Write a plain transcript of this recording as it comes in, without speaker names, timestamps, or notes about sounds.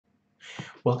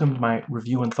Welcome to my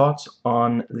review and thoughts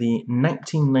on the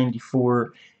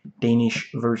 1994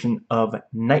 Danish version of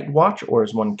Nightwatch, or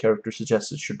as one character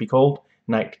suggests it should be called,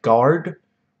 Night Guard,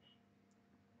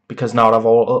 because not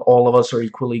all of us are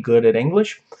equally good at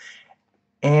English.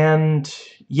 And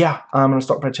yeah, I'm going to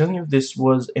start by telling you this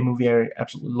was a movie I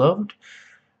absolutely loved.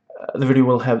 The video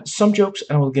will have some jokes,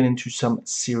 and we'll get into some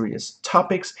serious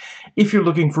topics. If you're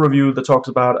looking for a review that talks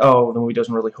about, oh, the movie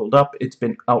doesn't really hold up, it's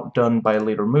been outdone by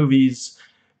later movies,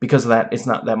 because of that, it's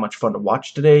not that much fun to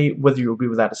watch today. Whether you agree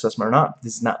with that assessment or not,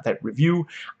 this is not that review.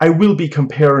 I will be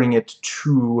comparing it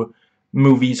to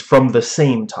movies from the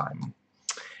same time.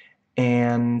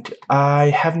 And I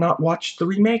have not watched the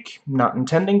remake, not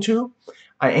intending to.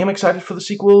 I am excited for the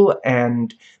sequel,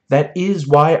 and that is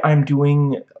why I'm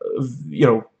doing,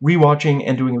 rewatching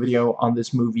and doing a video on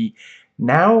this movie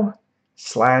now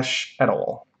 / at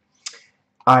all.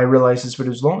 I realize this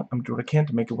video is long. I'm doing what I can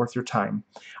to make it worth your time.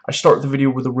 I start the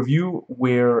video with a review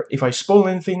where if I spoil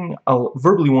anything, I'll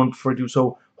verbally warn before I do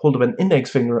so. Hold up an index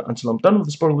finger until I'm done with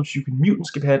the spoilers. You can mute and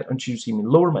skip ahead until you see me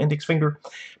lower my index finger.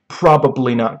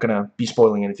 Probably not gonna be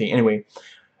spoiling anything anyway.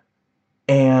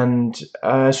 And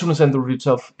as soon as I end the review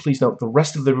itself, please note the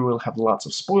rest of the video will have lots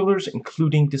of spoilers,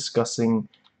 including discussing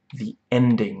the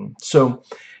ending. So,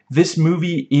 this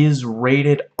movie is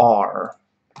rated R.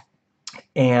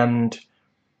 And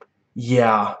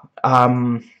yeah,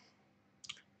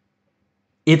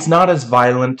 it's not as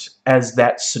violent as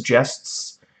that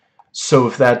suggests. So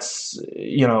if that's,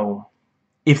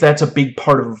 if that's a big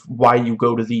part of why you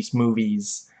go to these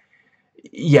movies,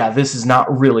 yeah, this is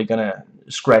not really gonna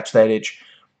scratch that itch.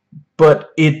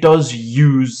 But it does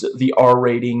use the R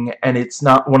rating, and it's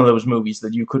not one of those movies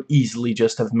that you could easily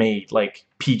just have made, like,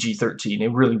 PG-13. It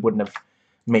really wouldn't have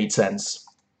made sense.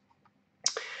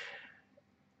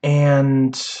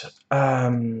 And,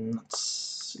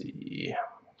 let's see.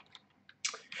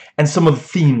 And some of the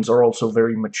themes are also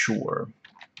very mature.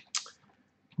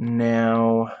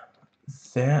 Now,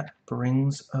 that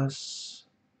brings us...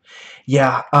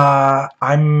 Yeah,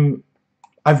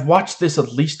 I've watched this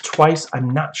at least twice. I'm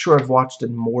not sure I've watched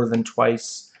it more than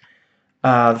twice.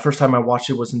 The first time I watched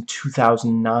it was in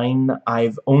 2009.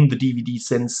 I've owned the DVD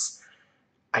since.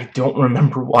 I don't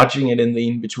remember watching it in the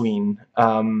in-between.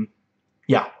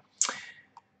 Yeah.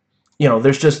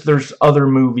 There's other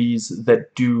movies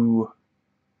that do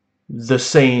the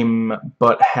same,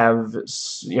 but have,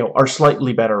 are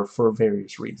slightly better for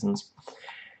various reasons.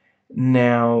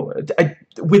 Now,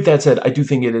 with that said, I do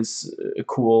think it is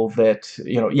cool that,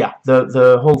 yeah,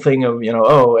 the whole thing of,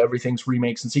 oh, everything's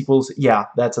remakes and sequels, yeah,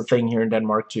 that's a thing here in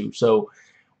Denmark too. So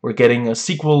we're getting a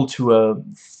sequel to a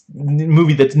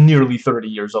movie that's nearly 30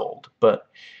 years old, but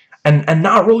and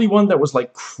not really one that was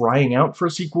like crying out for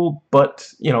a sequel, but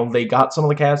they got some of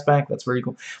the cast back. That's very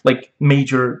cool. Like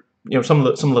major, some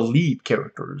of the lead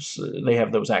characters, they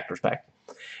have those actors back.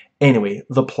 Anyway,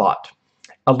 the plot.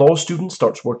 A law student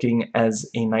starts working as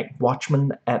a night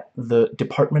watchman at the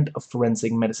Department of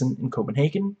Forensic Medicine in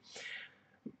Copenhagen.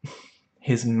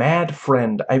 His mad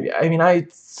friend, I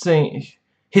say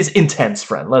his intense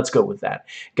friend, let's go with that,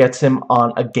 gets him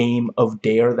on a game of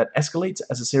dare that escalates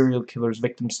as a serial killer's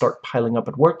victims start piling up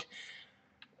at work.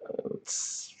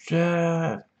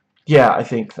 Yeah, I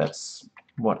think that's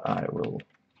what I will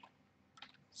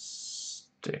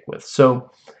stick with. So,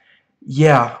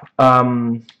 yeah,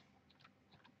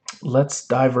 let's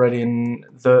dive right in.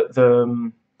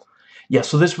 Yeah,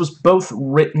 so this was both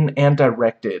written and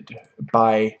directed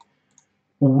by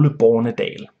Ole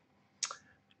Bornedal.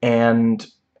 And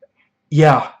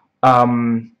yeah,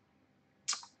 other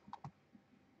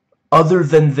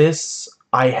than this,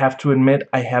 I have to admit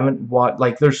I haven't watched,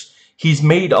 like, he's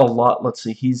made a lot. Let's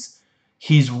see,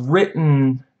 he's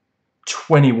written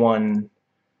 21,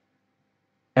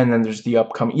 and then there's the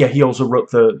upcoming, yeah, he also wrote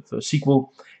the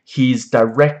sequel. He's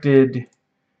directed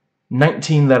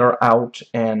 19 that are out,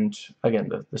 and again,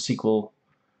 the sequel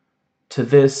to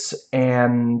this,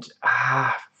 and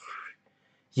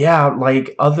yeah,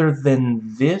 like, other than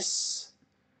this,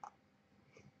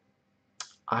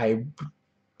 I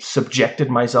subjected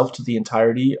myself to the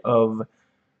entirety of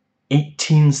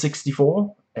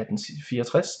 1864,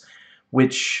 94’s,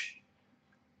 which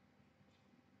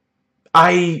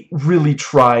I really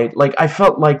tried. Like, I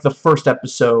felt like the first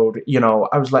episode,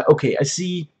 I was like, okay, I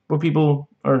see what people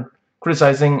are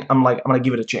criticizing. I'm like, I'm gonna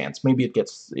give it a chance. Maybe it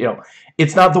gets,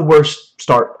 it's not the worst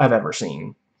start I've ever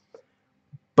seen,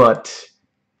 but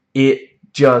it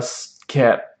just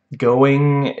kept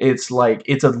going. It's like,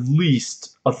 it's at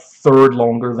least a third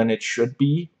longer than it should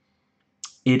be.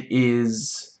 It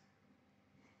is...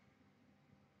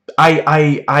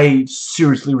 I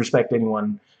seriously respect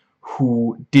anyone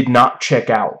who did not check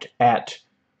out at,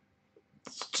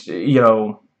 you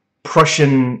know,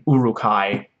 Prussian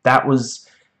Urukai. That was...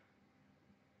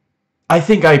 I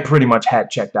think I pretty much had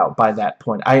checked out by that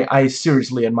point. I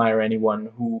seriously admire anyone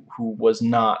who was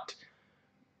not...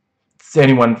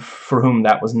 anyone for whom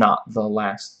that was not the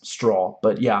last straw.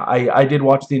 But yeah, I did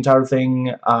watch the entire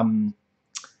thing.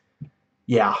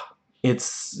 Yeah,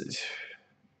 it's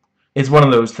one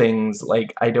of those things,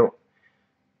 like, I don't...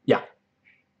 yeah.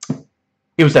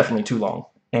 It was definitely too long,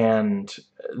 and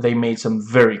they made some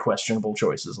very questionable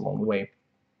choices along the way.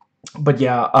 But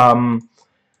yeah,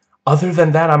 other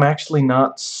than that, I'm actually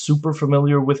not super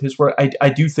familiar with his work. I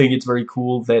do think it's very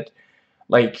cool that,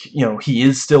 like, you know, he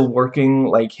is still working,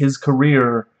 like, his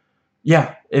career...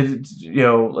 yeah, you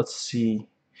know, let's see.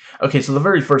 Okay, so the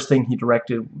very first thing he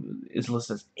directed is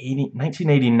listed as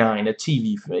 1989, a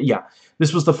TV... yeah,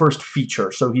 this was the first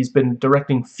feature, so he's been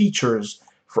directing features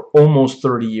for almost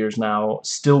 30 years now,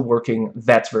 still working.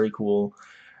 That's very cool.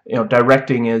 You know,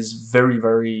 directing is very,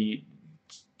 very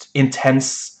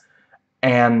intense,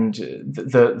 and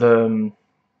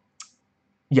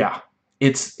yeah,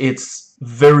 it's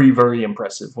very, very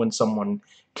impressive when someone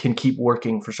can keep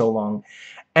working for so long.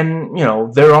 And, you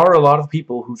know, there are a lot of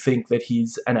people who think that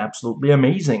he's an absolutely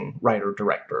amazing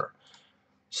writer-director.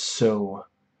 So,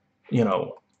 you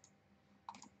know,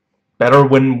 better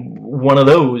when one of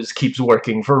those keeps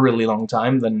working for a really long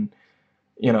time than,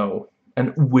 you know,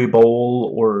 an Uwe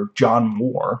Boll or John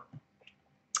Moore.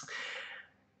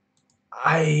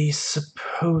 I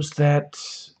suppose that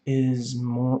is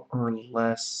more or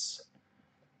less...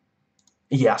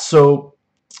 yeah, so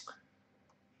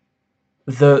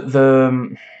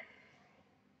the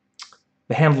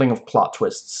handling of plot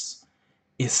twists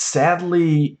is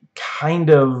sadly kind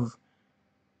of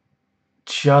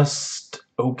just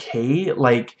okay.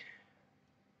 Like,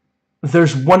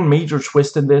 there's one major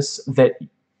twist in this that,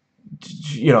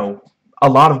 you know, a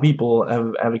lot of people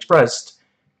have expressed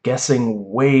guessing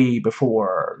way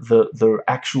before the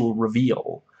actual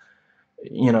reveal.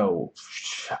 You know,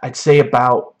 I'd say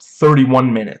about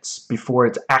 31 minutes before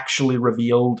it's actually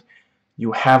revealed.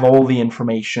 You have all the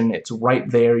information. It's right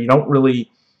there. You don't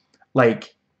really,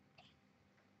 like...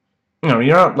 you know,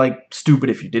 you're not, like, stupid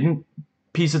if you didn't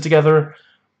piece it together,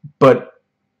 but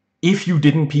if you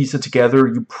didn't piece it together,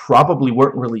 you probably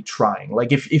weren't really trying.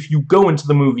 Like, if you go into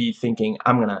the movie thinking,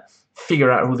 I'm gonna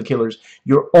figure out who the killer is,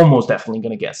 you're almost definitely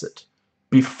gonna guess it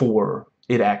before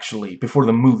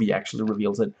the movie actually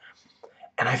reveals it.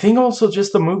 And I think also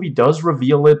just the movie does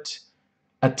reveal it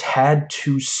a tad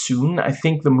too soon. I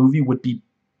think the movie would be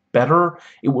better,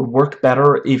 it would work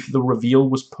better if the reveal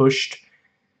was pushed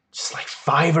just like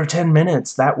 5 or 10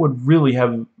 minutes. That would really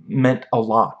have meant a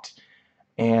lot.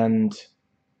 And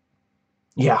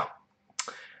yeah.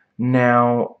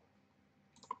 Now,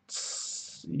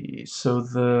 let's see.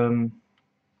 So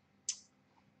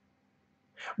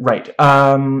right.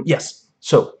 Yes.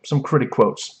 So some critic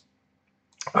quotes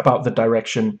about the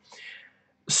direction.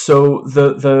 So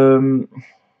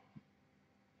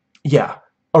yeah.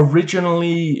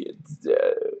 Originally,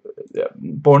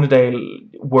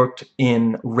 Bornedale worked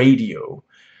in radio.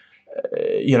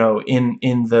 You know, in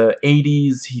the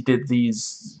 80s, he did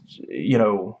these, you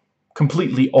know,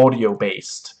 completely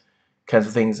audio-based kinds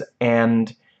of things,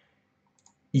 and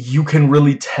you can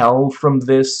really tell from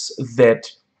this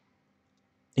that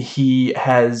he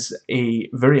has a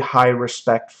very high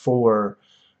respect for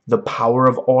the power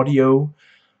of audio.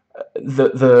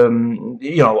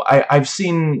 You know, I've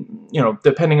seen, you know,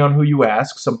 depending on who you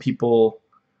ask, some people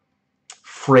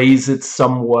phrase it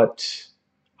somewhat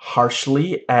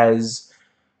harshly as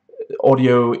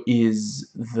audio is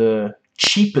the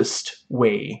cheapest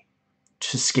way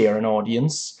to scare an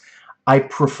audience. I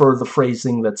prefer the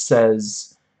phrasing that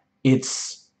says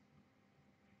it's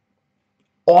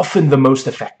often the most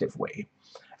effective way.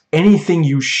 Anything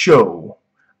you show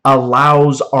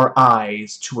allows our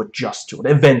eyes to adjust to it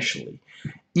eventually.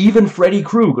 Even Freddy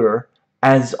Krueger,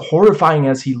 as horrifying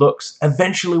as he looks,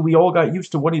 eventually we all got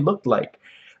used to what he looked like.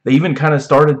 They even kind of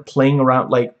started playing around,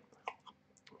 like,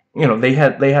 you know, they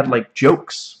had like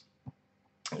jokes.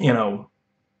 You know,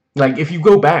 like if you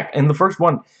go back in the first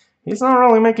one, he's not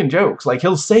really making jokes. Like,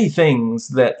 he'll say things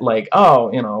that, like,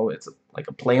 oh, you know, it's like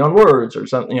a play on words or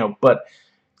something, you know, but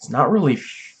it's not really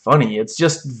funny. It's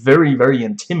just very, very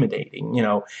intimidating, you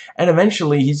know. And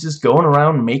eventually he's just going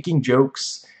around making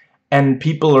jokes, and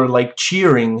people are like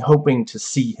cheering, hoping to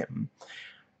see him.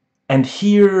 And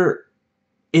here,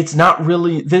 it's not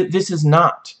really... this is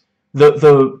not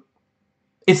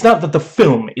it's not that the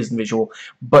film isn't visual,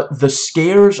 but the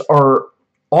scares are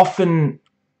often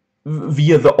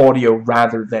via the audio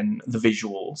rather than the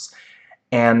visuals.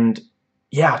 And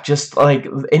yeah, just like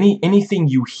anything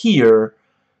you hear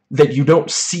that you don't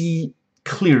see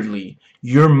clearly,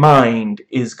 your mind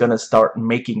is gonna start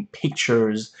making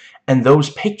pictures, and those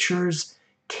pictures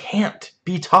can't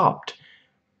be topped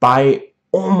by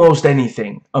almost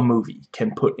anything a movie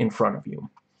can put in front of you.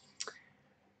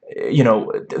 You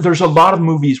know, there's a lot of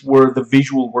movies where the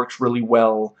visual works really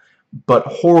well, but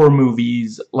horror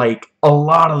movies, like a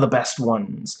lot of the best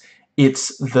ones,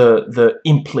 it's the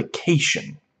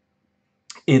implication.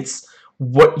 It's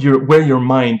where your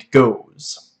mind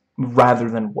goes rather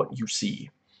than what you see.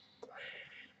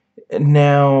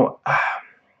 Now,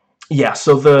 yeah,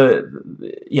 so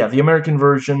the American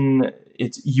version,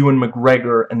 it's Ewan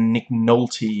McGregor and Nick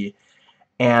Nolte,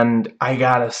 and I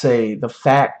gotta say, the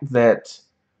fact that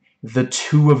the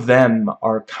two of them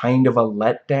are kind of a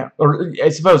letdown, or I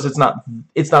suppose it's not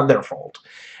their fault,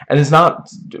 and it's not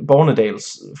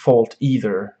Bonadale's fault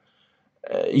either.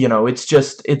 You know, it's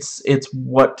just it's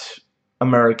what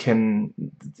American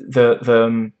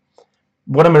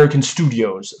what American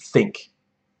studios think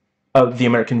the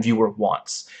American viewer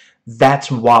wants. That's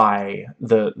why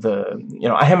you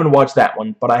know, I haven't watched that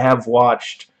one, but I have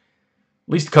watched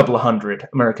at least a couple of hundred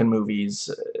American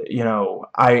movies. You know,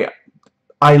 I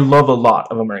love a lot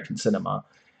of American cinema.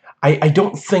 I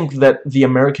don't think that the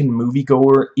American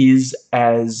moviegoer is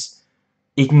as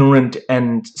ignorant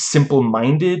and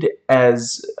simple-minded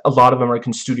as a lot of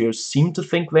American studios seem to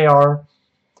think they are,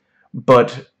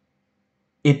 but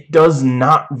it does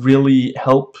not really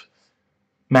help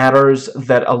matters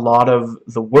that a lot of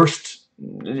the worst,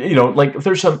 you know, like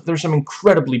there's some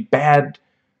incredibly bad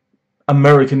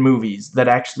American movies that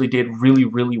actually did really,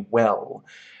 really well.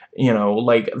 You know,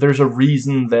 like there's a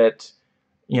reason that,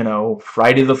 you know,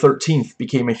 Friday the 13th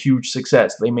became a huge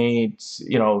success. They made,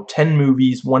 you know, 10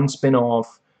 movies, one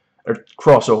spin-off, or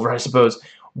crossover, I suppose,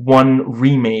 one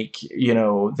remake. You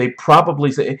know, they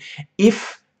probably say,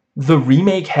 if the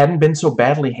remake hadn't been so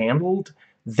badly handled,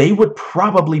 they would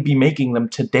probably be making them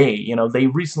today. You know, they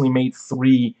recently made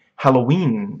 3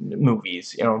 Halloween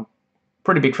movies. You know,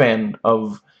 pretty big fan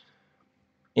of,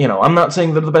 you know, I'm not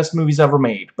saying they're the best movies ever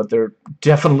made, but they're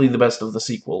definitely the best of the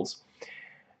sequels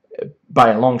by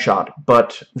a long shot.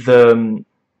 But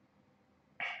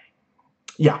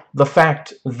yeah, the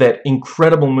fact that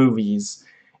incredible movies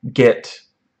get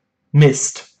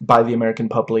missed by the American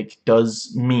public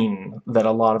does mean that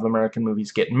a lot of American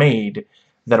movies get made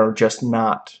that are just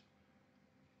not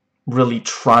really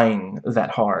trying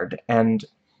that hard. And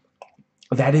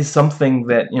that is something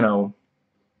that, you know,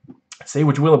 say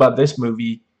what you will about this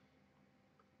movie,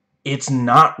 it's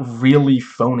not really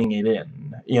phoning it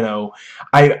in. You know,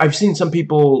 I've seen some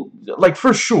people, like,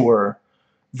 for sure,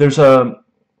 there's not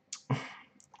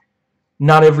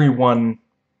everyone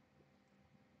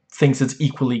thinks it's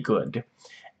equally good.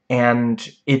 And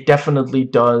it definitely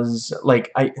does,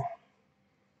 like,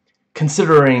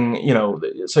 considering, you know,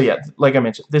 so yeah, like I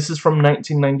mentioned, this is from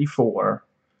 1994,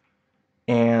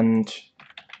 and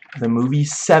the movie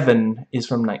Seven is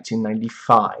from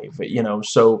 1995, you know,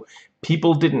 so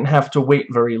people didn't have to wait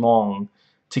very long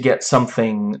to get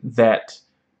something that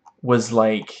was,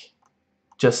 like,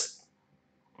 just,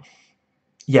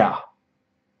 yeah,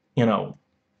 you know,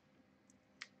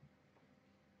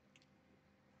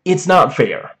 it's not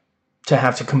fair to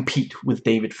have to compete with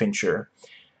David Fincher,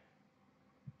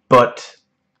 but,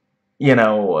 you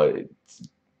know,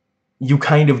 you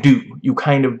kind of do. You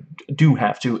kind of do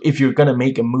have to if you're gonna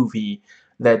make a movie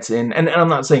that's in... And I'm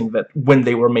not saying that when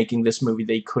they were making this movie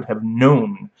they could have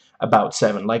known about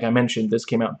Seven. Like I mentioned, this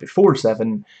came out before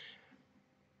Seven.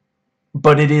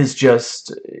 But it is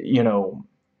just, you know,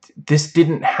 this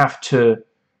didn't have to...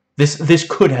 This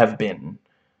could have been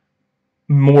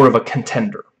more of a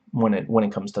contender when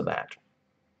it comes to that.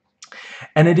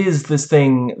 And it is this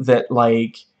thing that,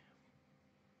 like,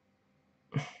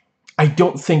 I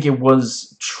don't think it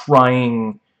was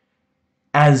trying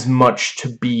as much to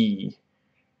be,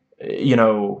 you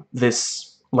know,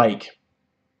 this, like,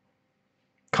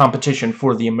 competition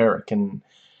for the American,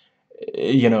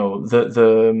 you know,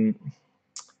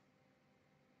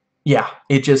 yeah,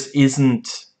 it just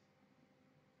isn't...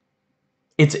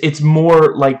 It's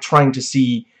more like trying to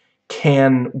see,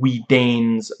 can we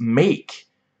Danes make,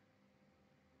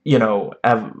 you know,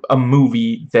 a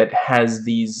movie that has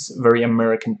these very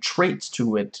American traits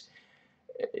to it?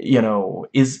 You know,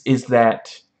 is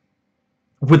that...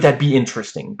 would that be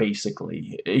interesting,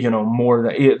 basically? You know,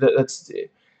 more that's...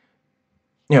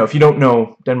 You know, if you don't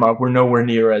know Denmark, we're nowhere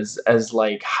near as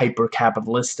like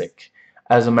hyper-capitalistic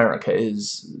as America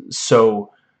is.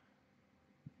 So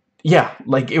yeah,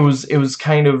 like it was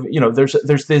kind of, you know,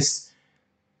 there's this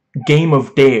game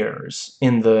of dares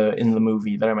in the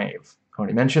movie that I may have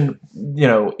already mentioned. You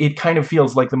know, it kind of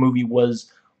feels like the movie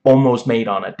was almost made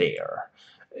on a dare.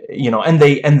 You know, and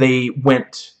they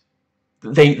went,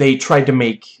 they tried to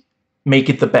make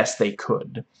it the best they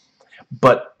could,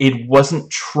 but it wasn't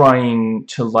trying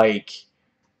to, like,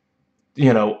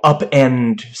 you know,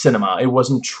 upend cinema. It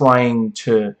wasn't trying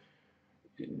to,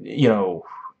 you know,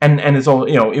 and it's all,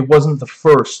 you know, it wasn't the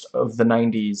first of the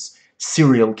 90s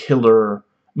serial killer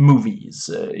movies.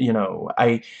 You know,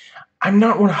 I'm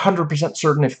not 100%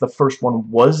 certain if the first one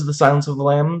was The Silence of the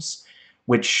Lambs,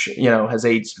 which, you know, has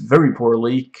aged very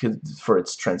poorly for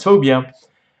its transphobia,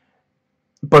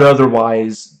 but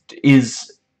otherwise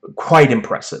is quite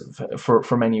impressive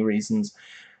for many reasons.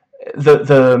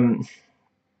 The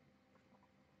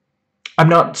I'm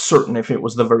not certain if it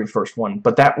was the very first one,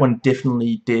 but that one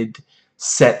definitely did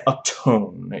set a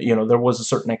tone. You know, there was a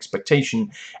certain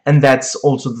expectation, and that's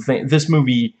also the thing. This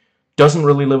movie doesn't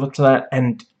really live up to that,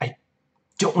 and I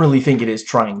don't really think it is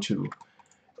trying to.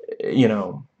 You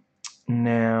know,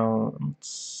 now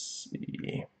let's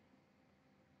see.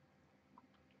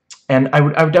 And I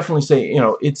would definitely say, you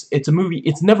know, it's a movie.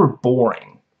 It's never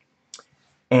boring,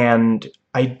 and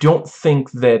I don't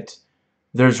think that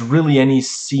there's really any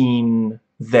scene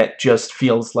that just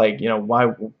feels like, you know,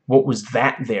 what was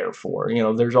that there for? You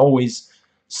know, there's always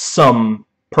some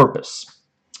purpose.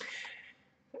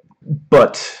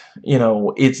 But, you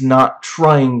know, it's not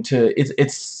trying to,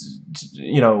 it's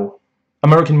you know,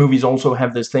 American movies also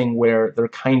have this thing where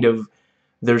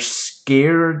they're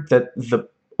scared that the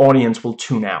audience will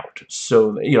tune out.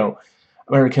 So, you know,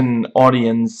 American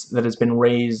audience that has been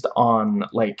raised on,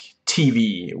 like,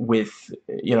 TV with,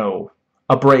 you know,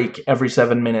 a break every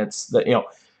 7 minutes, that, you know,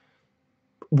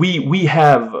 we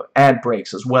have ad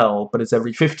breaks as well, but it's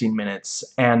every 15 minutes,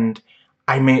 and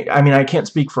I mean I can't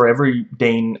speak for every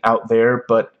Dane out there,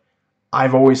 but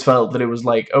I've always felt that it was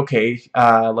like, okay,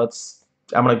 I'm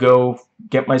gonna go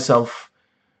get myself,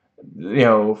 you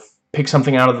know, pick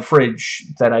something out of the fridge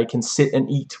that I can sit and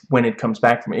eat when it comes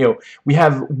back from, you know, we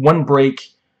have one break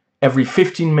every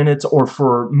 15 minutes, or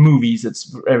for movies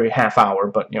it's every half hour,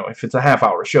 but, you know, if it's a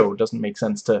half-hour show, it doesn't make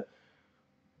sense to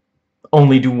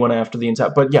only do one after the entire,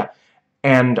 but yeah.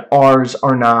 And ours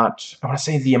are not, I want to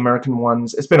say the American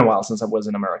ones, it's been a while since I was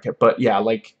in America, but yeah,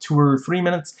 like 2 or 3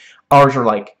 minutes. Ours are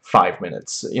like 5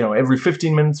 minutes, you know, every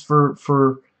 15 minutes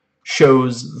for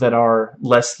shows that are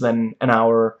less than an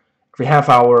hour, every half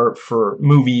hour for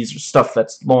movies or stuff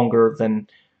that's longer than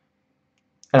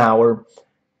an hour.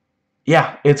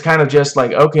 Yeah, it's kind of just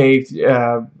like, okay, you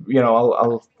know,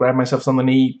 I'll grab myself something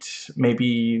to eat, maybe,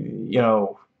 you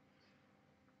know,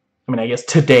 I mean, I guess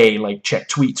today, like, check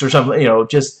tweets or something, you know,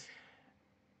 just,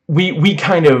 we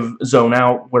kind of zone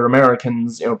out, where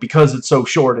Americans, you know, because it's so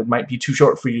short, it might be too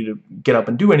short for you to get up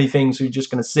and do anything, so you're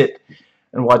just going to sit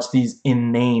and watch these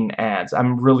inane ads.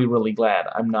 I'm really, really glad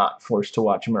I'm not forced to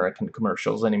watch American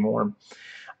commercials anymore.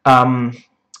 Yeah,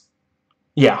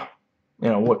 you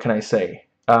know, what can I say?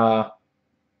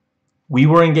 We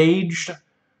were engaged.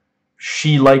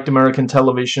 She liked American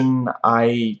television.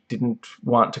 I didn't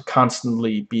want to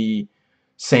constantly be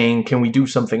saying, can we do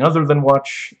something other than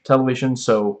watch television?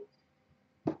 So,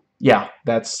 yeah,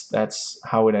 that's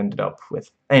how it ended up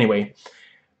with. Anyway,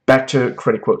 back to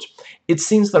credit quotes. It's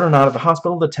scenes that are not at the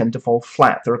hospital that tend to fall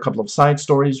flat. There are a couple of side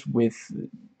stories with...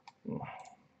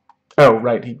 Oh,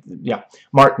 right, yeah,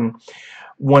 Martin.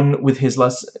 One with his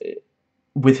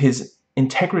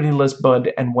integrity-less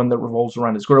bud, and one that revolves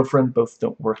around his girlfriend. Both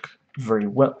don't work very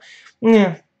well.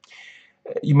 Yeah.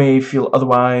 You may feel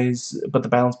otherwise, but the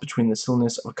balance between the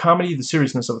silliness of a comedy, the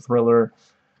seriousness of a thriller,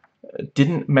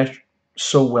 didn't mesh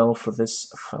so well for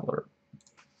this feller.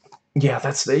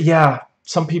 Yeah, yeah.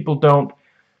 Some people don't.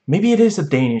 Maybe it is a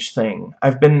Danish thing.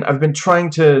 I've been trying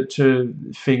to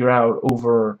figure out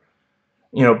over,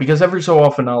 you know, because every so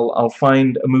often I'll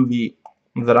find a movie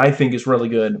that I think is really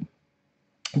good,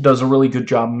 does a really good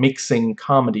job mixing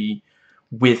comedy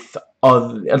with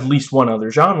at least one other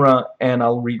genre, and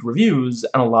I'll read reviews,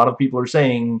 and a lot of people are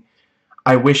saying,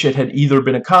 I wish it had either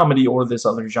been a comedy or this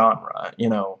other genre. You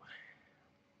know,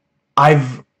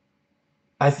 I've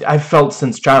felt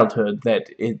since childhood that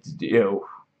you know,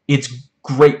 it's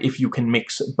great if you can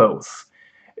mix both.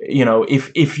 You know,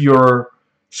 if you're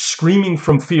screaming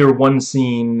from fear one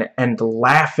scene and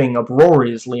laughing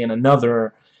uproariously in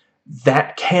another,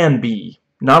 that can be,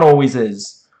 not always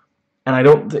is. And I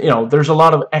don't, you know, there's a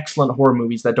lot of excellent horror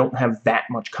movies that don't have that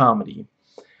much comedy.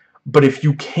 But if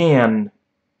you can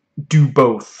do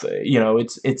both, you know,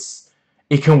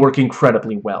 it can work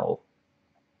incredibly well.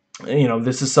 You know,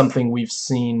 this is something we've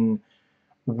seen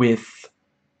with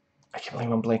I can't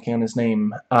believe I'm blanking on his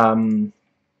name.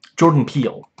 Jordan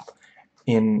Peele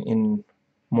in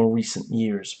more recent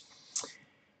years.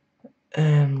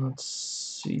 And let's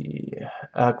see.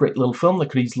 A great little film that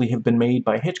could easily have been made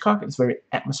by Hitchcock. It's very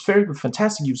atmospheric with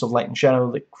fantastic use of light and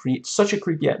shadow that creates such a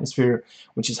creepy atmosphere,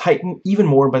 which is heightened even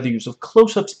more by the use of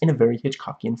close-ups in a very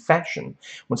Hitchcockian fashion.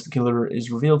 Once the killer is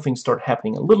revealed, things start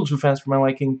happening a little too fast for my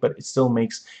liking, but it still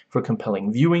makes for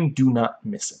compelling viewing. Do not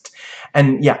miss it.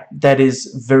 And yeah, that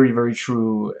is very, very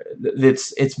true.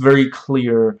 It's very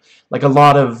clear. Like a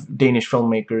lot of Danish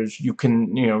filmmakers, you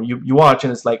can, you watch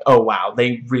and it's like, oh wow,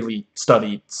 they really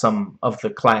studied some of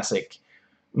the classic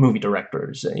movie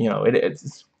directors.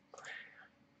 It's,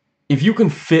 if you can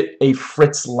fit a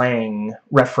Fritz Lang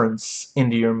reference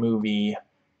into your movie,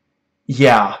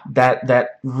 yeah,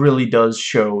 that really does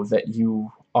show that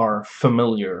you are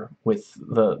familiar with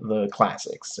the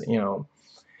classics,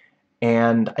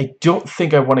 And I don't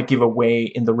think I want to give away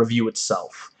in the review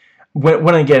itself.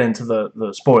 When I get into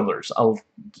the spoilers, I'll,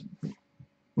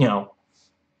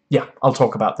 yeah, I'll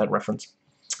talk about that reference.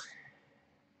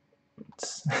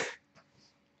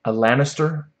 A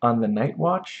Lannister on the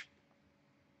Nightwatch.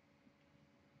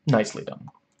 Nicely done.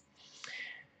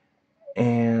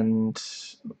 And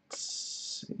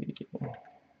let's see.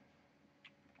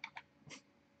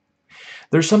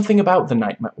 There's something about the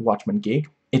Night Watchman gig.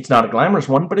 It's not a glamorous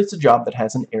one, but it's a job that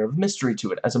has an air of mystery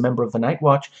to it. As a member of the Night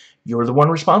Watch, you're the one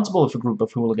responsible if a group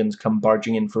of hooligans come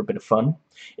barging in for a bit of fun.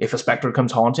 If a specter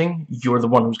comes haunting, you're the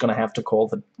one who's going to have to call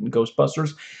the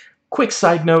Ghostbusters. Quick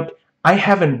side note, I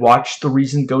haven't watched the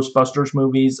recent Ghostbusters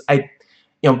movies.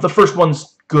 The first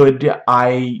one's good.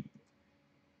 I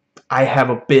have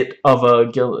a bit of a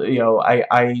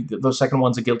the second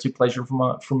one's a guilty pleasure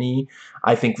for me.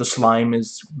 I think the slime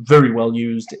is very well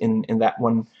used in that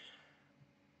one.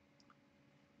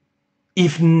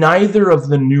 If neither of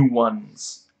the new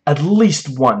ones, at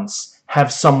least once,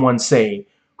 have someone say,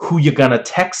 who you gonna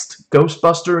text,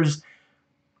 Ghostbusters,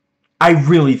 I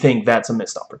really think that's a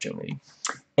missed opportunity.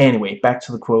 Anyway, back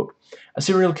to the quote. A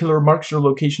serial killer marks your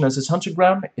location as his hunting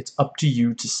ground. It's up to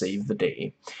you to save the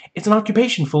day. It's an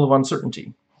occupation full of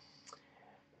uncertainty.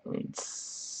 Let's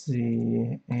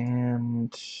see,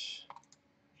 and...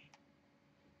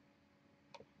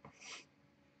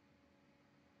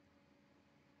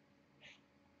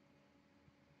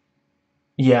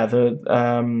 yeah,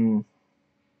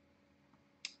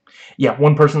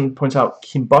 one person points out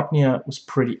Kim Botnia was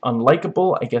pretty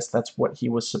unlikable. I guess that's what he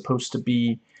was supposed to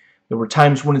be. There were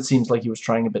times when it seems like he was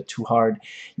trying a bit too hard.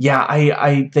 Yeah,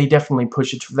 they definitely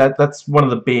push it. That's one of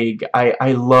the big...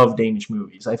 I love Danish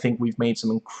movies. I think we've made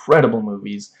some incredible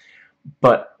movies,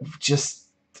 but just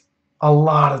a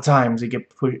lot of times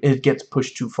it gets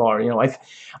pushed too far.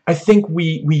 I think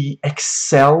we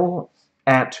excel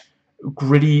at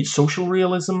gritty social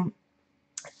realism,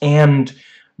 and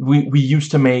we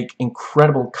used to make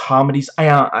incredible comedies.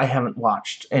 I haven't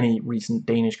watched any recent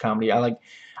Danish comedy.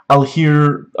 I'll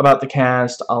hear about the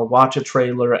cast, I'll watch a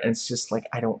trailer, and it's just like,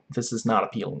 this is not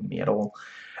appealing to me at all.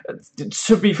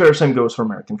 To be fair, same goes for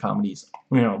American comedies.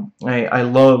 I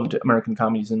loved American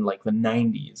comedies in like the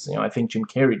 90s. I think Jim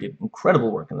Carrey did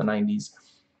incredible work in the 90s.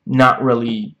 Not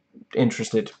really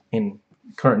interested in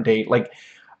current day. Like,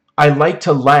 I like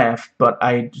to laugh, but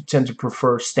I tend to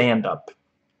prefer stand-up.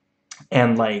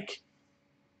 And like,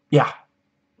 yeah,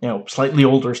 slightly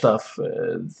older stuff.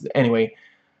 Anyway,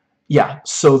 yeah.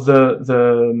 So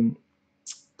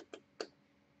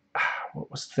what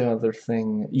was the other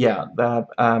thing? Yeah,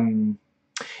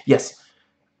 yes.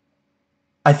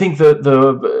 I think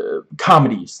the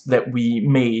comedies that we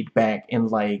made back in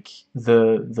like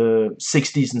the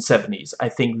 60s and 70s, I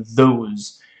think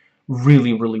those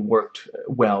really worked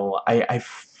well. I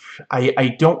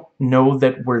don't know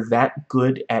that we're that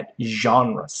good at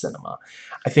genre cinema.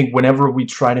 I think whenever we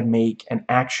try to make an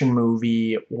action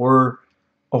movie or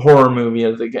a horror movie,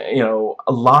 a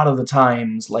lot of the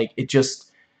times, like,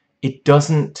 it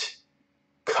doesn't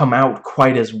come out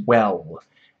quite as well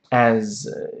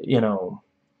as,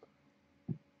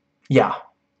 yeah,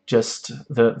 just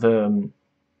and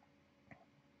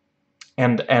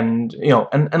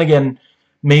again,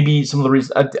 maybe some of the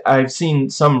reasons I've seen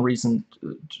some recent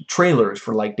trailers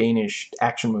for like Danish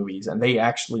action movies, and they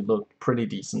actually look pretty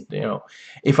decent.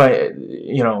 If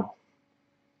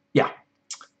yeah,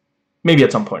 maybe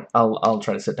at some point I'll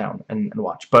try to sit down and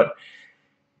watch. But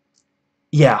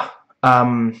yeah,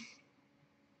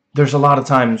 there's a lot of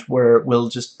times where we'll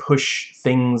just push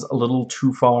things a little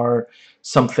too far.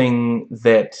 Something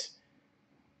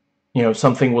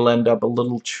will end up a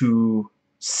little too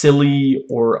silly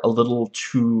or a little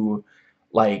too,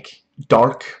 like,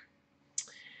 dark.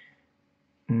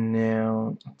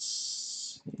 Now,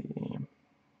 let's see.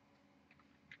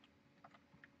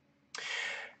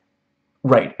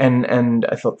 Right, and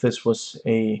I thought this was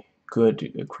a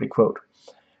good critic quote.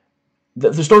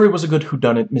 The story was a good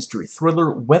whodunit mystery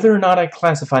thriller. Whether or not I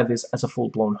classify this as a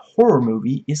full-blown horror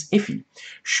movie is iffy.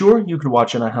 Sure, you could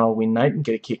watch it on Halloween night and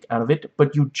get a kick out of it,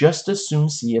 but you just as soon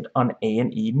see it on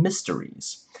A&E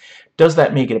Mysteries. Does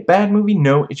that make it a bad movie?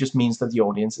 No, it just means that the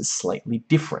audience is slightly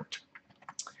different.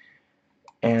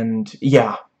 And,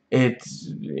 yeah, it's,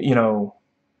 you know...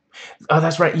 Oh,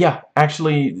 that's right, yeah,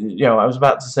 actually, you know, I was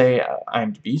about to say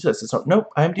IMDb says it's...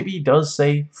 Nope, IMDb does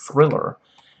say thriller.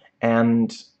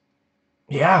 And...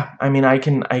 yeah, I mean, I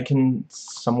can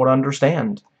somewhat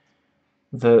understand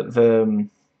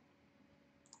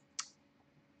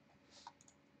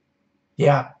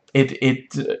yeah,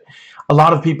 a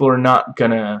lot of people are not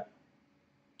gonna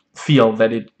feel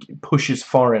that it pushes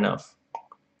far enough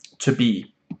to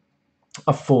be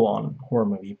a full-on horror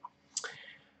movie.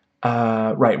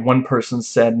 Right, one person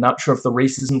said, not sure if the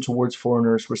racism towards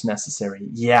foreigners was necessary.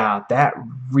 Yeah, that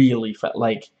really felt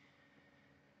like...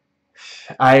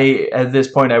 at this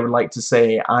point, I would like to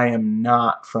say I am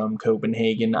not from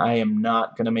Copenhagen. I am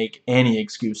not going to make any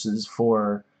excuses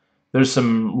for... there's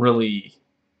some really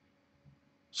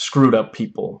screwed up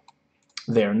people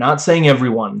there. Not saying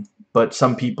everyone, but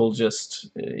some people just,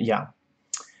 yeah.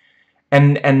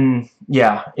 And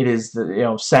yeah, it is, you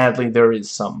know, sadly there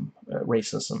is some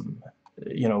racism.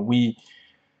 You know,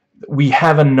 we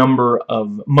have a number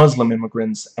of Muslim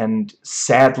immigrants, and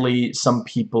sadly some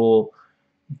people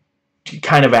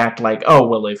kind of act like, oh,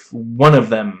 well, if one of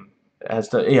them has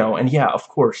to, you know, and yeah, of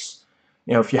course,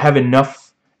 you know, if you have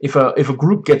enough, if a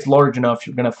group gets large enough,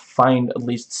 you're gonna find at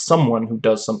least someone who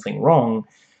does something wrong.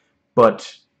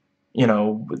 But, you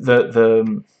know,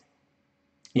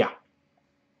 yeah.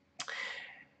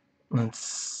 Let's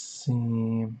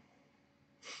see.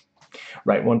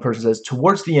 Right, one person says,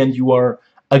 towards the end you are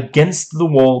against the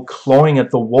wall, clawing at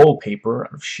the wallpaper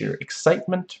out of sheer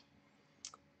excitement.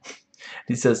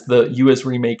 He says the US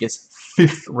remake is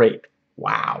 5th rate.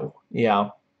 Wow.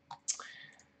 Yeah.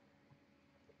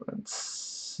 Let's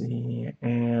see.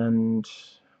 And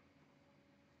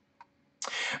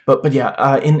but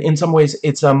yeah, in some ways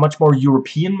it's a much more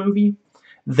European movie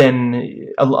than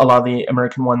a lot of the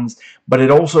American ones, but it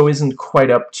also isn't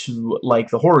quite up to like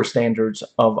the horror standards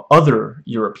of other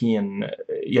European,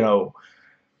 you know,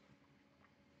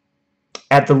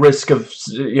 at the risk of,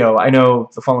 you know, I know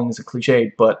the following is a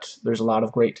cliche, but there's a lot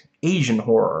of great Asian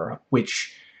horror,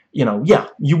 which, you know, yeah,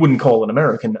 you wouldn't call it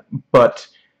American, but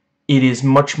it is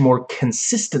much more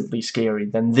consistently scary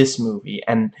than this movie,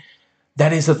 and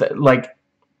that is like,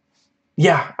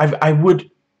 yeah, I would,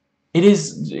 it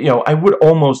is, you know, I would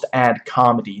almost add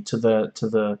comedy to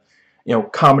the you know,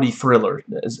 comedy thriller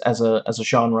as a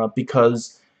genre,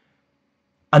 because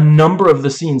a number of the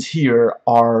scenes here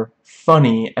are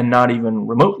funny and not even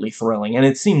remotely thrilling. And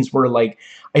it seems we're like,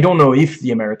 I don't know if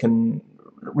the American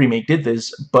remake did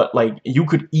this, but like you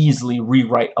could easily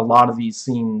rewrite a lot of these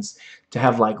scenes to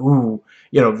have like, ooh,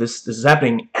 you know, this is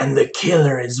happening and the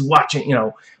killer is watching, you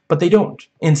know, but they don't.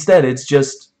 Instead, it's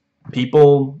just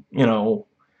people, you know,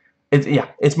 yeah,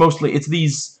 it's mostly, it's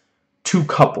these two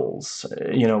couples,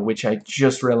 you know, which I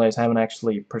just realized I haven't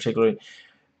actually particularly...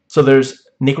 So there's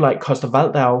Nikolaj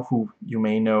Coster-Waldau, who you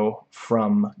may know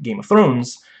from Game of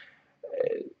Thrones.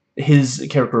 His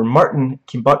character Martin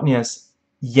Kimbotnias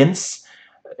Jens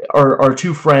are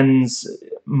two friends.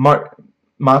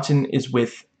 Martin is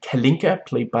with Kalinka,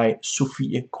 played by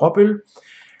Sofie Gråbøl.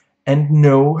 And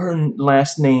no, her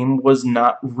last name was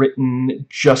not written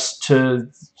just to,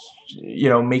 you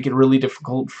know, make it really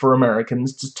difficult for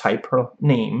Americans to type her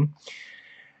name.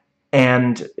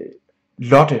 And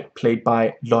Lotte, played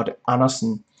by Lotte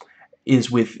Andersen,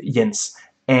 is with Jens.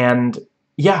 And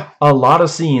yeah, a lot of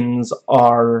scenes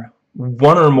are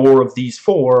one or more of these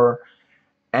four,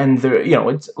 and they're, you know,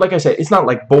 it's like I said, it's not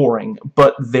like boring,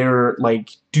 but they're like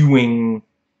doing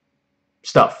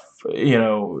stuff. You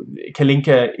know,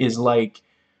 Kalinka is like,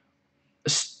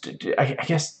 I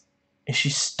guess, is she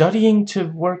studying to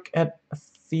work at a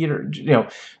theater? You know,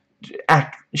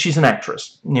 she's an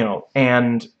actress, you know,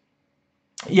 and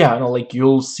yeah, you know, like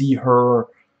you'll see her,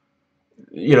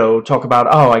 you know, talk about,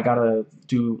 oh, I gotta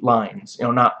do lines, you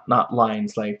know, not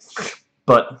lines like,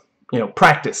 but, you know,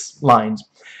 practice lines.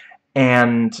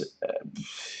 And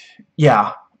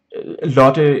yeah,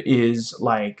 Lotte is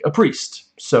like a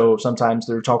priest, so sometimes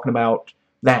they're talking about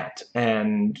that.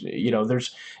 And, you know,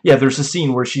 there's a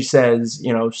scene where she says,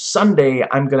 you know, Sunday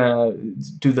I'm gonna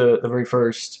do the very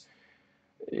first,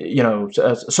 you know,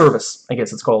 service, I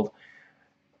guess it's called.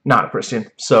 not a Christian.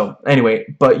 So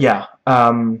anyway, but yeah,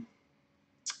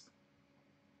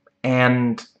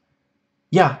 and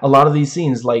yeah, a lot of these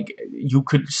scenes, like, you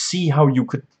could see how you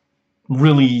could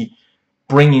really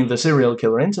bringing the serial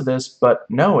killer into this, but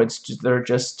no, it's just, they're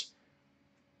just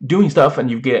doing stuff,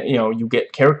 and you get, you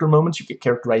get character moments, you get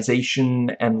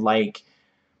characterization, and, like,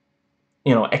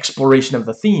 exploration of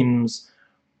the themes.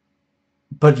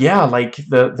 But yeah, like,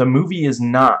 the movie is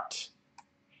not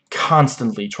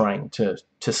constantly trying to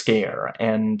scare,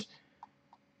 and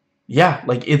yeah,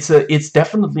 like, it's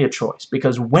definitely a choice,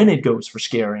 because when it goes for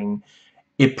scaring,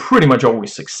 it pretty much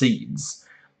always succeeds.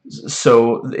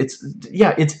 So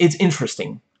it's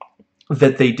interesting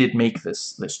that they did make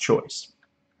this choice.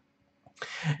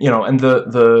 And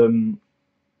the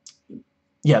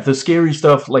scary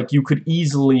stuff, like, you could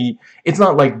easily, it's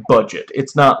not like budget.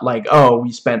 It's not like, oh,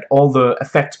 we spent all the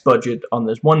effects budget on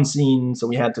this one scene, so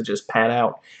we had to just pad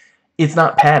out. It's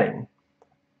not padding.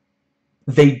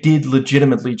 They did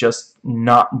legitimately just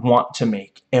not want to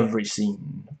make every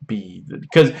scene be,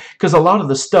 because a lot of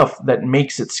the stuff that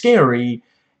makes it scary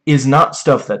is not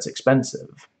stuff that's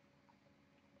expensive.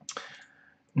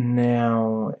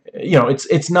 Now,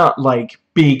 it's not like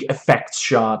big effects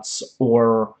shots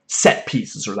or set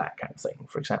pieces or that kind of thing,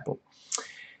 for example.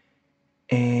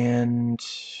 And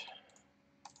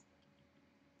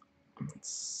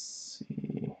let's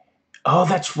see. Oh,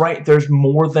 that's right. There's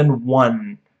more than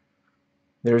one.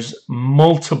 There's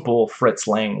multiple Fritz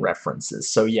Lang references.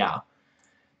 So yeah,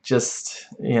 just,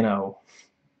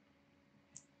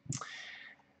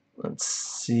 let's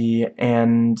see.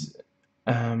 And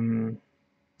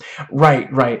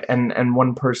right, and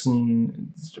one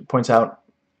person points out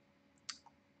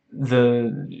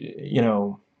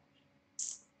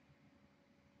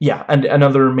yeah, and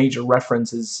another major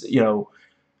reference is,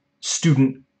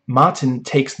 student Martin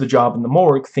takes the job in the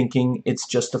morgue thinking it's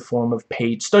just a form of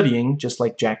paid studying, just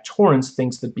like Jack Torrance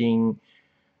thinks that being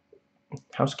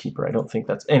housekeeper, I don't think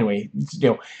that's, anyway,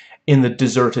 in the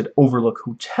deserted Overlook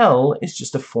Hotel is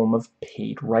just a form of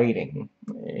paid writing,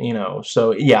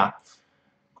 so yeah.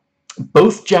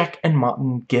 Both Jack and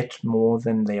Martin get more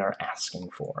than they are asking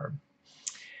for.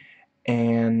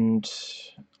 And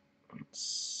let's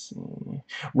see.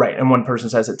 Right, and one person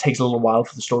says it takes a little while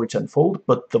for the story to unfold,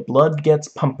 but the blood gets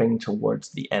pumping towards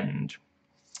the end.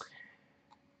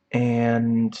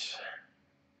 And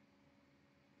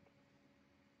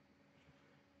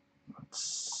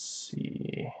let's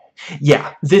see.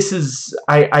 Yeah, this is,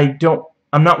 I'm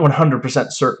not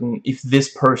 100% certain if this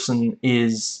person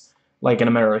is like an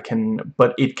American,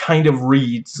 but it kind of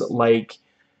reads like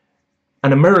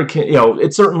an American,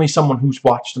 it's certainly someone who's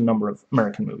watched a number of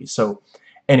American movies. So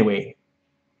anyway,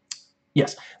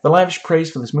 yes, the lavish praise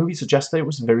for this movie suggests that it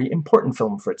was a very important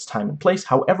film for its time and place.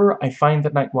 However, I find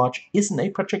that Nightwatch isn't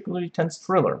a particularly tense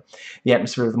thriller. The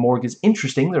atmosphere of the morgue is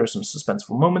interesting, there are some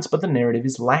suspenseful moments, but the narrative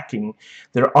is lacking.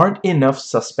 There aren't enough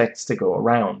suspects to go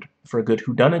around. For a good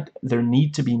whodunit, there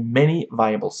need to be many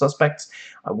viable suspects.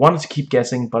 I wanted to keep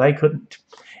guessing, but I couldn't.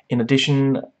 In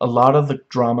addition, a lot of the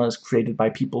drama is created by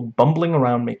people bumbling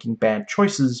around making bad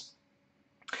choices.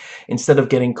 Instead of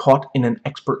getting caught in an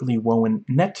expertly woven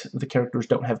net, the characters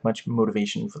don't have much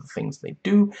motivation for the things they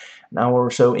do. An hour or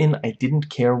so in, I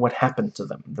didn't care what happened to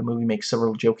them. The movie makes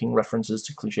several joking references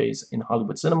to cliches in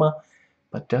Hollywood cinema,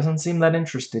 but doesn't seem that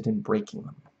interested in breaking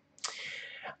them.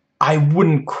 I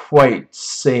wouldn't quite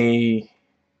say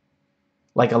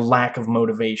like a lack of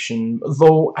motivation,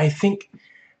 though I think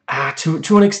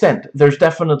to an extent, there's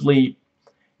definitely,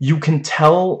 you can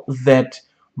tell that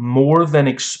more than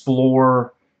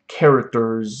explore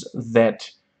characters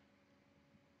that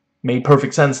made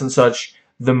perfect sense and such,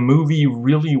 the movie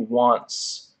really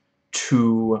wants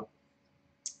to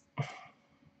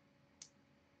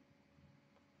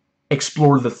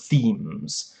explore the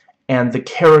themes, and the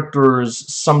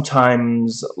characters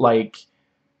sometimes, like,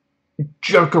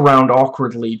 jerk around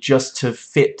awkwardly just to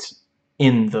fit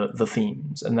in the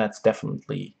themes, and that's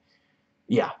definitely,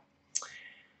 yeah.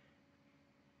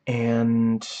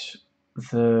 And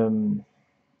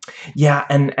yeah,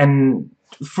 and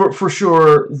for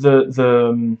sure,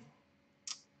 a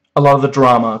lot of the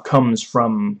drama comes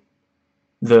from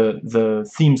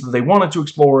the themes that they wanted to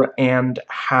explore, and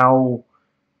how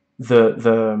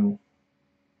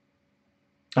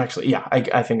actually, yeah,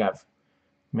 I think I've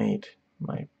made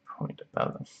my point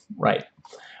about them. Right.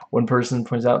 One person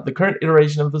points out, the current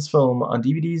iteration of this film on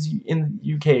DVDs in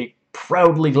the UK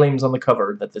proudly claims on the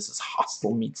cover that this is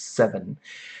Hostel meets Seven.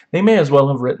 They may as well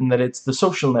have written that it's The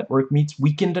Social Network meets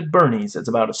Weekend at Bernie's. It's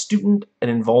about a student and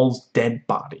involves dead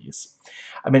bodies.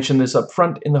 I mentioned this up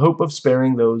front in the hope of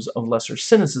sparing those of lesser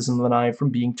cynicism than I from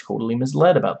being totally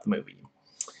misled about the movie.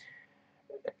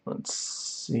 Let's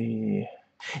see.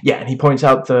 Yeah, and he points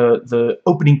out the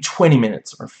opening 20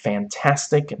 minutes are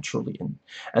fantastic and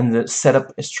and the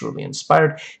setup is truly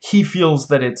inspired. He feels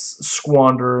that it's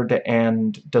squandered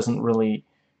and doesn't really.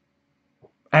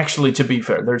 Actually, to be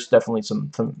fair, there's definitely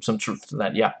some truth to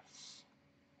that. Yeah,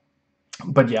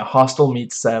 but yeah, Hostel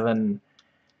meets Seven.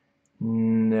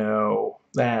 No,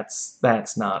 that's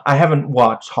not. I haven't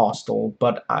watched Hostel,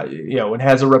 but it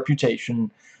has a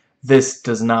reputation. This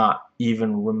does not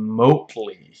even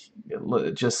remotely.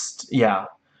 Just yeah,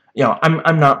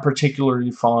 I'm not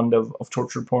particularly fond of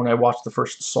torture porn. I watched the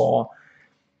first Saw.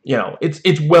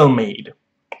 It's well made.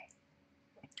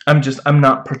 I'm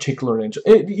not particularly into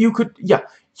it.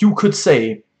 You could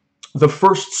say the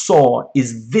first Saw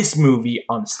is this movie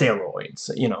on steroids.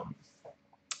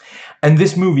 And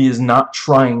this movie is not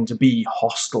trying to be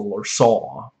Hostel or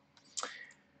Saw.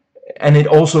 And it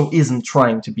also isn't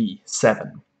trying to be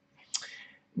Seven.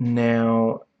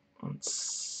 Now, let's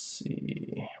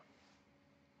see.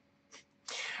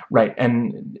 Right,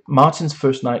 and Martin's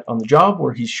first night on the job,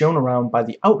 where he's shown around by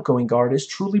the outgoing guard, is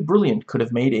truly brilliant. Could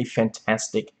have made a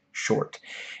fantastic short.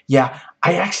 Yeah,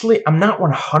 I'm not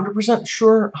 100%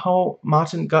 sure how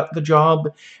Martin got the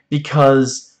job,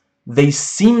 because they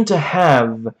seem to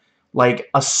have, like,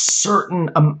 a certain,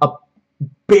 a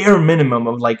bare minimum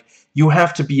of, like, you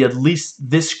have to be at least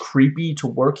this creepy to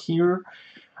work here.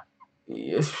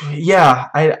 Yeah,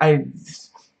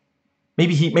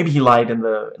 maybe he lied in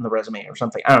the resume or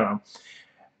something. I don't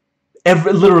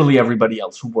know. Literally everybody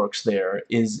else who works there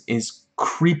is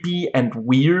creepy and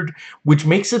weird, which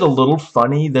makes it a little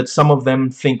funny that some of them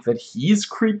think that he's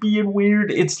creepy and weird.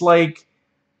 It's like,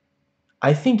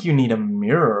 I think you need a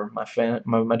mirror,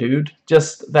 my dude.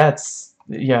 Just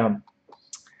yeah.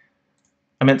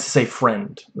 I meant to say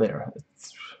friend there.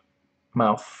 It's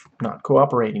mouth not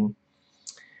cooperating.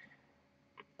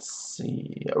 Let's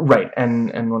see. Right,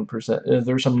 and 1%.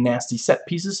 There's some nasty set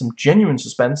pieces, some genuine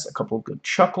suspense, a couple of good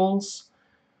chuckles,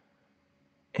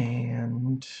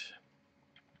 and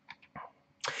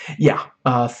yeah,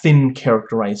 thin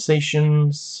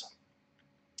characterizations,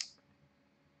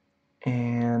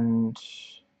 and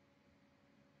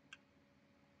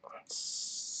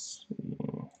let's see.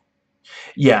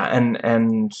 Yeah,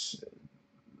 and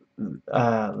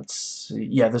let's see.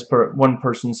 Yeah, one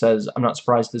person says, "I'm not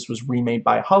surprised this was remade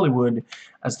by Hollywood,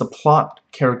 as the plot,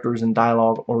 characters, and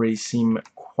dialogue already seem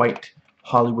quite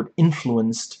Hollywood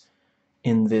influenced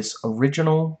in this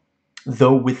original,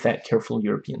 though with that careful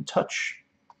European touch."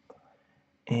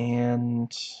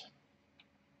 And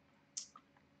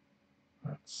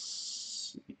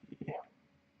let's see.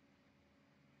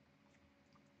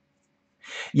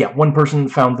 Yeah, one person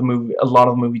found a lot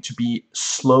of the movie to be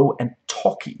slow and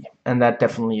talky, and that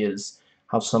definitely is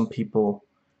how some people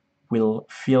will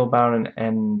feel about it.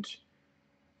 And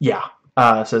yeah,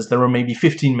 says there were maybe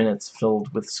 15 minutes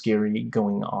filled with scary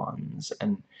going-ons,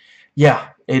 and yeah,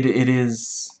 it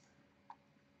is.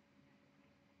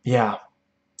 Yeah,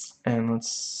 and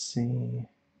let's see.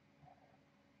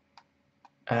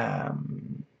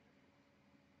 Um,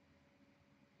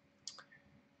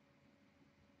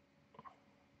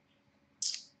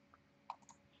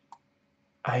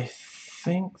 I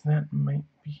think that might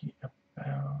be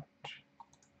about.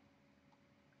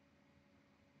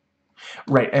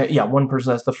 Right, yeah, one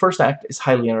person says, the first act is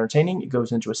highly entertaining. It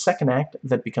goes into a second act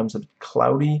that becomes a bit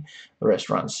cloudy. The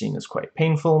restaurant scene is quite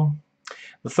painful.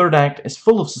 The third act is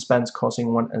full of suspense,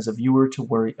 causing one as a viewer to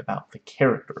worry about the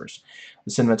characters.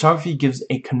 The cinematography gives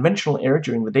a conventional air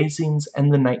during the day scenes,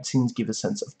 and the night scenes give a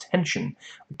sense of tension.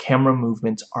 The camera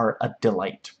movements are a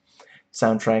delight.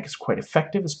 Soundtrack is quite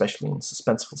effective, especially in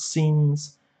suspenseful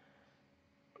scenes.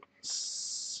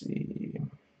 Let's see.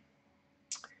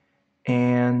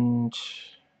 And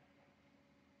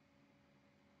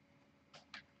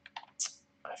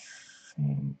I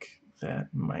think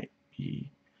that might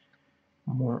be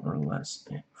more or less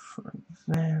it for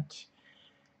that.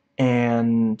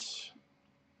 And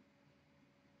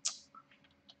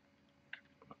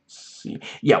let's see.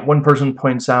 Yeah, one person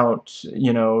points out,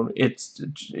 it's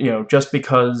just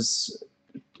because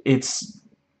it's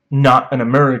not an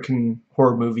American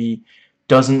horror movie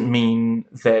doesn't mean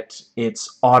that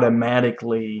it's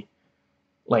automatically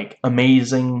like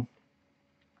amazing.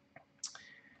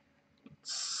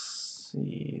 Let's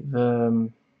see,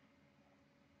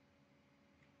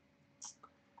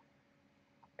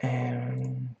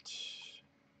 and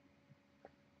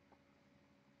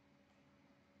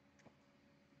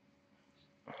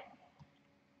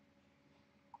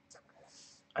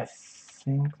I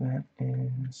think that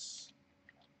is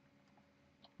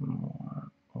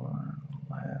more or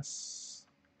less.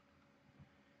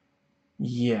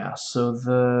 Yeah, so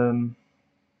the...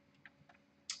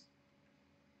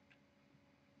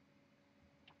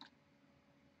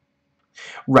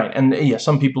 Right, and yeah,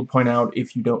 some people point out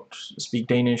if you don't speak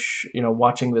Danish, you know,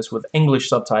 watching this with English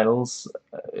subtitles,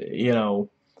 you know,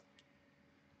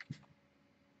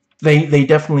 they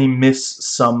definitely miss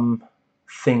some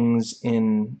things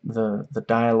in the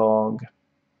dialogue.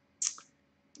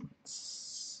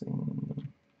 Let's see.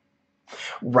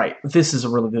 Right, this is a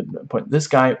really good point. This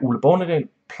guy, Ole Bornedal,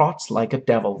 plots like a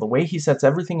devil. The way he sets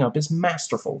everything up is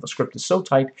masterful. The script is so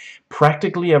tight,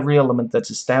 practically every element that's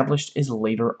established is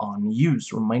later on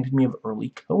used. Reminded me of early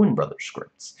Coen Brothers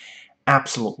scripts.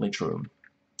 Absolutely true.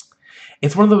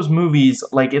 It's one of those movies,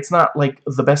 like, it's not, like,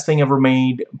 the best thing ever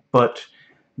made, but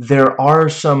there are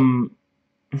some...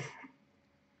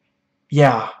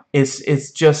 Yeah,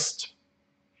 it's just...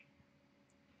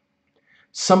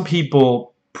 Some people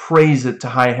praise it to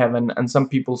high heaven, and some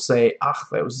people say, ah,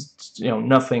 that was, you know,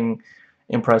 nothing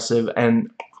impressive, and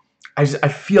I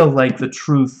feel like the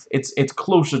truth, it's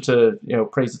closer to, you know,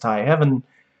 praise it to high heaven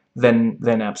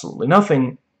than absolutely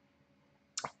nothing,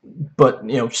 but,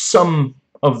 you know, some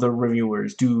of the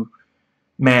reviewers do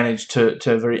manage to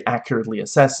very accurately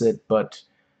assess it, but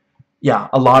yeah,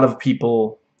 a lot of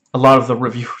people, a lot of the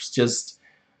reviewers just,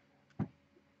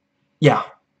 yeah,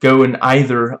 go in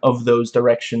either of those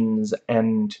directions,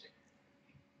 and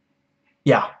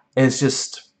yeah, it's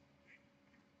just,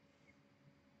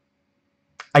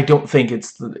 I don't think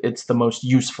it's the most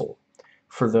useful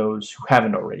for those who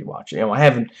haven't already watched it. You know,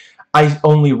 I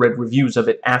only read reviews of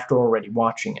it after already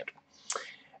watching it.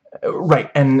 Right,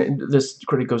 and this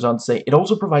critic goes on to say, it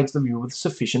also provides the viewer with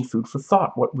sufficient food for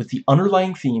thought, what with the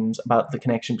underlying themes about the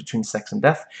connection between sex and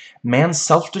death, man's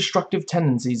self-destructive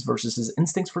tendencies versus his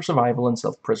instincts for survival and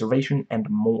self-preservation, and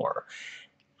more.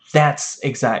 That's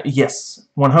yes,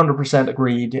 100%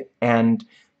 agreed, and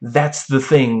that's the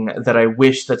thing that I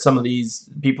wish that some of these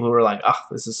people who are like, ah,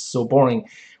 this is so boring.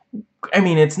 I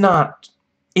mean, it's not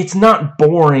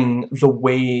boring the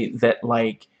way that,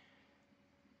 like,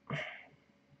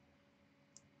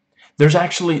 there's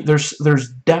actually there's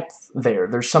depth there.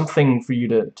 There's something for you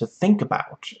to think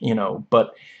about, you know.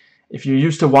 But if you're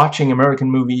used to watching American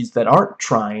movies that aren't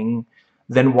trying,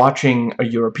 then watching a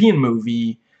European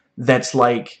movie that's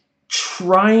like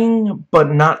trying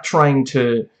but not trying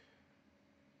to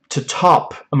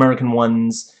top American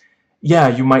ones, yeah,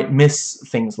 you might miss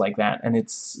things like that, and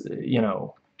it's, you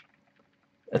know,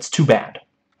 it's too bad.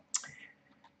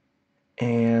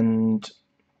 And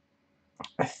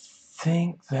I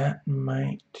think that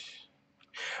might...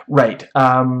 Right,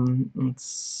 let's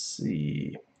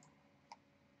see.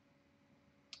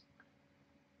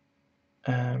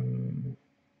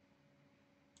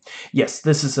 Yes,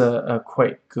 this is a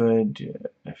quite good...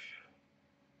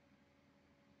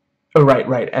 Oh,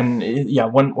 right, and yeah,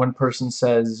 one person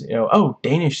says, you know, oh,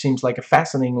 Danish seems like a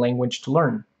fascinating language to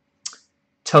learn.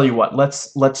 Tell you what,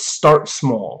 let's start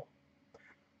small.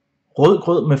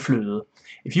 Rød med fløde.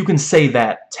 If you can say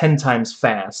that 10 times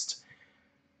fast,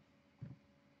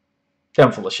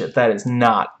 I'm full of shit. That is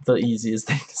not the easiest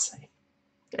thing to say.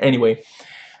 Anyway,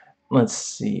 let's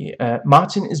see.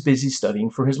 Martin is busy studying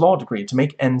for his law degree. To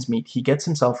make ends meet, he gets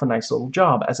himself a nice little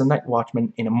job as a night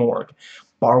watchman in a morgue.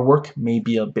 Bar work may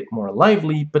be a bit more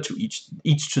lively, but to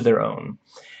each to their own.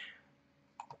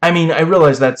 I mean, I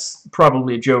realize that's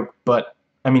probably a joke, but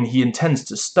I mean, he intends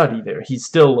to study there. He's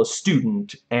still a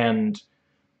student, and,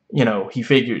 you know, he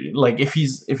figured, like, if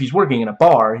he's working in a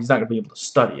bar, he's not going to be able to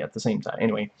study at the same time.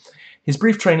 Anyway, his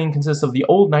brief training consists of the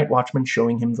old night watchman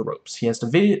showing him the ropes. He has to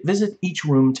visit each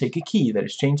room, take a key that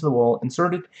is chained to the wall,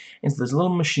 insert it into this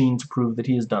little machine to prove that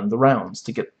he has done the rounds.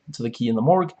 To get to the key in the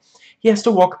morgue, he has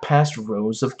to walk past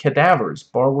rows of cadavers.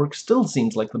 Bar work still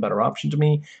seems like the better option to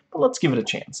me, but let's give it a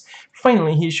chance.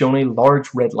 Finally, he is shown a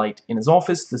large red light in his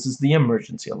office. This is the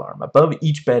emergency alarm. Above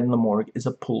each bed in the morgue is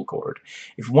a pull cord.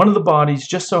 If one of the bodies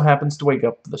just so happens to wake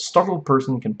up, the startled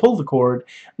person can pull the cord,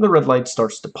 and the red light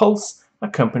starts to pulse,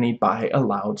 accompanied by a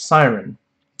loud siren.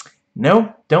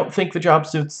 No, don't think the job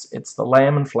suits. It's the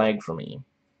lamb and flag for me.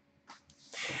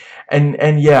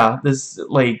 And yeah, this,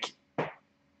 like,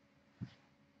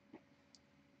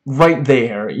 right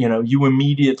there, you know, you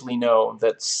immediately know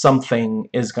that something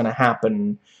is going to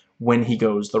happen when he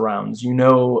goes the rounds. You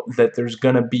know that there's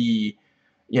going to be,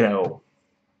 you know,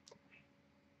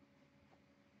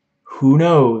 who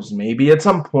knows, maybe at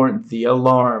some point the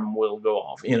alarm will go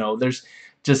off. You know, there's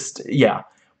just, yeah.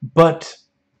 But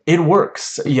it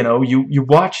works, you know, you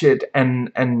watch it, and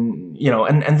you know,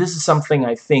 and this is something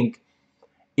I think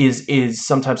is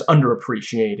sometimes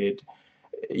underappreciated.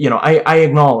 You know, I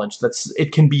acknowledge that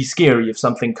it can be scary if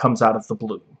something comes out of the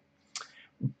blue.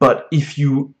 but if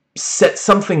you set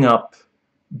something up,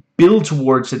 build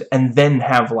towards it, and then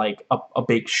have like a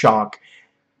big shock,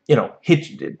 you know,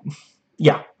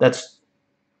 yeah, that's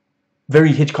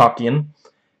very Hitchcockian.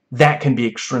 That can be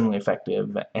extremely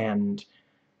effective, and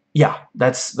yeah,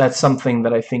 that's something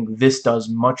that I think this does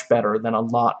much better than a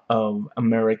lot of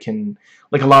American,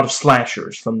 like a lot of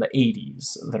slashers from the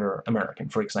 80s that are American,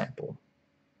 for example.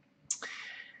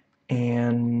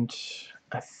 And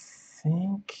I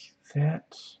think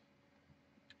that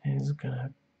is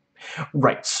gonna...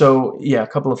 Right, so yeah, a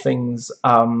couple of things.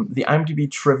 The IMDb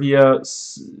trivia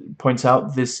points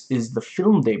out this is the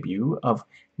film debut of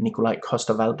Nikolaj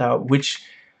Coster-Waldau, which,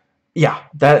 yeah,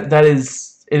 that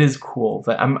is, it is cool.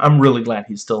 That I'm really glad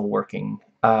he's still working.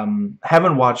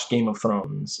 Haven't watched Game of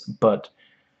Thrones, but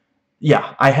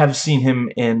yeah, I have seen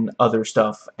him in other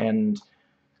stuff, and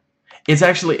it's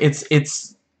actually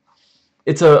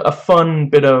it's a fun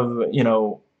bit of, you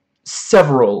know,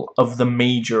 several of the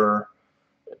major,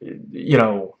 you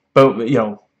know, both, you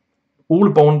know, Ole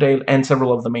Borndal and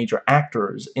several of the major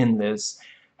actors in this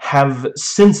have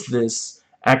since this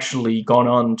actually gone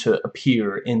on to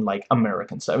appear in like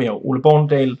American stuff. You know, Ole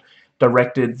Borndal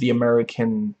directed the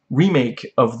American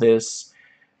remake of this.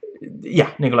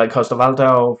 Yeah, Nikolaj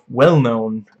Coster-Waldau, well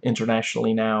known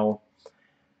internationally now,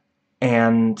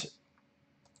 and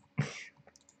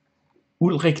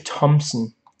Ulrich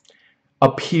Thomsen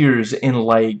appears in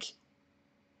like,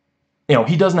 you know,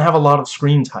 he doesn't have a lot of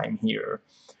screen time here,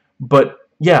 but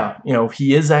yeah, you know,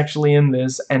 he is actually in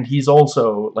this, and he's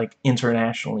also like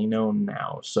internationally known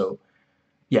now, so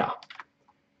yeah,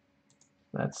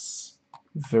 that's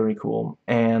very cool.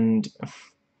 And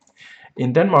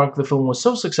in Denmark, the film was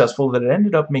so successful that it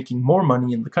ended up making more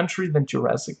money in the country than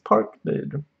Jurassic Park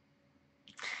did,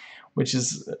 which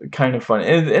is kind of fun.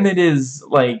 And it is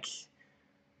like,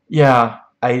 yeah,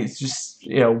 I just,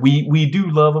 you know, we do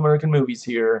love American movies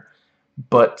here,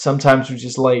 but sometimes we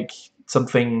just like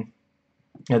something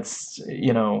that's,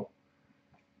 you know,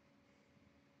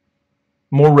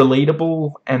 more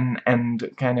relatable and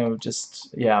kind of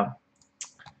just, yeah.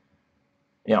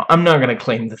 You know, I'm not gonna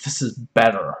claim that this is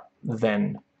better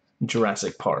than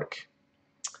Jurassic Park,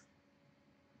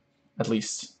 at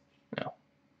least, you know,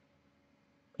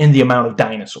 in the amount of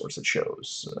dinosaurs it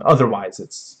shows. Otherwise,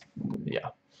 it's, yeah,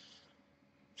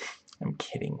 I'm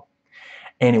kidding.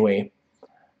 Anyway,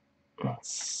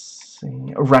 let's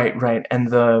see. Right,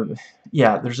 and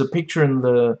yeah, there's a picture in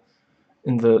the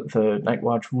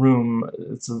Nightwatch room.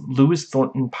 It's Lewis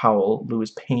Thornton Powell,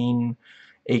 Lewis Payne,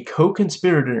 a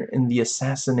co-conspirator in the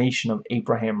assassination of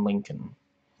Abraham Lincoln.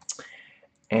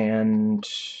 And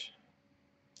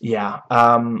yeah,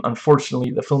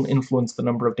 unfortunately, the film influenced the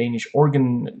number of Danish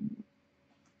organ,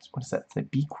 what is that,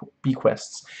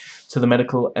 bequests to the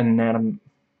medical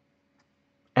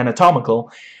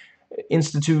anatomical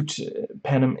institute,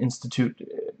 Panem Institute,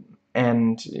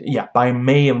 and yeah, by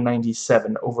May of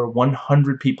 '97, over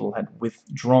 100 people had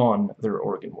withdrawn their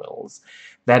organ wills.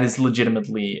 That is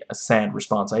legitimately a sad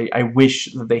response. I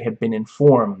wish that they had been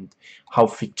informed how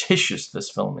fictitious this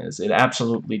film is. It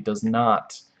absolutely does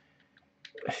not.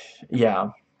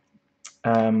 Yeah.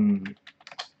 So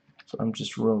I'm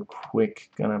just real quick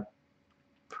gonna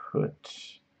put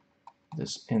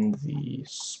this in the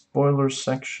spoiler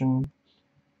section,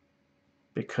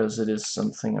 because it is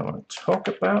something I want to talk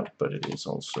about, but it is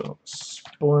also a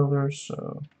spoiler,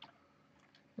 so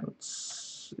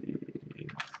let's see.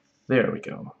 There we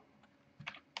go.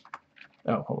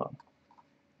 Oh, hold on.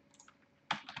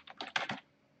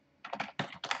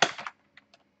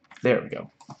 There we go.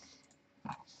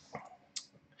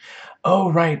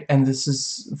 Oh, right, and this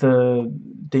is the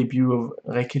debut of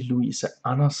Rikke Louise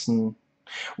Andersen,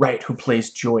 right, who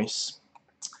plays Joyce.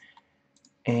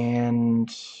 And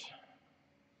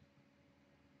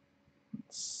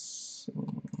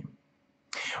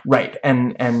right,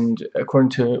 and according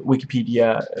to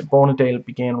Wikipedia, Bornedal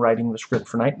began writing the script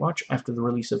for Nightwatch after the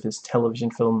release of his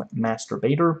television film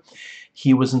Masturbator.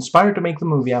 He was inspired to make the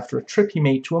movie after a trip he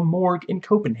made to a morgue in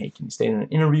Copenhagen. He stated in an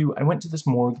interview, "I went to this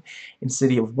morgue in a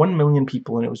city of 1 million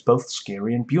people, and it was both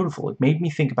scary and beautiful. It made me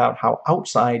think about how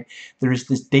outside there is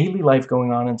this daily life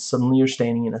going on, and suddenly you're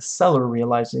standing in a cellar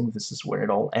realizing this is where it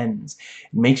all ends.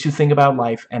 It makes you think about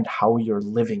life and how you're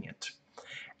living it."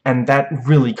 And that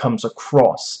really comes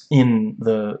across in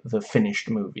the finished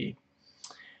movie.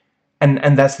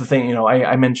 And that's the thing, you know,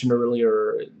 I mentioned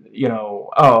earlier, you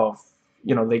know, oh,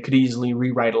 you know, they could easily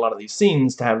rewrite a lot of these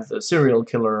scenes to have the serial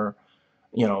killer,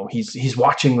 you know, he's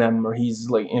watching them, or he's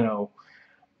like, you know,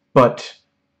 but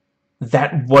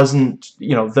that wasn't,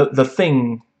 you know, the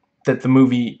thing that the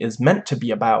movie is meant to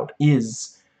be about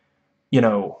is, you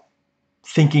know,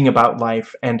 thinking about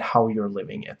life and how you're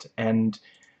living it. And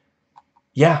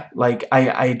yeah, like,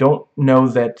 I don't know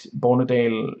that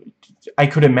Bonadale, I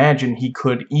could imagine he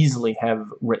could easily have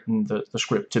written the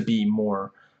script to be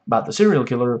more about the serial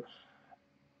killer,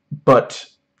 but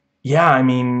yeah, I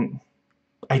mean,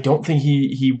 I don't think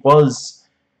he was,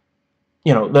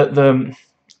 you know, the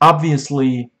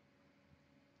obviously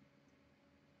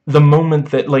the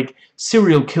moment that, like,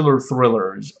 serial killer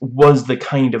thrillers was the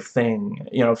kind of thing,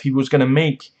 you know, if he was going to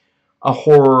make a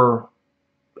horror,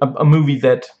 a movie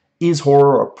that is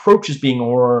horror, or approaches being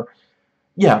horror,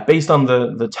 yeah, based on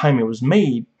the time it was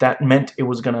made, that meant it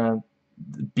was going to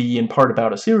be in part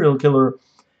about a serial killer,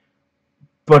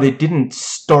 but it didn't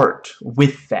start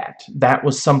with that. That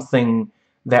was something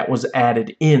that was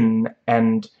added in,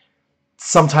 and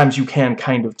sometimes you can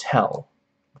kind of tell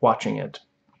watching it.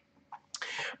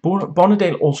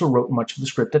 Bonadale also wrote much of the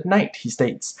script at night. He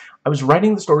states, "I was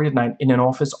writing the story at night in an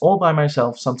office all by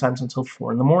myself, sometimes until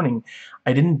 4 in the morning.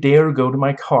 I didn't dare go to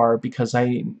my car because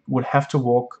I would have to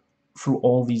walk through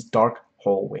all these dark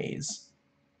hallways."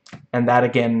 And that,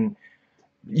 again,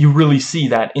 you really see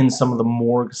that in some of the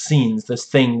morgue scenes, this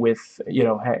thing with, you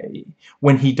know, hey,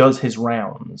 when he does his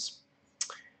rounds.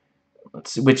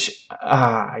 Let's see, which,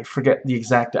 I forget the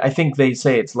exact, I think they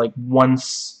say it's like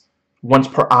once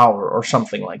per hour or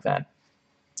something like that.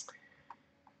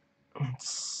 Let's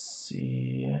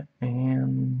see,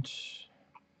 and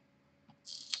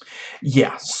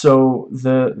yeah, so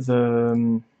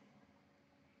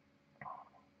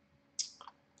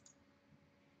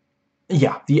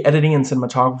yeah, the editing and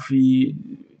cinematography,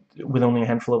 with only a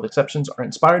handful of exceptions, are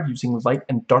inspired using light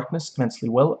and darkness immensely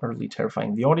well, utterly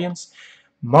terrifying the audience.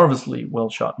 Marvelously well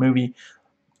shot movie.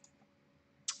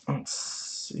 Let's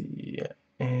see,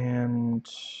 and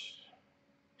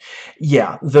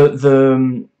yeah,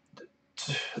 the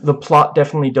plot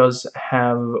definitely does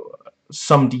have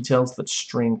some details that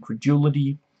strain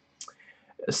credulity.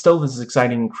 Still, this is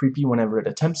exciting and creepy whenever it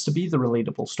attempts to be. The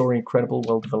relatable story, credible,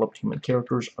 well-developed human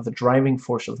characters are the driving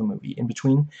force of the movie. In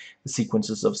between the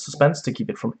sequences of suspense, to keep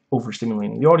it from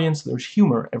overstimulating the audience, there's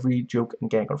humor. Every joke and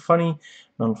gag are funny.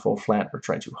 None fall flat or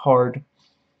try too hard.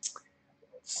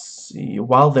 Let's see.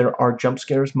 While there are jump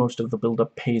scares, most of the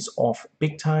build-up pays off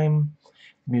big time.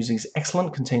 The music is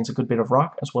excellent, contains a good bit of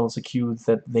rock, as well as a cue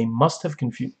that they must have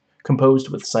composed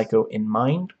with Psycho in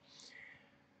mind.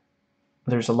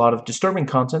 There's a lot of disturbing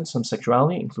content, some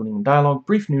sexuality, including dialogue,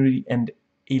 brief nudity, and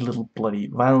a little bloody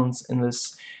violence in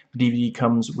this. The DVD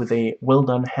comes with a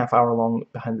well-done half-hour-long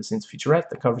behind-the-scenes featurette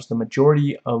that covers the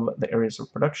majority of the areas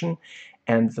of production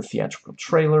and the theatrical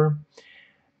trailer.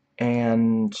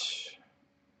 And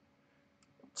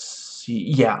let's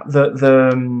see, yeah,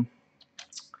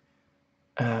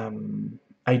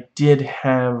 I did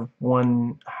have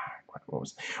one. What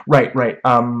was it? Right.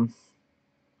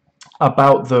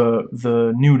 About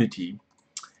the nudity.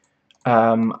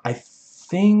 I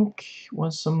think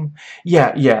was some.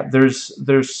 Yeah.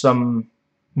 There's some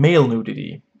male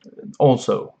nudity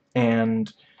also,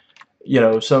 and you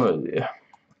know, some.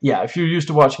 Yeah, if you're used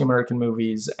to watching American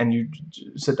movies and you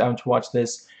sit down to watch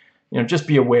this, you know, just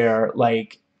be aware,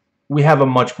 like, we have a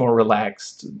much more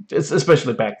relaxed,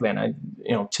 especially back then.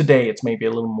 You know, today it's maybe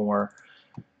a little more,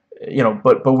 you know,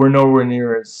 but we're nowhere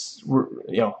near as,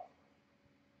 yeah,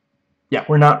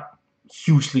 we're not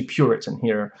hugely Puritan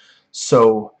here,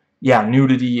 so yeah,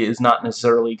 nudity is not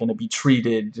necessarily going to be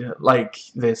treated like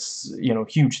this, you know,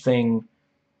 huge thing.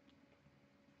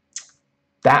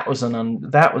 That was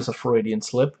a Freudian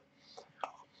slip.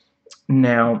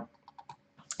 Now,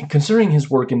 considering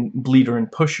his work in Bleeder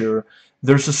and Pusher,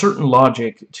 there's a certain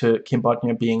logic to Kim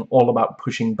Botnia being all about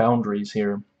pushing boundaries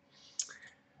here.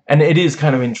 And it is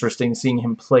kind of interesting seeing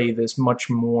him play this much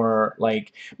more,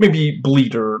 like, maybe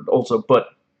Bleeder also, but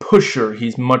Pusher,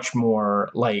 he's much more,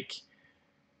 like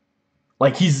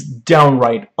he's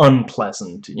downright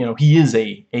unpleasant. You know, he is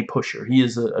a pusher. He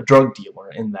is a drug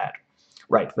dealer in that.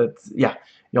 Right, yeah,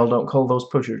 y'all don't call those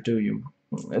pushers, do you?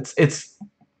 It's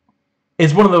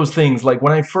one of those things, like,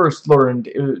 when I first learned,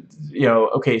 you know,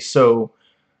 okay, so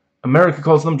America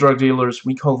calls them drug dealers,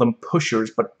 we call them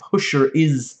pushers, but pusher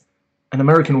is an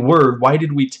American word. Why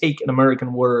did we take an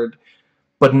American word,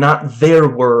 but not their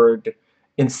word,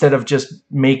 instead of just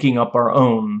making up our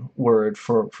own word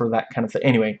for that kind of thing?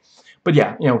 Anyway, but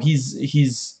yeah, you know,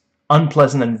 he's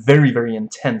unpleasant and very, very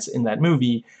intense in that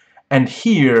movie, and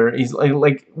here, he's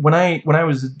like when I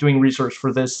was doing research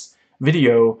for this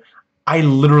video, I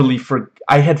literally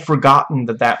I had forgotten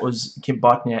that was Kim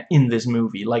Botnia in this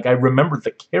movie. Like, I remembered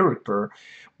the character,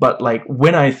 but, like,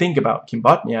 when I think about Kim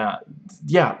Botnia,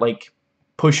 yeah, like,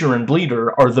 Pusher and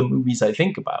Bleeder are the movies I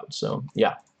think about, so,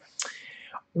 yeah.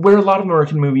 where a lot of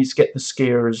American movies get the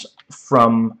scares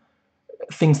from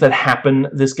things that happen,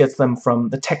 this gets them from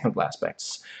the technical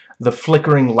aspects. The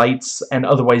flickering lights and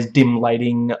otherwise dim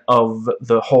lighting of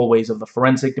the hallways of the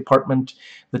forensic department,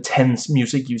 the tense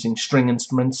music using string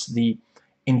instruments, the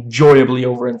enjoyably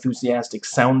over-enthusiastic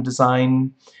sound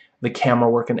design, the camera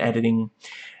work and editing,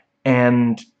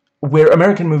 and where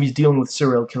American movies dealing with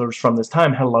serial killers from this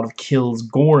time had a lot of kills,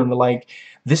 gore, and the like,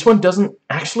 this one doesn't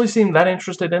actually seem that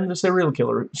interested in the serial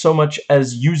killer so much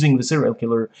as using the serial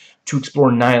killer to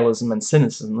explore nihilism and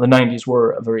cynicism. The 90s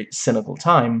were a very cynical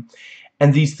time,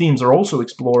 and these themes are also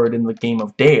explored in the Game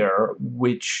of Dare,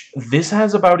 which this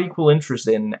has about equal interest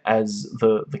in as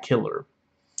the killer.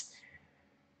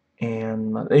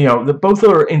 And, you know, both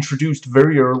are introduced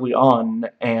very early on,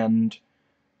 and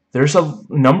there's a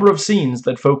number of scenes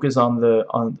that focus on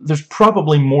there's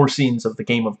probably more scenes of the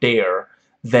Game of Dare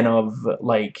than of,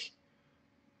 like,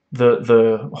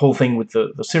 the whole thing with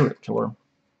the serial killer.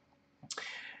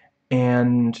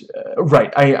 And,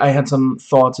 right, I had some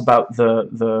thoughts about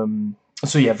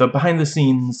so yeah, the behind the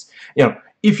scenes, you know,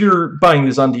 if you're buying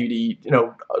this on DVD, you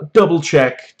know, double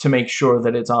check to make sure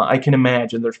that it's on. I can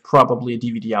imagine there's probably a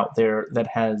DVD out there that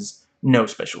has no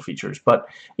special features. But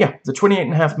yeah, the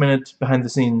 28.5-minute behind the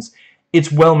scenes,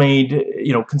 it's well made.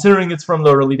 You know, considering it's from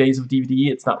the early days of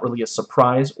DVD, it's not really a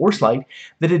surprise or slight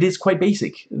that it is quite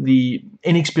basic. The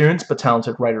inexperienced but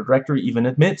talented writer-director even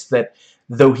admits that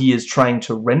though he is trying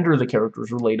to render the characters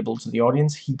relatable to the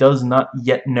audience, he does not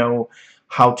yet know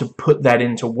how to put that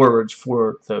into words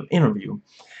for the interview.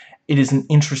 It is an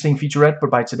interesting featurette, but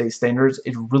by today's standards,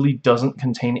 it really doesn't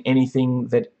contain anything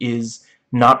that is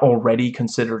not already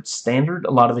considered standard.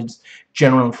 A lot of it's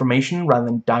general information rather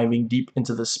than diving deep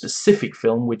into the specific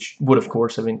film, which would, of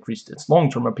course, have increased its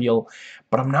long-term appeal,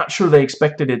 but I'm not sure they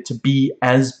expected it to be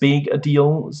as big a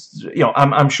deal. You know,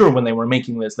 I'm sure when they were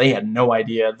making this, they had no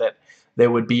idea that there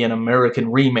would be an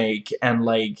American remake, and,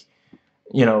 like,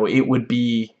 you know, it would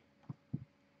be,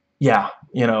 yeah,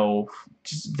 you know,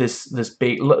 this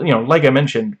big, you know, like I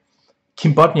mentioned,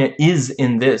 Kim Bodnia is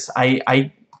in this.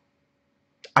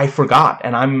 I forgot,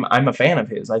 and I'm a fan of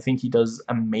his. I think he does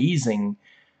amazing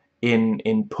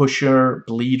in Pusher,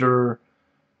 Bleeder,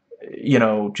 you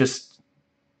know, just,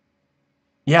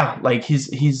 yeah, like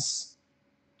he's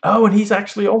oh, and he's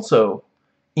actually also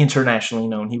internationally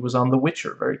known. He was on The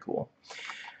Witcher. Very cool.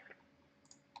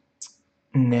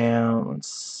 Now, let's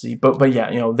see, but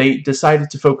yeah, you know, they decided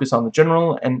to focus on the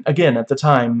general, and again, at the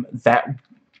time, that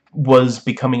was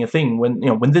becoming a thing. When, you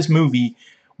know, when this movie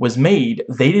was made,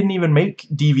 they didn't even make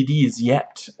DVDs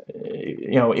yet.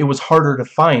 You know, it was harder to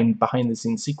find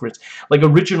behind-the-scenes secrets. Like,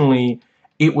 originally,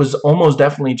 it was almost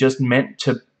definitely just meant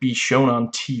to be shown on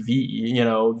TV, you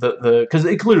know, because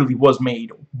it clearly was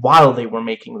made while they were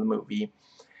making the movie,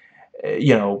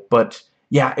 you know, but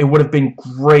yeah, it would have been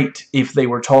great if they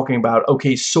were talking about,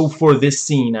 okay, so for this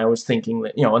scene, I was thinking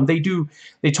that, you know, and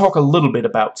they talk a little bit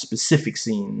about specific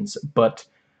scenes, but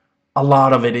a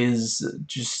lot of it is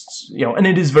just, you know, and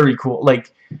it is very cool.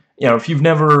 Like, you know, if you've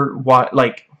never watched,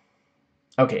 like,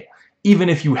 okay, even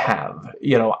if you have,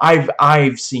 you know,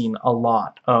 I've seen a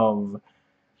lot of,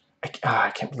 I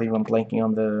can't believe I'm blanking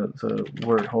on the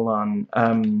word, hold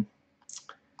on,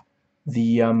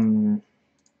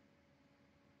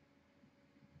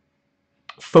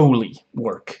 Foley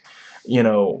work, you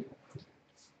know.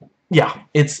 Yeah,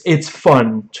 it's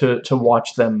fun to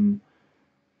watch them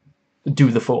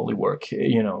do the Foley work,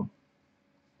 you know.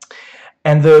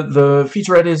 And the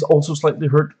featurette is also slightly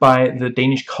hurt by the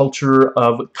Danish culture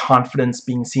of confidence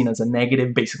being seen as a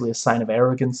negative, basically a sign of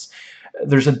arrogance.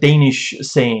 There's a Danish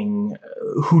saying,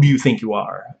 "Who do you think you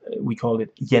are?" We call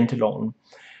it "Jantelov."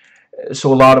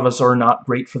 So a lot of us are not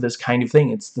great for this kind of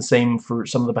thing. It's the same for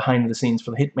some of the behind-the-scenes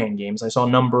for the Hitman games. I saw a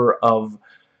number of,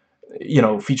 you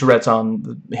know, featurettes on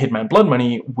the Hitman Blood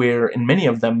Money, where in many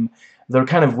of them, they're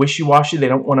kind of wishy-washy. They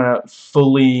don't want to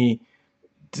fully,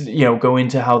 you know, go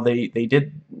into how they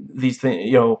did these things,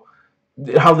 you know,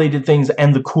 how they did things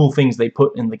and the cool things they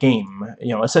put in the game.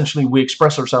 You know, essentially we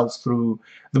express ourselves through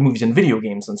the movies and video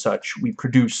games and such. We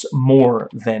produce more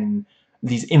than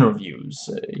these interviews,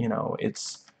 you know,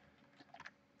 it's...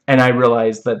 And I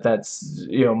realize that that's,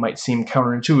 you know, might seem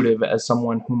counterintuitive as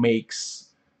someone who makes,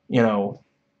 you know,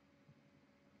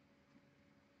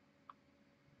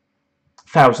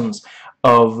 thousands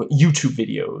of YouTube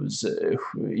videos,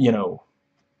 you know,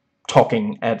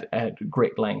 talking at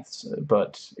great lengths.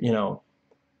 But, you know,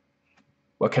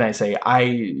 what can I say?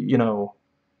 You know,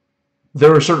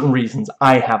 there are certain reasons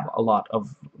I have a lot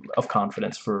of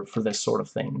confidence for this sort of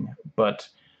thing. But,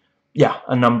 yeah,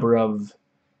 a number of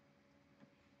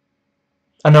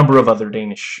other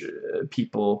Danish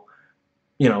people,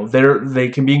 you know, they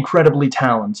can be incredibly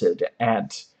talented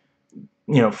at,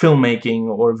 you know, filmmaking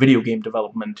or video game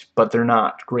development, but they're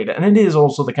not great at. And it is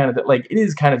also the kind of, like, it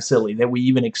is kind of silly that we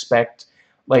even expect,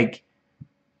 like,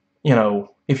 you know,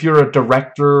 if you're a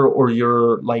director or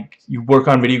you're, like, you work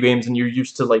on video games and you're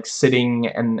used to, like, sitting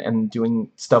and doing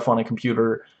stuff on a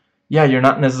computer, yeah, you're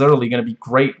not necessarily going to be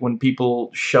great when people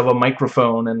shove a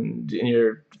microphone in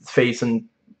your face and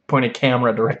point a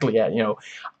camera directly at, you know.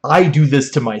 I do this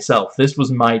to myself. This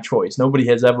was my choice. Nobody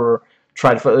has ever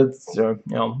tried to, you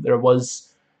know, there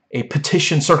was a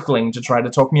petition circling to try to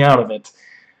talk me out of it.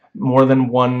 More than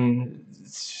one,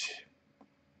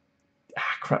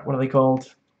 crap, what are they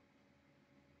called?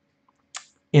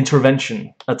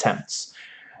 Intervention attempts,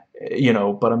 you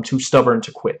know, but I'm too stubborn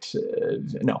to quit.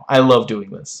 No, I love doing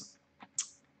this.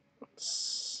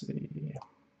 Let's see.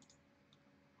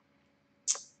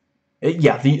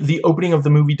 Yeah, the opening of the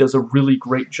movie does a really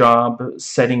great job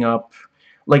setting up,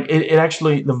 like, it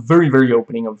actually, the very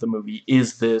opening of the movie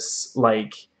is this,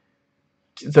 like,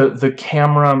 the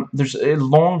camera, there's a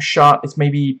long shot, it's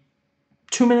maybe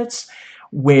 2 minutes,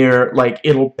 where, like,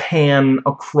 it'll pan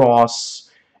across,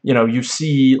 you know, you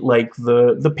see, like,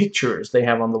 the pictures they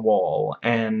have on the wall,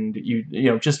 and you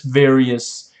know, just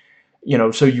various, you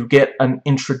know, so you get an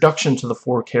introduction to the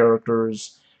 4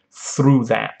 characters through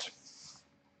that.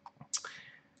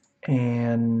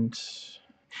 And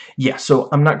yeah, so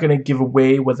I'm not going to give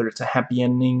away whether it's a happy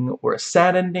ending or a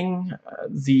sad ending.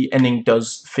 The ending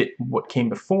does fit what came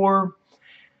before.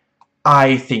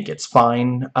 I think it's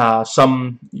fine.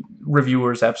 Some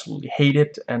reviewers absolutely hate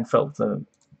it and felt the,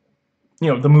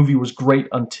 you know, the movie was great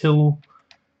until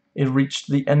it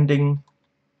reached the ending.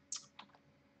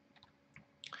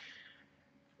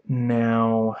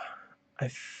 Now,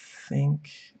 I think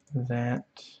that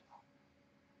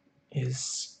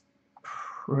is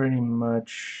pretty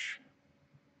much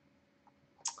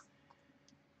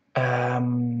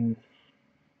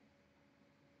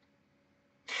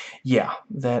yeah,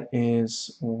 that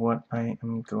is what I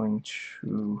am going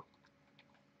to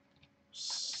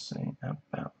say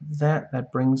about that.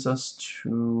 That brings us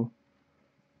to,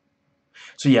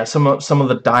 so yeah, some of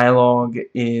the dialogue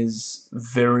is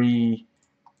very,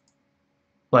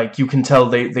 like, you can tell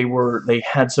they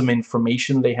had some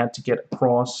information they had to get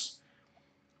across.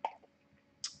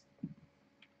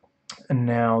 And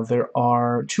now there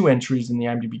are 2 entries in the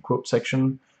IMDb quote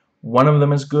section. One of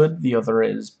them is good, the other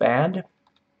is bad.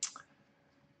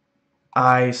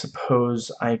 I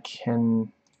suppose I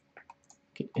can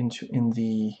get into in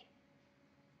the,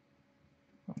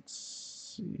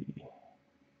 let's see.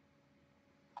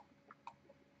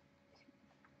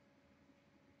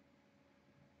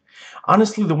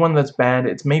 Honestly, the one that's bad,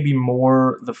 it's maybe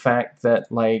more the fact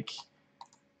that, like,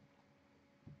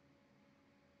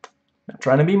 not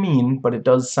trying to be mean, but it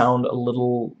does sound a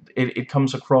little, it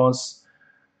comes across,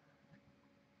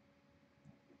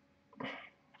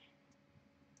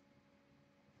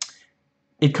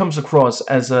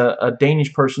 as a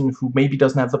Danish person who maybe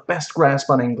doesn't have the best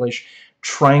grasp on English,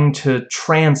 trying to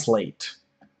translate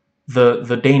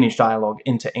the Danish dialogue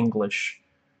into English,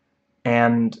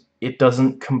 and it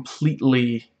doesn't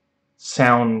completely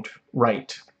sound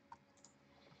right.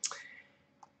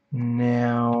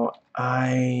 Now,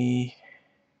 I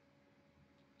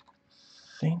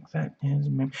think that is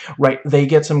right. They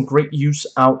get some great use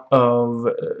out of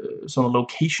some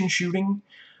location shooting.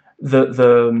 They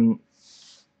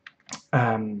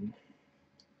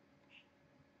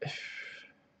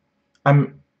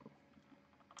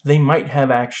might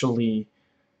have actually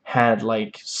had,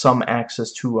 like, some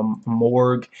access to a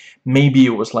morgue. Maybe it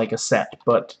was like a set,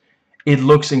 but it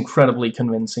looks incredibly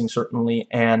convincing, certainly.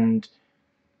 And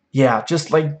yeah,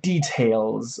 just, like,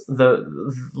 details,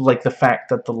 like the fact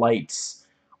that the lights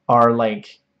are,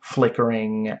 like,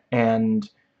 flickering, and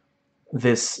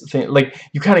this thing, like,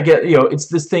 you kind of get, you know, it's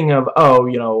this thing of, oh,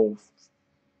 you know,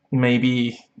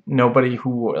 maybe nobody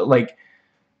who, like,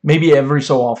 maybe every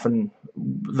so often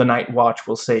the Nightwatch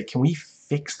will say, can we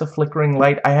fix the flickering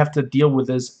light? I have to deal with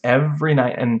this every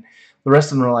night. And the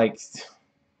rest of them are like,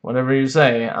 whatever you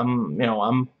say, I'm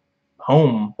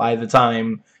home by the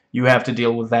time you have to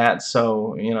deal with that,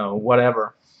 so, you know,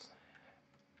 whatever.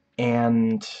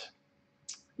 And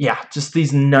yeah, just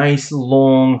these nice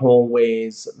long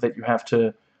hallways that you have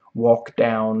to walk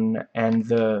down, and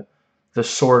the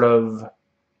sort of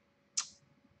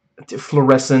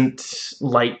fluorescent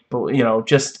light, you know,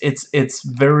 just it's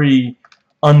very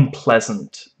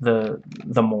unpleasant,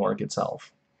 the morgue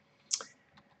itself.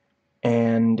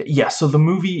 And yeah, so the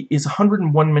movie is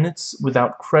 101 minutes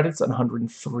without credits and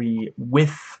 103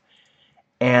 with,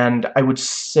 and I would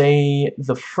say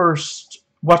the first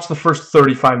watch the first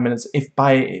 35 minutes. If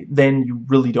by then you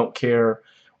really don't care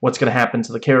what's going to happen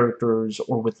to the characters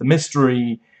or with the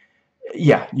mystery,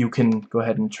 yeah, you can go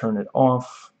ahead and turn it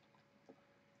off.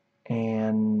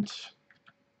 And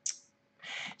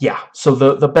yeah, so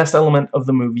the best element of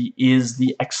the movie is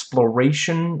the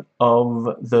exploration of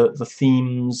the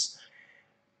themes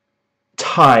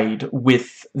tied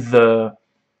with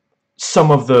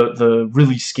some of the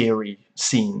really scary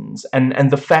scenes, and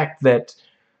the fact that,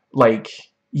 like,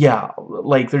 yeah,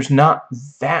 like, there's not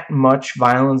that much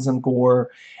violence and gore,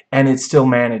 and it still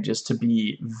manages to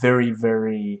be very,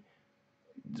 very,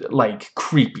 like,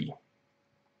 creepy.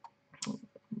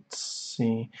 Let's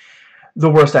see. The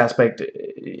worst aspect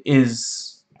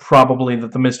is probably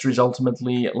that the mystery is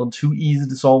ultimately a little too easy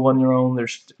to solve on your own.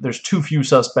 There's too few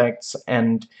suspects,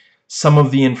 and some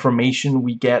of the information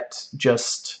we get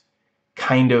just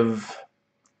kind of,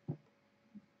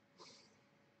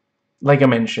 like I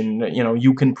mentioned, you know,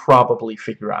 you can probably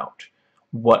figure out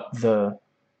what the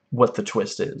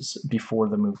twist is before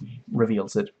the movie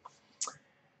reveals it.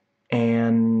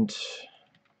 And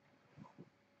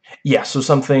yeah, so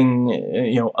something,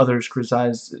 you know, others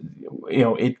criticized, you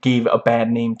know, it gave a bad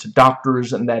name to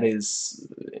doctors, and that is,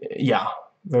 yeah,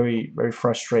 very, very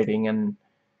frustrating, and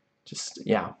just,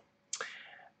 yeah.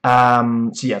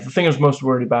 So yeah, the thing I was most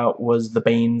worried about was the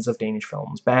banes of Danish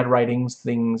films. Bad writings,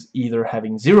 things either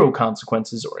having zero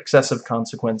consequences or excessive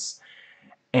consequence.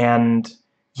 And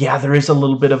yeah, there is a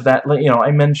little bit of that. You know,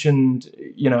 I mentioned,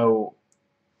 you know,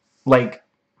 like,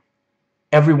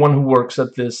 everyone who works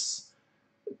at this,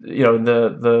 you know,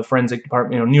 the forensic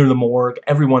department, you know, near the morgue,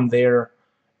 everyone there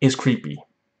is creepy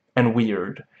and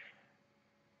weird.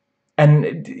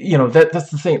 And, you know,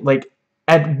 that's the thing. Like,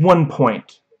 at one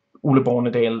point, Ole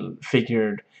Bornedal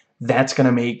figured that's going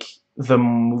to make the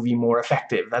movie more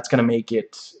effective. That's going to make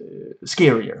it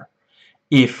scarier.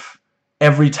 If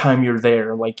every time you're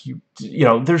there, like, you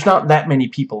know, there's not that many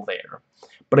people there,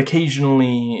 but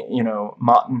occasionally, you know,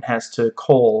 Martin has to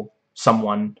call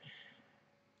someone,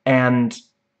 and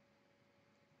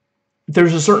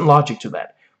there's a certain logic to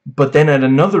that. But then at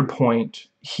another point,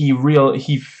 he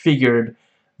figured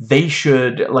they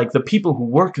should, like, the people who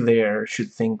work there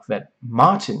should think that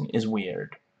Martin is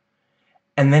weird.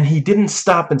 And then he didn't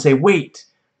stop and say, wait,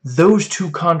 those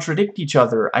two contradict each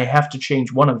other. I have to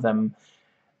change one of them.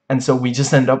 And so we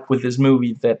just end up with this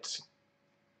movie that,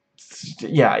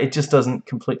 yeah, it just doesn't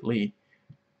completely,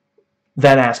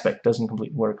 that aspect doesn't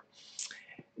completely work.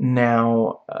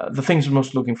 Now, the things I'm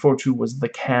most looking forward to was the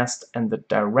cast and the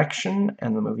direction,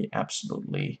 and the movie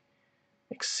absolutely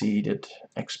exceeded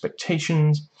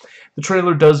expectations. The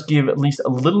trailer does give at least a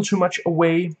little too much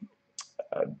away,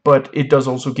 but it does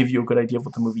also give you a good idea of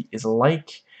what the movie is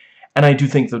like. And I do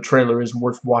think the trailer is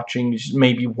worth watching. You should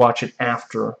maybe watch it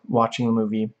after watching the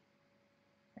movie.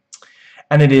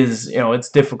 And it is, you know, it's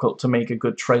difficult to make a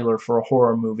good trailer for a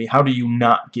horror movie. How do you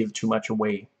not give too much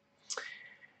away?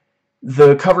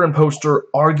 The cover and poster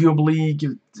arguably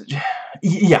give,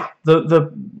 yeah,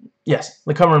 yes,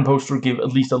 the cover and poster give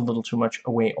at least a little too much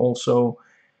away also,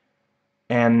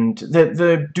 and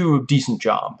they do a decent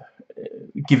job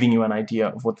giving you an idea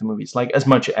of what the movie's like, as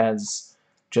much as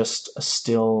just a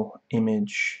still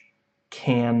image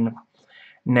can.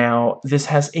 Now, this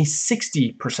has a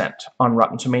 60% on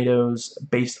Rotten Tomatoes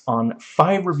based on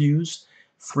 5 reviews,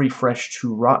 3 fresh,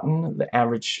 2 rotten. The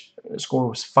average score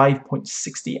was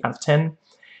 5.60 out of 10.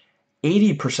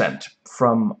 80%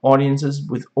 from audiences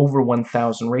with over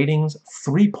 1,000 ratings,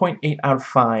 3.8 out of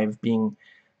 5 being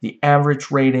the average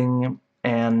rating.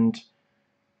 And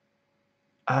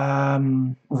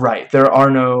right, there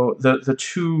are no, the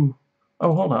two,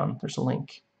 oh, hold on, there's a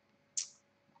link.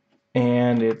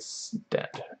 And it's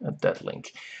dead, a dead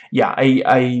link. Yeah,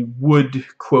 I would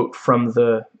quote from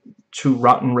the 2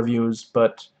 rotten reviews,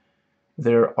 but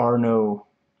there are no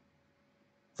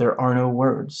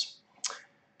words.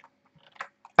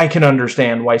 I can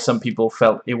understand why some people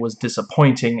felt it was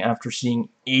disappointing after seeing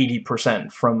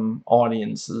 80% from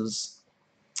audiences.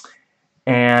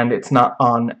 And it's not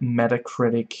on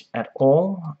Metacritic at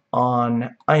all.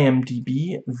 On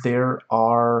IMDb, there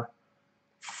are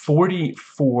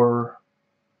 44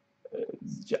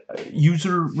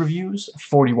 user reviews,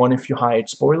 41 if you hide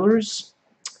spoilers.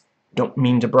 Don't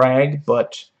mean to brag,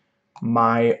 but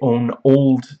my own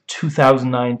old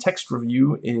 2009 text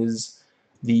review is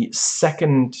the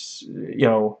second, you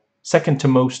know, second to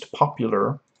most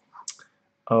popular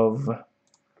of,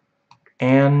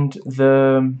 and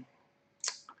the,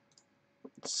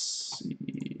 let's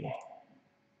see,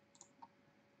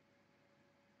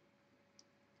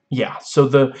 yeah, so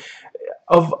the,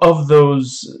 of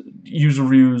those user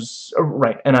reviews,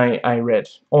 right, and I read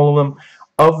all of them,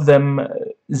 Of them,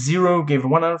 0 gave it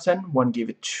 1 out of 10, 1 gave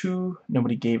it 2,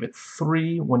 nobody gave it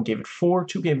 3, 1 gave it 4,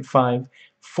 2 gave it 5,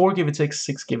 4 gave it 6,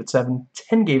 6 gave it 7,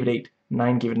 10 gave it 8,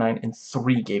 9 gave it 9, and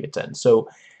 3 gave it 10. So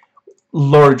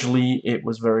largely it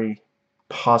was very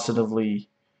positively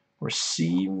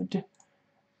received.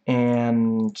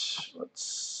 And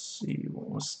let's see, what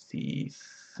was the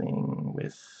thing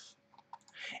with...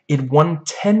 It won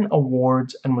 10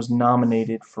 awards and was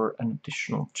nominated for an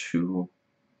additional 2.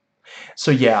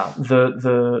 So yeah,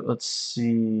 let's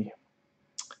see,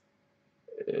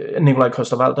 Nikolaj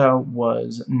Coster-Waldau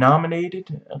was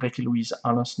nominated. Rikke Louise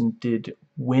Andersen did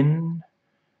win.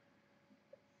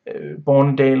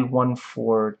 Bornedal won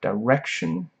for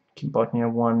direction. Kim Bodnia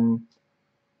won.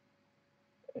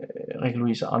 Rikke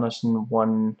Louise Andersen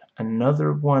won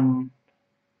another one.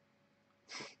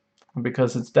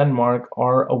 Because it's Denmark,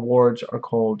 our awards are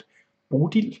called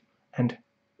Bodil and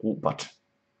Robert.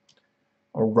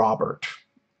 Or Robert,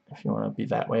 if you want to be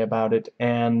that way about it.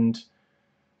 And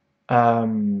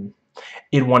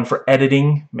it won for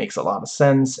editing, makes a lot of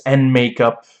sense, and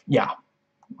makeup, yeah,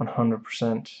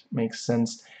 100% makes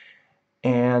sense.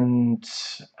 And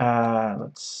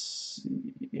let's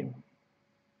see,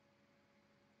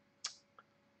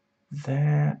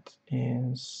 that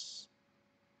is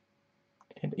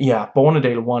it. Yeah,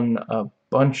 Bornedal won a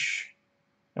bunch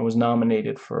and was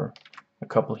nominated for a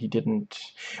couple he didn't.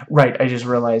 Right, I just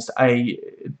realized I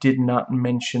did not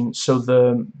mention, so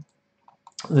the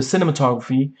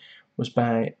cinematography was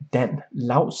by Dan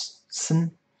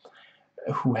Lausen,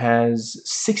 who has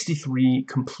 63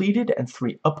 completed and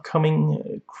 3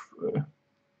 upcoming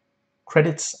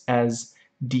credits as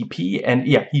DP. And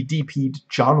yeah, he DP'd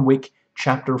John Wick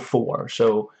Chapter 4.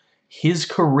 So his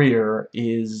career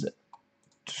is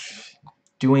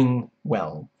doing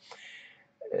well.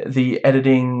 The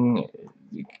editing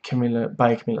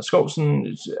by Camilla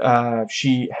Skovsen,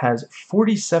 she has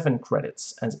 47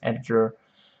 credits as editor,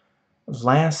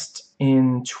 last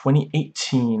in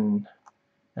 2018,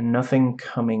 and nothing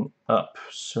coming up.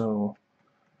 So,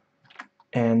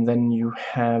 and then you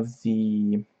have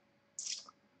the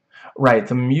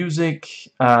the music.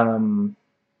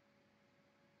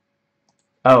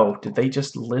 Oh, did they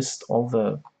just list all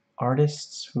the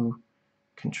artists who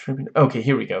contributed? Okay,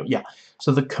 here we go. Yeah,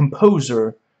 so the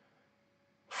composer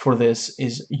for this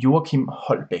is Joachim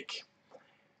Holbeck.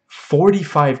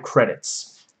 45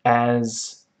 credits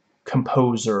as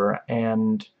composer,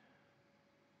 and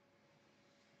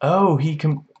oh, he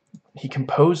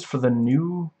composed for the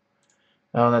new...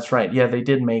 Oh, that's right. Yeah, they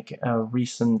did make a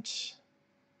recent...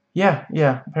 Yeah,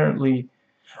 apparently...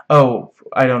 Oh,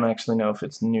 I don't actually know if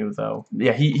it's new, though.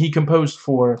 Yeah, he composed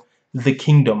for The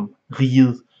Kingdom,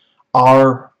 Riel,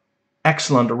 our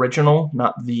excellent original,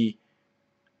 not the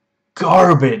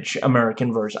garbage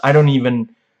American version. I don't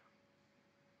even...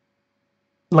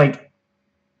 Like,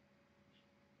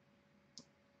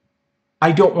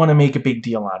 I don't want to make a big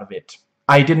deal out of it.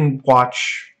 I didn't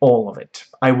watch all of it.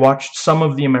 I watched some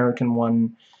of the American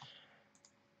one.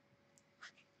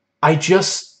 I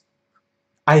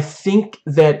think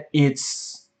that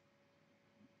it's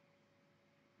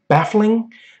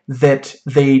baffling that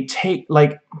they take,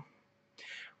 like,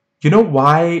 you know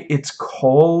why it's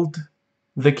called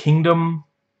The Kingdom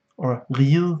or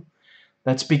Riel?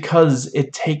 That's because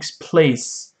it takes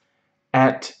place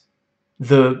at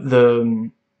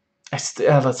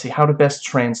let's see how to best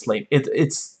translate.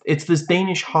 It's this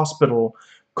Danish hospital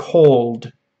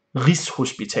called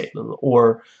Rigshospitalet,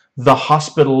 or the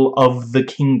Hospital of the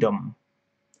Kingdom.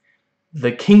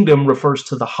 The kingdom refers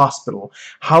to the hospital.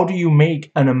 How do you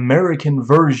make an American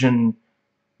version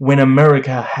when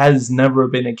America has never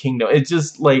been a kingdom? It's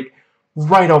just like,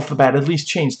 right off the bat, at least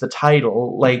change the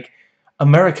title. Like,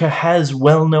 America has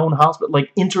well-known hospitals,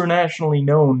 like internationally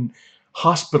known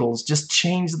hospitals. Just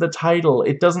change the title.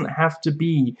 It doesn't have to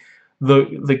be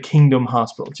the Kingdom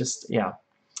Hospital. Just, yeah.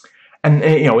 And,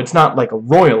 you know, it's not like a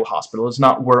royal hospital. It's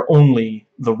not where only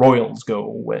the royals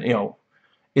go. You know,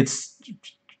 it's...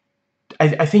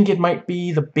 I think it might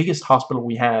be the biggest hospital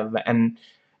we have, and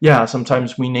yeah,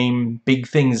 sometimes we name big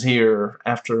things here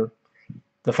after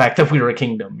the fact that we're a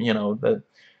kingdom, you know,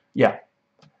 yeah.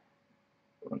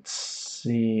 Let's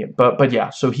see, but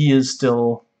yeah, so he is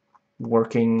still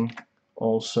working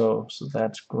also, so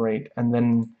that's great. And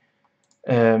then,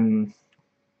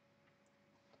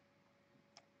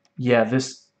 yeah,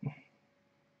 this,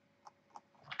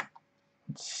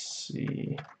 let's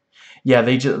see, yeah,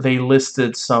 they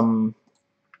listed some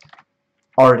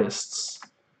artists.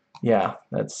 Yeah,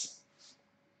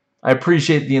 I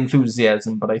appreciate the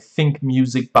enthusiasm, but I think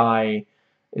music by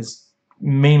is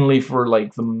mainly for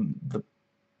like the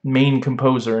main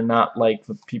composer, not like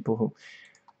the people who...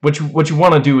 what you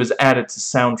want to do is add it to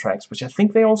soundtracks, which I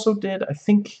think they also did. I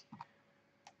think,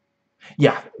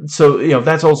 yeah. So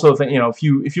that's also a thing. If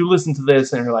you listen to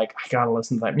this and you're like, I gotta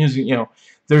listen to that music,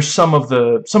 there's some of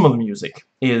the music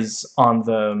is on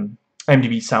the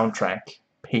IMDb soundtrack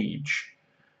page.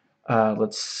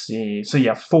 Let's see. So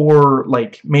yeah, 4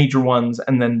 like major ones,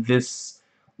 and then this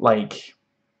like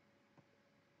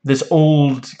this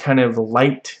old kind of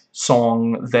light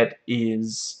song that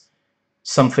is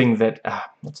something that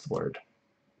what's the word?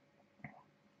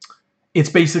 It's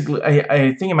basically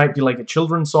I think it might be like a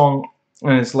children's song,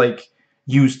 and it's like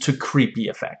used to creepy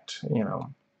effect,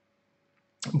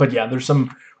 But yeah, there's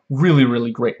some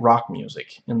really great rock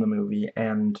music in the movie,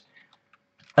 and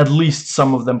at least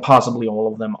some of them, possibly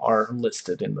all of them, are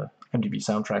listed in the IMDb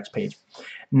soundtracks page.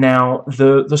 Now,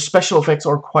 the special effects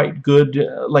are quite good.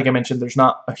 Like I mentioned, there's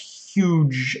not a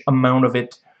huge amount of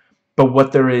it, but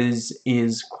what there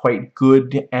is quite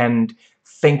good, and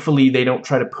thankfully they don't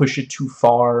try to push it too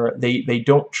far. They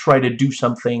don't try to do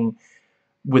something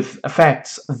with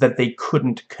effects that they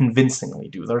couldn't convincingly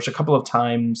do. There's a couple of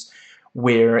times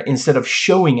where instead of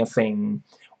showing a thing,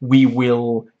 we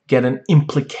will get an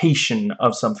implication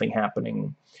of something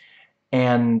happening,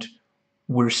 and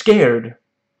we're scared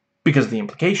because of the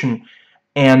implication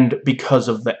and because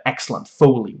of the excellent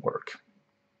Foley work.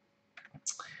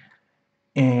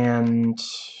 And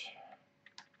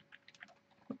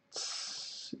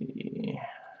let's see,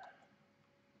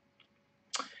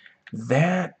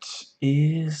 that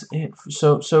is it.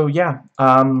 So yeah,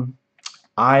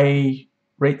 I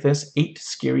rate this 8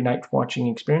 scary night watching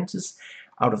experiences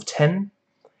out of 10.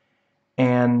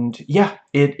 And yeah,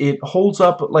 it holds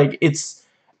up. Like, it's,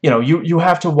 you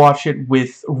have to watch it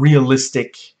with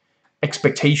realistic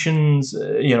expectations.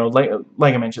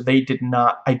 Like I mentioned, they did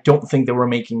not, I don't think they were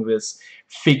making this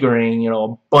figuring, a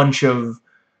bunch of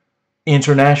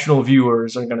international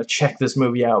viewers are going to check this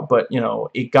movie out. But,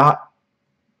 it got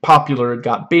popular, it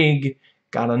got big,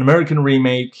 got an American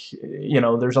remake.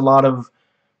 There's a lot of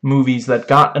movies that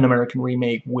got an American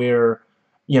remake where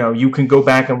you can go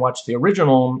back and watch the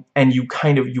original, and you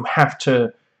have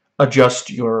to adjust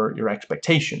your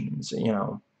expectations,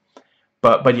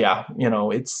 But yeah,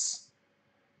 it's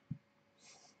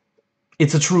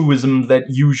a truism that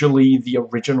usually the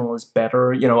original is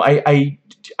better. I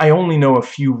only know a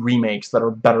few remakes that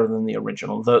are better than the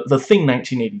original. The Thing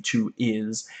 1982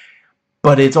 is,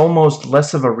 but it's almost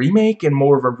less of a remake and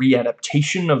more of a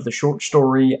readaptation of the short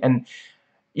story. And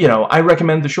I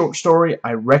recommend the short story.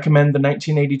 I recommend the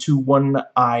 1982 one.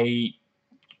 I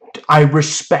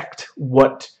respect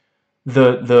what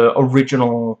the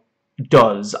original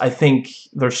does. I think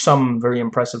there's some very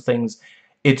impressive things.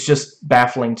 It's just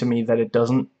baffling to me that it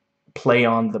doesn't play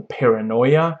on the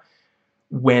paranoia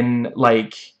when,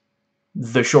 like,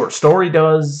 the short story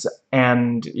does.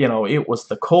 And, it was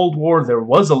the Cold War. There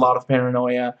was a lot of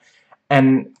paranoia.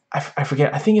 And I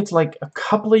forget, I think it's like a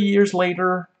couple of years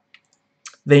later,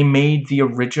 they made the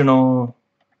original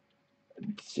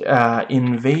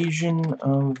Invasion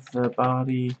of the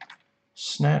Body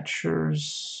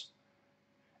Snatchers.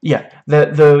 Yeah,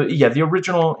 the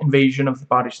original Invasion of the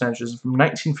Body Snatchers is from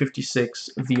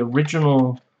 1956. The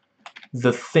original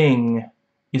The Thing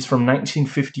is from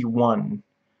 1951.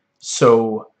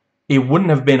 So it wouldn't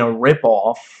have been a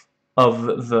ripoff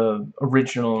of the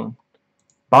original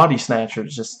Body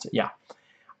Snatchers. Just, yeah.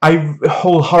 I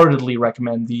wholeheartedly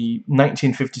recommend the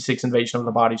 1956 Invasion of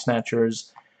the Body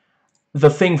Snatchers. The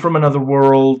Thing from Another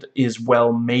World is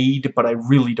well made, but I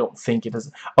really don't think it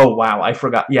is. Oh wow, I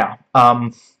forgot. Yeah,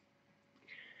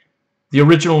 the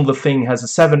original The Thing has a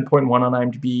 7.1 on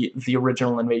IMDb. The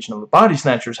original Invasion of the Body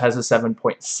Snatchers has a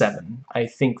 7.7. I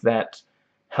think that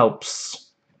helps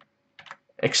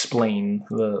explain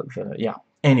the yeah.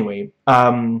 Anyway,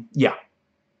 yeah.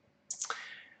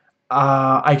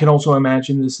 I can also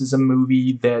imagine this is a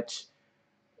movie that,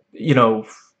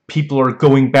 people are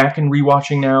going back and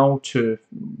rewatching now to,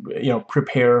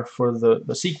 prepare for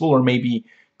the sequel, or maybe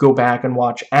go back and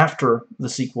watch after the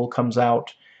sequel comes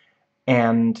out.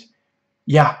 And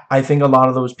yeah, I think a lot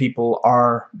of those people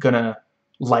are gonna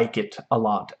like it a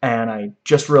lot. And I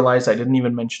just realized I didn't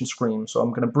even mention Scream, so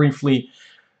I'm gonna briefly...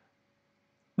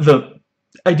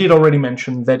 I did already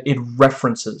mention that it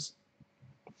references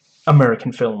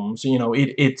American films.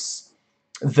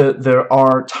 There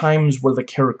are times where the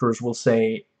characters will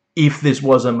say, if this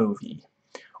was a movie,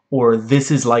 or this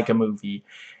is like a movie,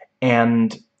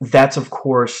 and that's of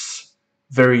course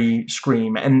very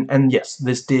Scream. And yes,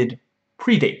 this did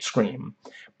predate Scream,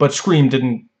 but Scream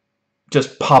didn't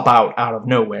just pop out of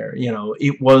nowhere.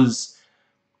 It was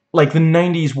like the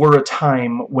 90s were a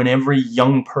time when every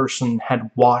young person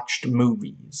had watched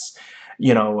movies.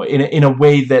 you know, in a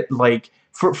way that, like,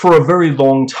 for a very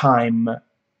long time,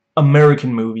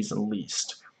 American movies at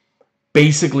least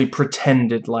basically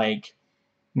pretended like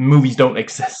movies don't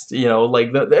exist. You know,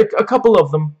 like a couple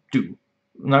of them do.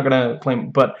 I'm not gonna claim,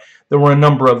 but there were a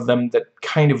number of them that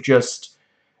kind of just,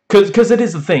 because it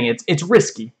is the thing. It's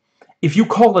risky if you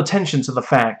call attention to the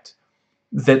fact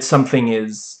that something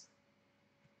is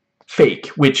fake,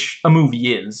 which a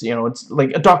movie is. You know, it's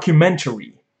like a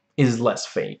documentary is less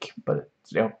fake, but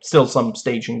you know, still some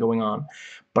staging going on.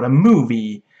 But a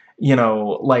movie, you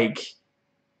know, like,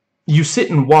 you sit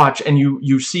and watch and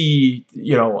you see,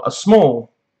 you know, a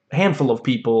small handful of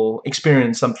people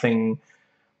experience something,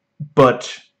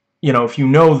 but, you know, if you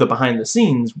know the behind the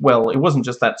scenes, well, it wasn't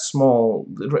just that small,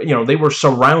 you know, they were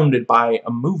surrounded by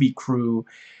a movie crew.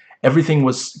 Everything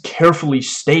was carefully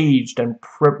staged and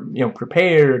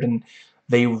prepared, and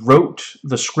they wrote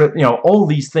the script, you know, all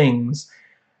these things.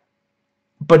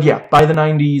 But yeah, by the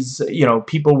 90s, you know,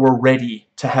 people were ready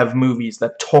to have movies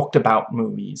that talked about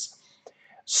movies.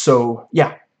 So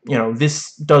yeah, you know,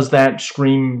 this does that,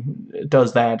 Scream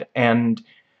does that, and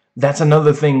that's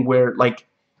another thing where, like,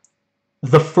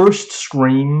 the first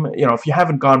Scream, you know, if you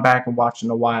haven't gone back and watched in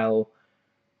a while,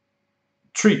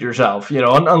 treat yourself, you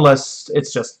know, unless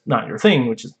it's just not your thing,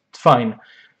 which is fine.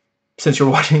 Since you're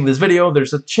watching this video,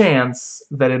 there's a chance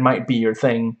that it might be your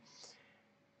thing.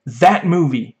 That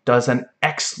movie does an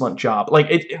excellent job.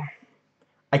 Like,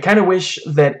 I kind of wish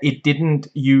that it didn't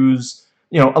use,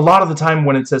 you know, a lot of the time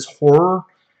when it says horror,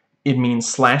 it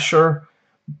means slasher.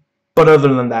 But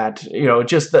other than that, you know,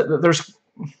 just that there's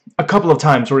a couple of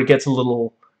times where it gets a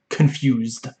little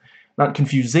confused. Not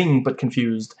confusing, but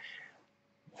confused.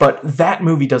 But that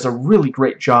movie does a really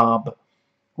great job,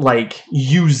 like,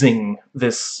 using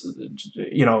this,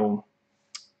 you know,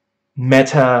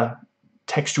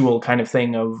 meta-textual kind of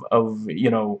thing of,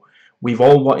 you know, we've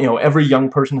all, you know, every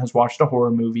young person has watched a horror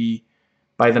movie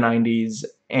by the 90s,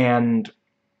 and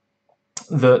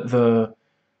the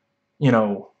you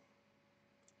know,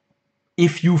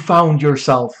 if you found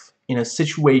yourself in a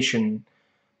situation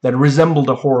that resembled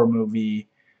a horror movie,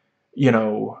 you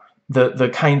know, the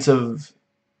kinds of,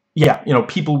 yeah, you know,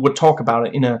 people would talk about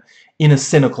it in a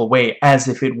cynical way, as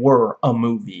if it were a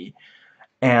movie.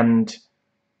 And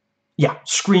yeah,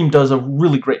 Scream does a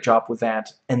really great job with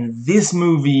that. And this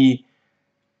movie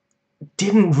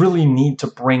didn't really need to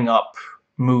bring up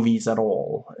movies at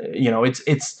all. You know,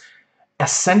 it's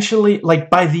essentially, like,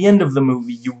 by the end of the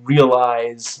movie, you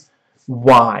realize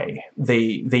why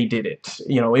they did it.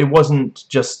 You know, it wasn't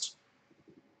that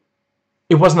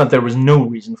there was no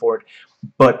reason for it,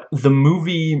 but the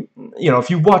movie, you know, if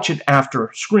you watch it after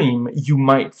Scream, you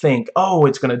might think, oh,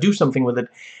 it's going to do something with it,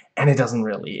 and it doesn't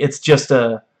really. It's just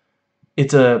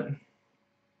it's an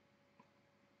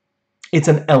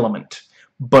element,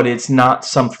 but it's not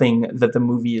something that the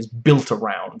movie is built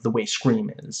around the way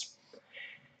Scream is.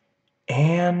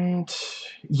 And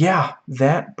yeah,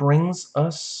 that brings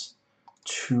us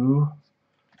to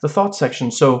the thoughts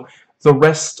section. So the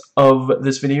rest of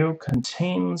this video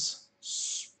contains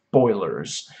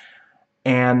spoilers.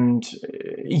 And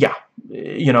yeah,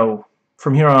 you know,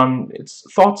 from here on, it's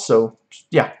thoughts, so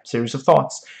yeah, series of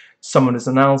thoughts. Some of it is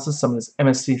analysis, some of it is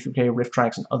MST3K, riff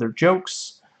tracks, and other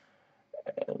jokes.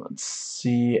 Let's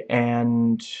see,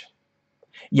 and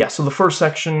yeah, so the first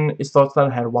section is thoughts that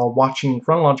I had while watching in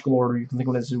chronological order. You can think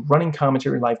of it as running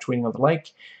commentary, live tweeting, or the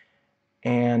like.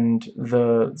 And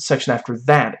the section after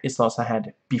that is thoughts I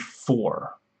had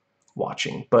before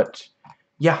watching. But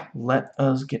yeah, let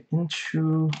us get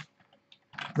into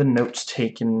the notes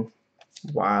taken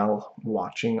while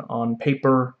watching on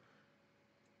paper,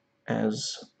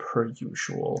 as per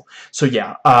usual. So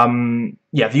yeah,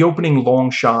 yeah, the opening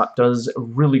long shot does a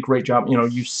really great job. You know,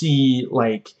 you see,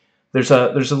 like, there's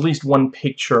at least one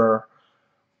picture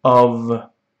of,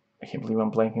 I can't believe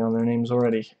I'm blanking on their names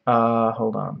already.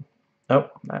 Hold on. Oh,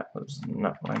 that was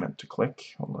not what I meant to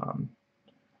click. Hold on.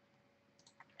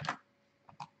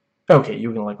 Okay,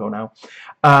 you can let go now.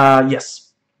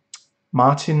 Yes,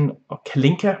 Martin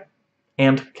Kalinka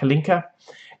and Kalinka.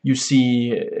 You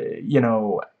see, you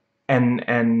know,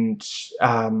 and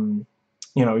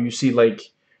you know, you see,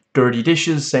 like, Dirty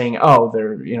Dishes saying, oh,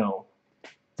 they're, you know,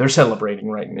 they're celebrating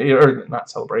right now, or not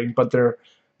celebrating, but they're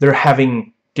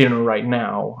having dinner right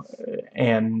now,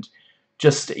 and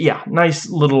just, yeah, nice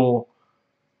little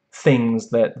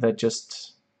things that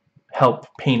just help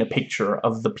paint a picture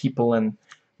of the people and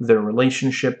their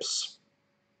relationships.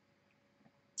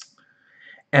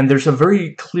 And there's a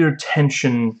very clear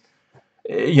tension,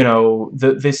 you know,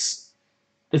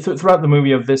 throughout the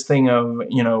movie, of this thing of,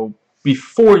 you know,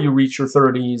 before you reach your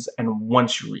 30s and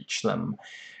once you reach them,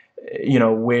 you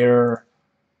know, where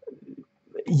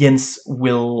Jens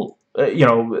will, they're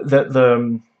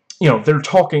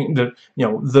talking,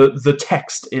 the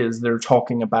text is they're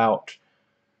talking about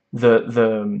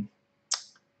the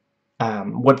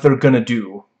what they're gonna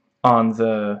do on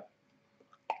the,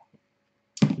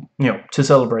 to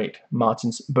celebrate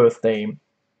Martin's birthday.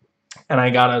 And I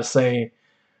gotta say,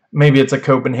 maybe it's a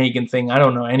Copenhagen thing. I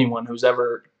don't know anyone who's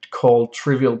ever called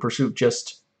Trivial Pursuit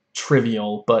just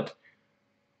trivial, but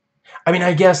I mean,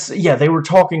 I guess, yeah, they were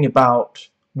talking about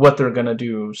what they're gonna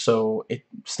do, so it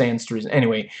stands to reason.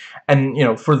 Anyway, and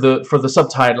for the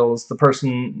subtitles, the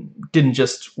person didn't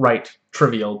just write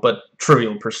trivial, but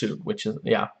Trivial Pursuit, which is,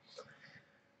 yeah.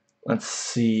 Let's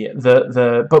see,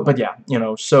 but yeah,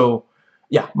 so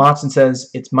yeah, Martin says,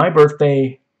 "It's my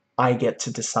birthday, I get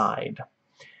to decide."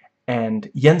 And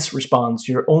Jens responds,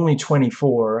 "You're only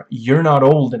 24, you're not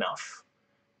old enough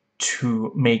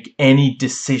to make any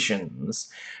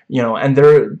decisions." And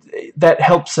that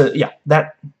helps, yeah,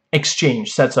 that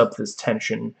exchange sets up this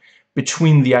tension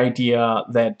between the idea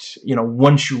that,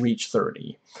 once you reach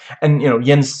 30, and,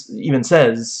 Jens even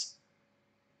says,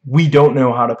 we don't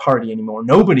know how to party anymore.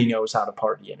 Nobody knows how to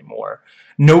party anymore.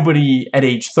 Nobody at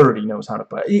age 30 knows how to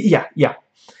party. Yeah.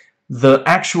 The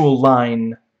actual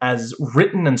line, as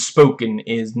written and spoken,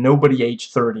 is nobody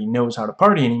age 30 knows how to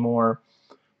party anymore,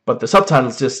 but the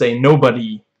subtitles just say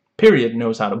nobody, period,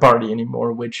 knows how to party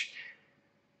anymore, which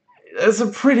is a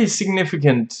pretty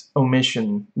significant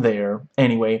omission there,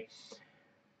 anyway.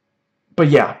 But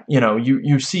yeah,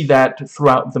 you see that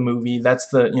throughout the movie. That's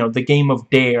the game of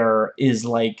dare is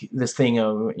like this thing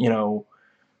of,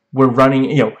 we're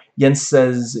running, Jens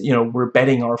says, we're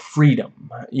betting our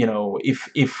freedom,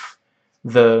 if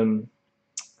the,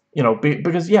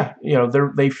 because yeah,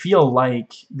 they feel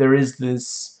like there is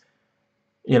this,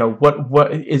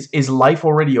 what is life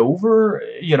already over?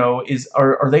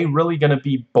 Are they really going to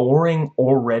be boring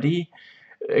already,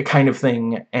 kind of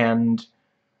thing. And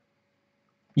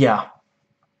yeah,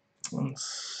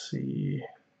 let's see.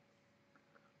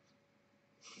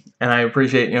 And I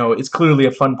appreciate, it's clearly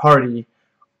a fun party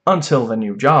until the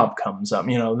new job comes up.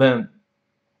 Then,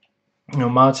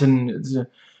 Martin,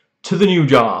 to the new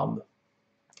job.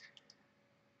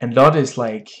 And Lot is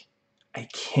like, I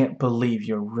can't believe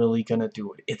you're really gonna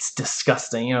do it. It's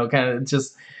disgusting, kind of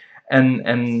just,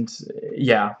 and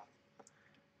yeah.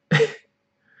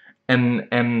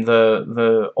 and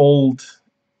the old,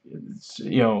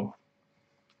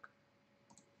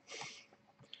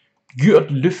 Gert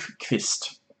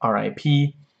Lufquist,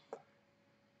 R.I.P.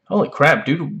 Holy crap,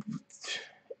 dude.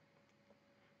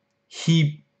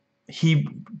 He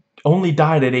only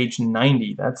died at age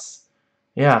 90. That's,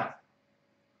 yeah.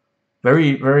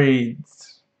 Very, very,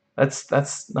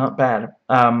 that's not bad.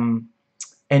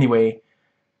 Anyway,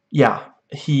 yeah,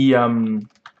 he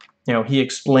he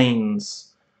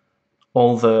explains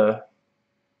all the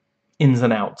ins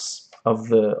and outs of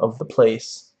the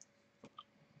place.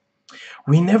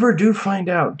 We never do find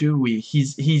out, do we? He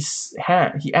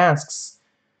asks,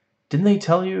 didn't they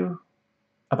tell you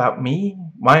about me?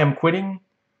 Why I'm quitting?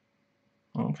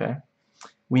 Okay.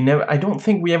 I don't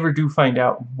think we ever do find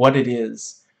out what it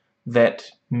is that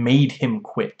made him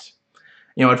quit.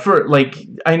 At first, like,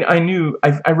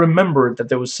 I remembered that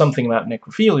there was something about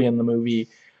necrophilia in the movie,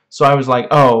 so I was like,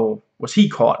 oh, was he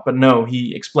caught? But no,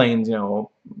 he explains,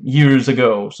 years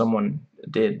ago someone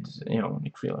did,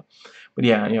 necrophilia. But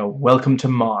yeah, welcome to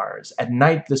Mars. At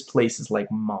night, this place is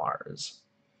like Mars.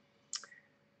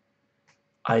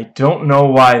 I don't know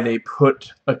why they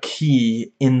put a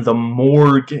key in the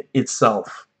morgue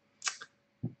itself.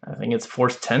 I think it's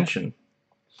forced tension.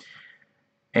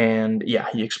 And yeah,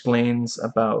 he explains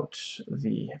about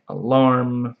the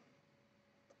alarm.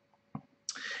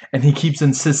 And he keeps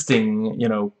insisting,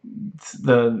 you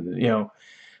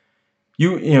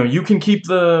can keep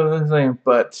the thing,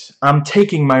 but I'm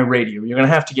taking my radio. You're gonna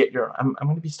have to get I'm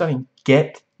gonna be studying.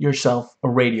 Get yourself a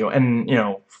radio. And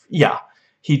yeah,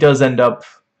 he does end up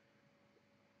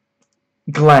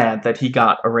glad that he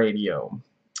got a radio,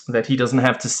 that he doesn't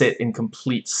have to sit in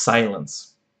complete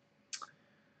silence.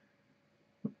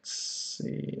 Let's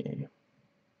see.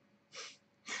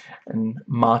 And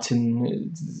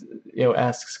Martin,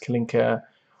 asks Kalinka,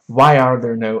 why are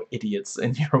there no idiots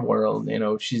in your world?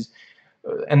 She's,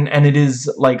 and it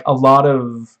is like a lot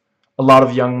of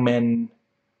young men,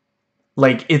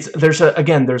 like, there's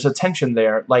a tension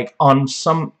there, like,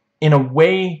 in a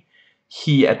way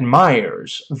he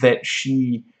admires that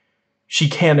she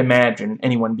can't imagine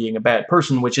anyone being a bad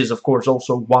person, which is of course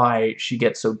also why she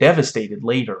gets so devastated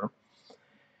later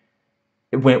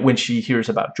when she hears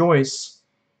about Joyce.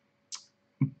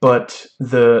 But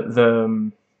let's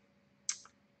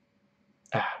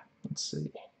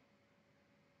see.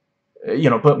 you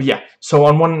know, but yeah. So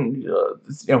on one, you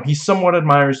know, he somewhat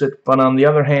admires it, but on the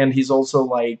other hand, he's also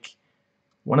like,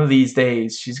 one of these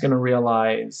days, she's gonna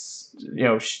realize, you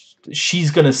know,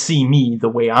 she's gonna see me the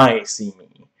way I see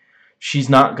me. She's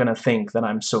not gonna think that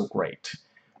I'm so great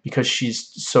because she's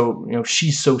so, you know,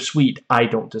 she's so sweet. I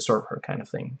don't deserve her, kind of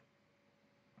thing.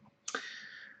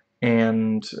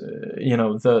 And you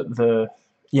know,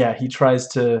 yeah, he tries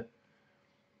to,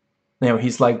 you know,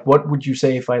 he's like, what would you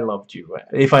say if I loved you?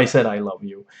 If I said I love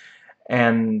you?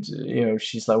 And you know,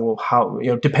 she's like, well, how,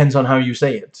 you know, depends on how you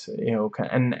say it, you know.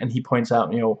 And he points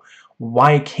out, you know,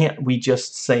 why can't we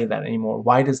just say that anymore?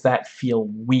 Why does that feel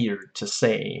weird to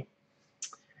say?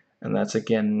 And that's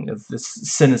again this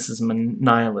cynicism and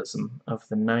nihilism of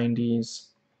the 90s.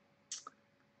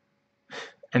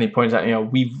 And he points out, you know,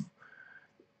 we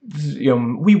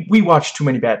watch too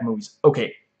many bad movies.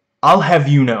 Okay, I'll have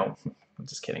you know. I'm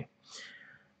just kidding.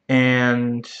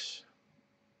 And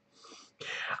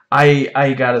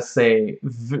I gotta say,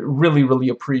 really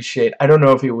appreciate. I don't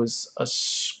know if it was a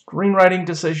screenwriting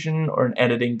decision or an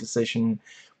editing decision,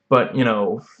 but you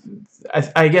know,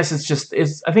 I guess it's just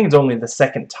I think it's only the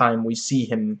second time we see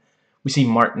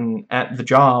Martin at the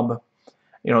job.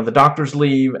 You know, the doctors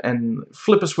leave and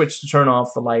flip a switch to turn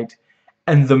off the light,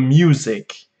 and the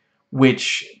music,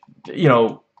 which, you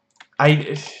know,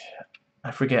 I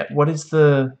forget what is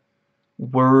the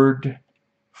word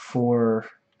for.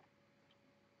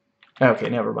 Okay,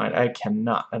 never mind. I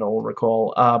cannot at all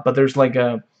recall. But there's like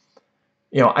a,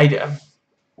 you know,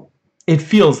 it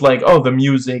feels like, oh, the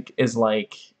music is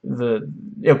like the,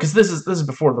 you know, because this is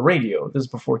before the radio. This is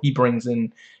before he brings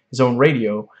in his own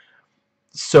radio.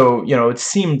 So, you know, it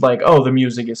seemed like, oh, the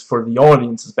music is for the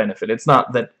audience's benefit. It's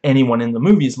not that anyone in the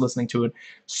movie is listening to it.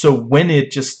 So when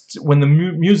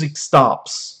the music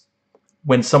stops,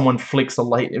 when someone flicks a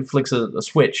light, it flicks a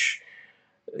switch,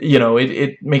 you know,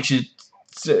 it makes you,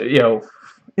 you know,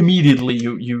 immediately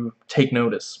you take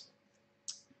notice.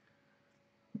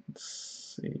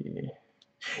 Let's see.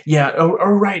 Yeah, oh,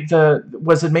 right,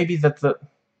 was it maybe that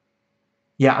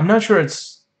yeah, I'm not sure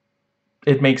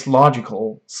it makes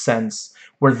logical sense.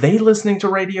 Were they listening to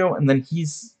radio and then he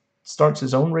starts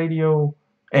his own radio?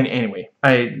 And anyway,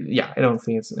 yeah, I don't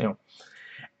think it's, you know.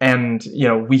 And, you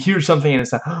know, we hear something and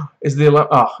it's like, oh,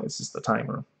 it's just the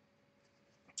timer.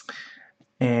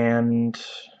 And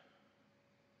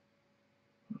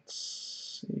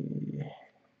let's see.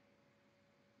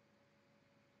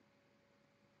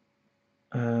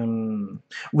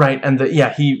 Right, and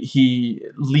yeah, he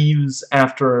leaves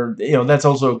after, you know, that's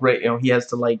also great, you know, he has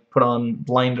to like put on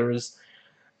blinders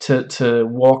to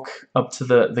walk up to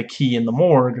the key in the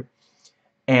morgue,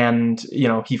 and you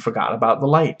know, he forgot about the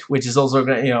light, which is also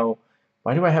great, you know,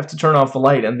 why do I have to turn off the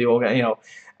light? And the old guy, you know,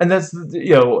 and that's,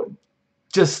 you know,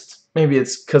 just maybe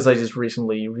it's because I just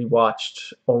recently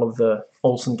rewatched all of the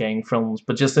Olsen Gang films,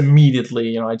 but just immediately,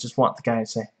 you know, I just want the guy to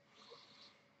say,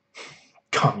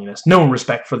 communist, no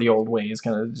respect for the old ways,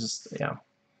 kind of just, yeah.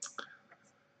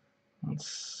 Let's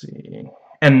see,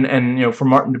 and you know, for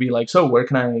Martin to be like, so where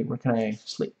can I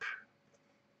sleep?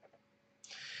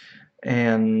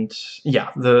 And yeah,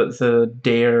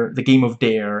 the game of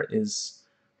dare is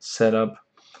set up.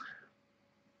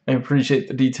 I appreciate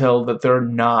the detail that they're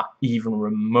not even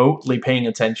remotely paying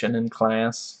attention in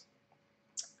class.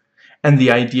 And the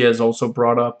idea is also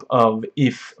brought up of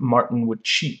if Martin would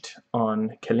cheat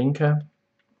on Kalinka.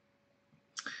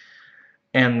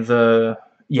 And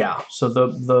yeah, so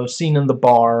the scene in the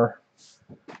bar,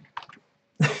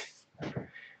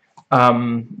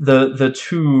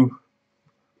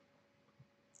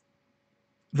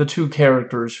 the two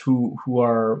characters who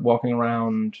are walking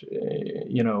around,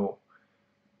 you know,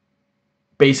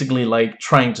 basically like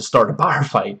trying to start a bar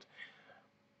fight,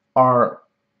 are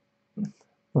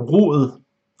Rod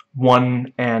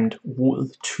 1 and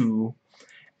Rod 2,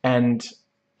 and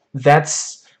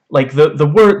that's like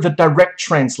the direct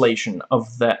translation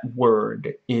of that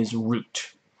word is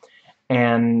root.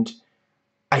 And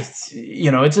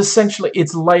you know, it's essentially,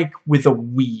 it's like with a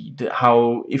weed,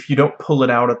 how if you don't pull it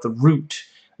out at the root,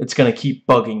 it's gonna keep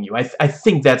bugging you. I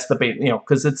think that's the base, you know,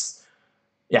 because it's,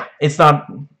 yeah, it's not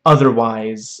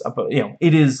otherwise, you know,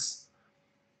 it is,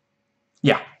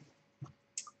 yeah,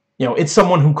 you know, it's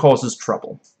someone who causes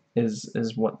trouble,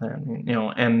 is what that, you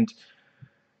know. And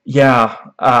yeah,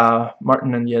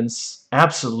 Martin and Jens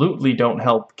absolutely don't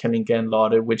help Kalinka and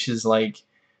Lotte, which is like,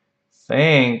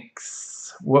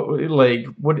 thanks. What, like,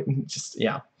 what, just,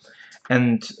 yeah.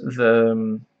 And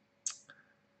the,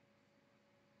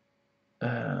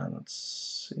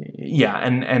 let's see, yeah,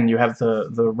 and you have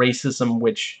the racism,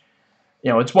 which,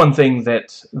 you know, it's one thing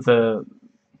that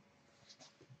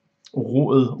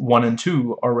 1 and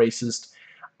 2 are racist,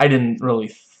 I didn't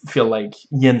really feel like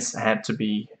Jens had to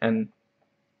be, and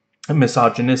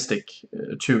misogynistic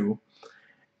too.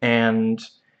 And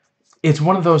it's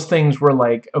one of those things where,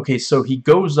 like, okay, so he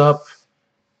goes up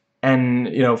and,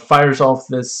 you know, fires off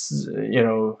this, you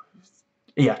know,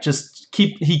 yeah,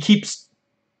 he keeps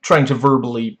trying to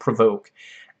verbally provoke,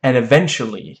 and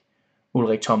eventually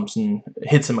Ulrich Thompson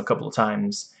hits him a couple of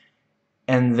times,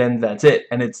 and then that's it.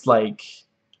 And it's like,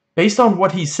 based on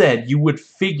what he said, you would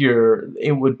figure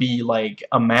it would be like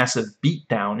a massive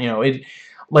beatdown, you know,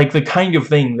 like the kind of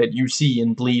thing that you see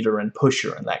in Bleeder and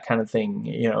Pusher and that kind of thing,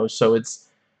 you know. So it's,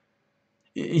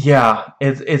 yeah,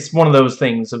 it's one of those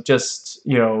things of just,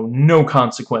 you know, no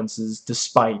consequences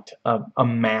despite a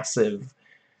massive,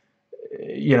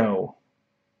 you know,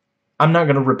 I'm not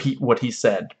going to repeat what he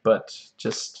said, but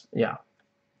just, yeah.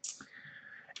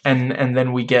 And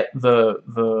then we get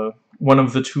the one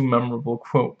of the two memorable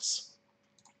quotes.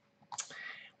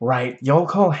 Right,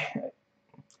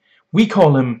 we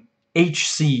call him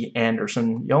H.C.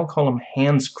 Anderson. Y'all call him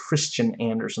Hans Christian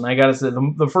Andersen. I gotta say,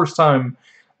 the first time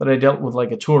that I dealt with,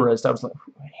 like, a tourist, I was like,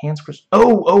 Hans Christian,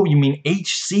 oh, you mean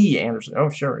H.C. Andersen. Oh,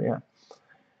 sure, yeah.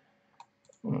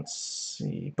 Let's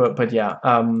see, but yeah,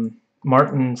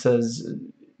 Martin says,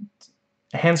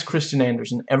 Hans Christian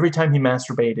Andersen, every time he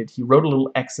masturbated, he wrote a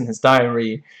little X in his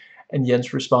diary, and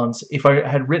Jens responds, if I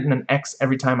had written an X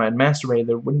every time I had masturbated,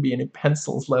 there wouldn't be any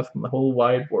pencils left in the whole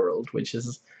wide world, which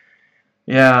is,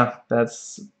 yeah,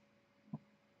 that's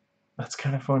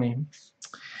kind of funny.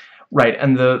 Right,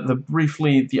 and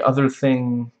briefly, the other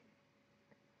thing,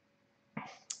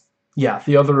 yeah,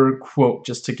 the other quote,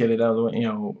 just to get it out of the way, you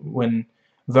know, when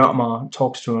Verma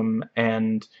talks to him,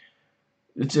 and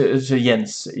to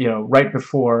Jens, you know, right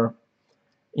before,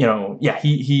 you know, yeah,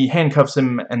 he handcuffs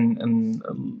him, and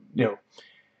you know,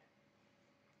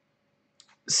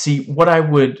 see,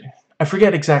 I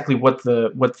forget exactly what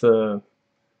the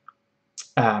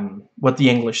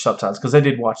English subtitles, because I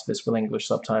did watch this with English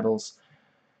subtitles.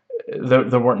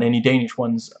 There weren't any Danish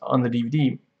ones on the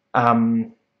DVD.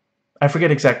 I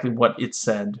forget exactly what it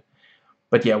said,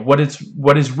 but yeah, what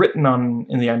is written on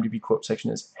in the IMDb quote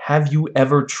section is, "Have you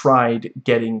ever tried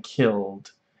getting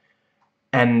killed?"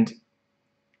 And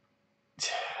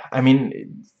I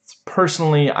mean,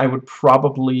 personally, I would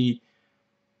probably,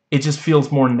 it just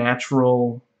feels more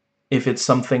natural if it's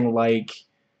something like,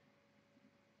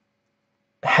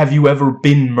 "Have you ever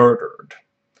been murdered?"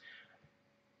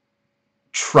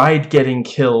 Tried getting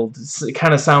killed, it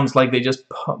kind of sounds like they just,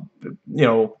 you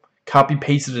know, copy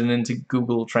pasted it into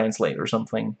Google Translate or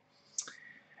something.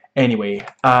 Anyway,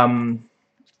 that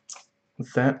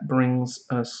brings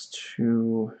us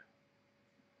to,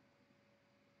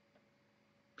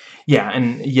 yeah,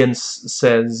 and Jens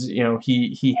says, you know,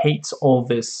 he hates all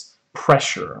this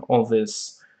pressure, all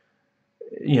this,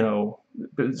 you know,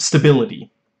 stability,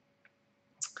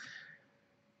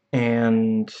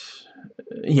 and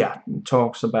yeah,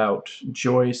 talks about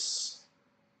Joyce,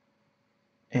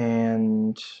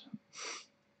 and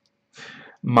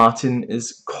Martin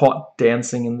is caught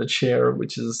dancing in the chair,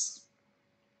 which is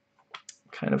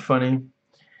kind of funny.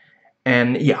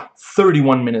 And yeah,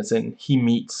 31 minutes in, he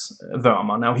meets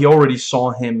Verma. Now, he already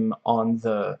saw him on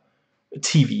the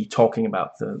TV talking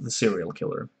about the serial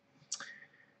killer.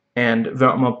 And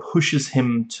Verma pushes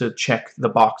him to check the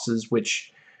boxes,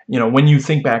 which, you know, when you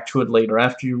think back to it later,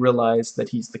 after you realize that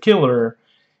he's the killer,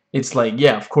 it's like,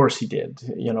 yeah, of course he did.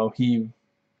 You know,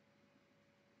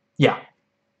 yeah,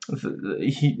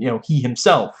 you know, he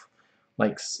himself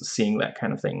likes seeing that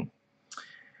kind of thing.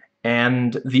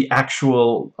 And the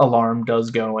actual alarm does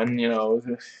go, and, you know,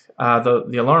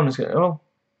 the alarm is going, oh,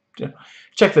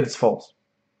 check that it's false.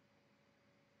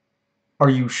 Are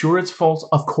you sure it's false?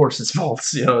 Of course it's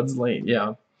false. You know, it's late,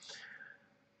 yeah.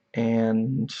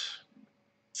 And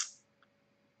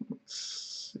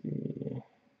let's see.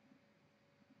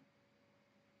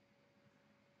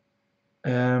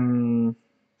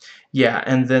 Yeah,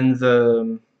 and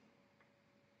then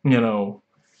you know,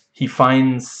 he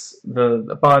finds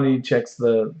the body, checks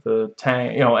the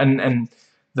tank, you know, and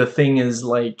the thing is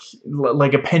like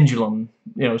a pendulum,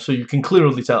 you know, so you can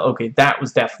clearly tell, okay, that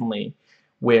was definitely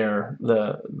where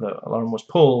the alarm was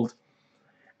pulled.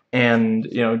 And,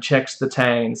 you know, checks the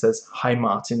tag and says, "Hi,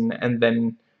 Martin," and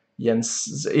then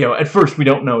Jens, you know, at first we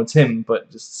don't know it's him, but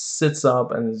just sits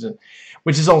up, and just,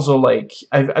 which is also like,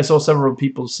 I saw several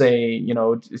people say, you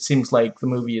know, it seems like the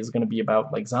movie is going to be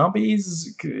about like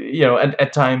zombies, you know,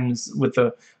 at times with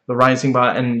the rising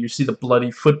bot, and you see the bloody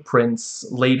footprints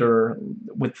later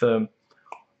with the,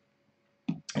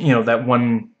 you know, that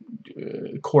one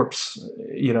corpse,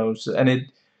 you know, and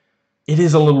it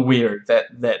is a little weird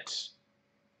that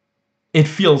it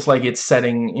feels like it's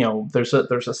setting, you know, there's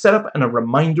a setup and a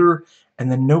reminder,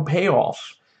 and then no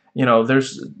payoff. You know,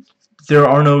 there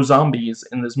are no zombies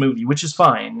in this movie, which is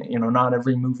fine. You know, not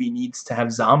every movie needs to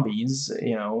have zombies.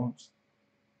 You know,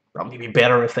 probably be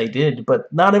better if they did,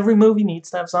 but not every movie needs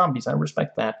to have zombies. I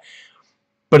respect that,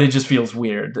 but it just feels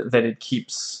weird that it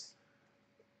keeps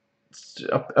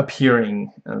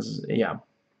appearing as, yeah.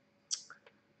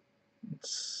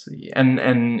 Let's see.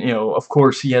 And you know, of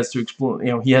course, he has to explore.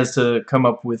 You know, he has to come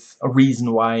up with a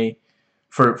reason why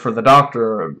for the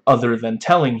doctor, other than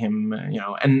telling him. You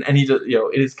know, and he does. You know,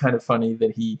 it is kind of funny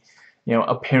that he, you know,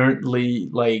 apparently,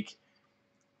 like,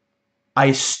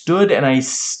 I stood and I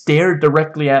stared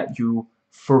directly at you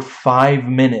for 5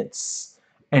 minutes,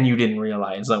 and you didn't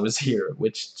realize I was here.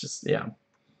 Which just, yeah.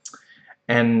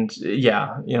 And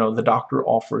yeah, you know, the doctor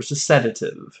offers a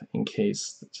sedative in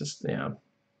case. Just, yeah.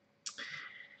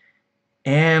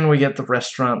 And we get the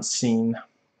restaurant scene.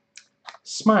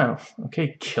 Smile.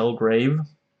 Okay, Kilgrave.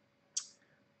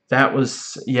 That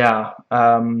was, yeah.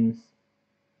 You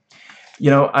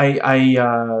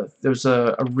know, there's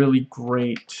a really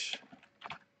great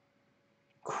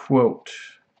quote.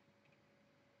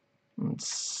 Let's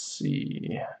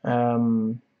see.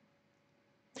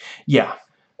 Yeah.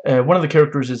 One of the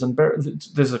characters is unbearable.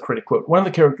 This is a critic quote. One of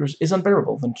the characters is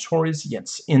unbearable. The notorious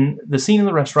Jens. In the scene in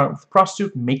the restaurant with the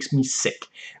prostitute makes me sick.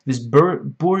 This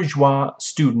bourgeois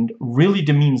student really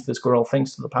demeans this girl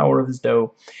thanks to the power of his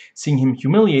dough. Seeing him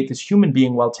humiliate this human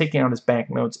being while taking out his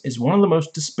banknotes is one of the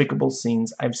most despicable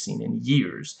scenes I've seen in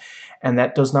years. And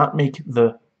that does not make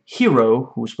the hero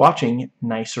who's watching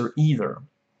nicer either.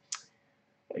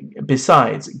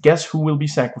 Besides, guess who will be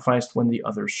sacrificed when the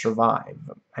others survive?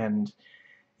 And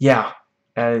yeah,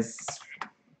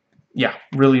 yeah,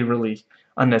 really, really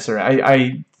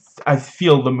unnecessary. I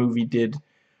feel the movie did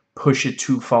push it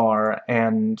too far,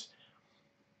 and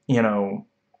you know,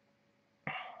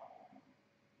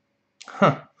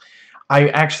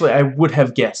 I would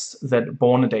have guessed that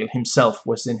Bornedale himself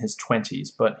was in his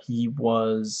 20s, but he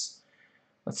was,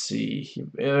 let's see,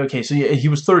 okay, so he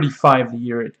was 35 the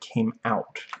year it came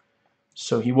out,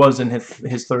 so he was in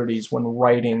his 30s when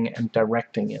writing and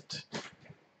directing it.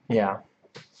 Yeah.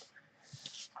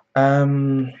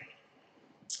 Let's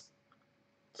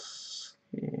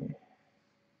see.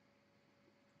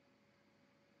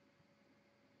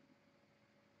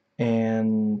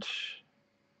 And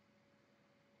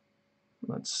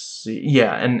let's see.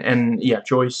 Yeah, and yeah,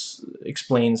 Joyce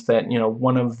explains that, you know,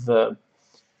 one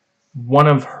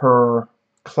of her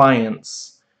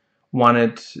clients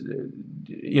wanted,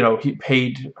 you know, he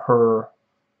paid her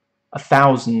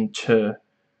 1,000 to,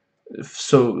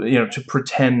 so, you know, to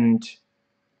pretend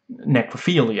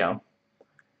necrophilia.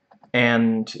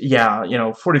 And yeah, you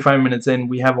know, 45 minutes in,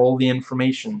 we have all the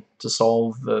information to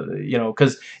solve the, you know,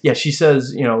 because yeah, she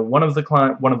says, you know, one of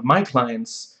my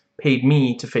clients paid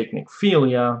me to fake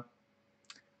necrophilia.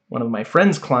 One of my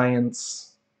friend's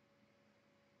clients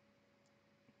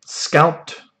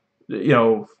scalped, you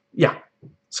know, yeah,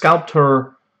 scalped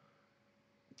her.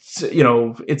 You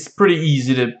know, it's pretty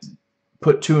easy to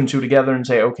put 2 and 2 together and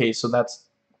say, okay, so that's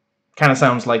kind of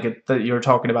sounds like it, that you're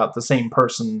talking about the same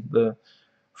person,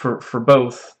 for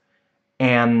both.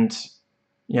 And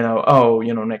you know, oh,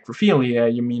 you know,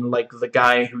 necrophilia, you mean like the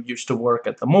guy who used to work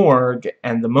at the morgue,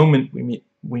 and the moment we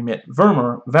met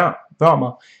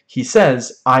Verma, he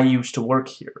says, I used to work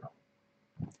here.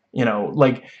 You know,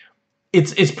 like,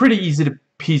 it's pretty easy to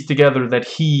piece together that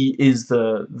he is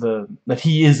that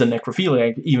he is a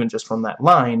necrophiliac, even just from that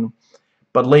line.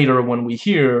 But later when we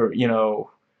hear, you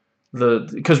know,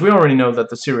 because we already know that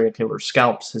the serial killer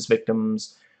scalps his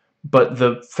victims, but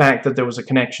the fact that there was a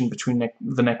connection between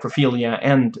the necrophilia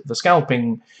and the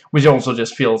scalping, which also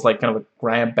just feels like kind of a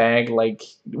grab bag. Like,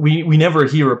 we never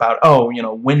hear about, oh, you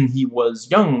know, when he was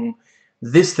young,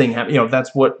 this thing happened. You know,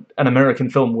 that's what an American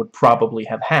film would probably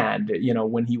have had. You know,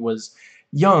 when he was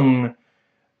young,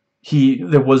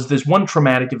 there was this one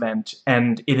traumatic event,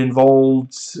 and it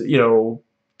involved, you know,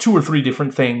 2 or 3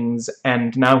 different things,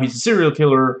 and now he's a serial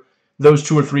killer. Those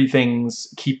 2 or 3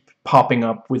 things keep popping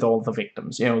up with all the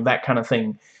victims, you know, that kind of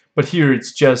thing. But here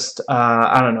it's just,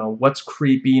 I don't know, what's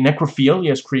creepy?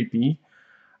 Necrophilia is creepy.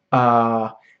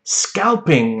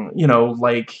 Scalping, you know,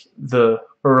 like the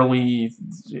early,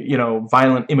 you know,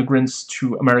 violent immigrants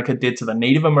to America did to the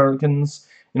Native Americans,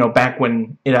 you know, back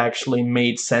when it actually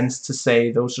made sense to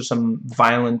say those are some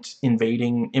violent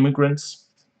invading immigrants.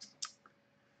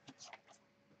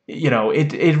 You know,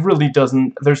 it really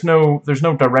doesn't, there's no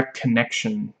direct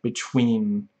connection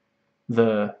between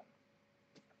the,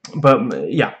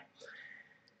 but yeah.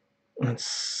 let's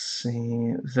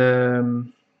see, the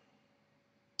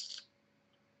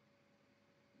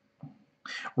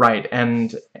right,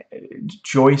 and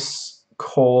Joyce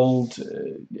called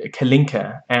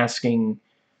Kalinka asking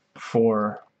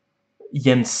for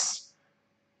Jens,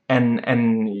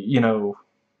 and you know,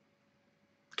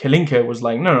 Kalinka was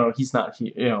like, no, no, he's not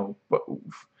here, you know,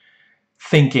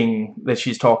 thinking that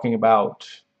she's talking about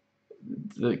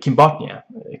the Kimbotnia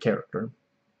character.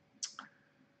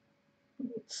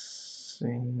 Let's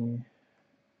see.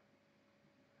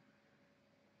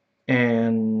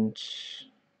 And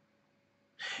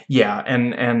yeah,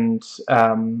 and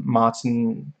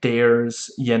Martin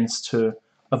dares Jens to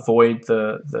avoid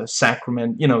the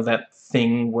sacrament, you know, that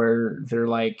thing where they're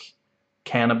like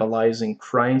cannibalizing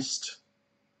Christ.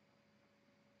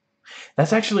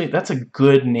 That's a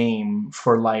good name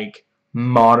for like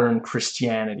modern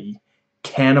Christianity,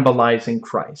 cannibalizing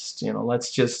Christ. You know,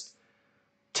 let's just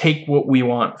take what we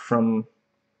want from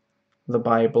the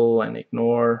Bible and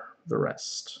ignore the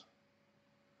rest.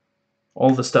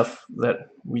 All the stuff that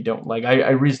we don't like.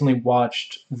 I recently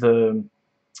watched the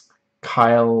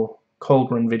Kyle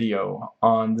Colgren video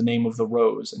on the name of the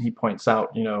rose, and he points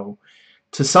out, you know,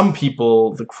 to some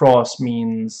people the cross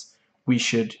means we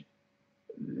should,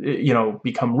 you know,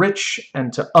 become rich,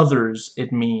 and to others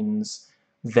it means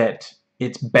that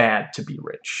it's bad to be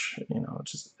rich. You know,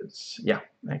 it's yeah,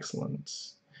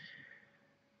 excellent.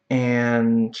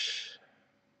 And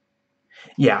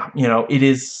yeah, you know, it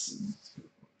is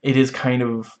kind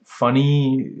of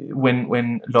funny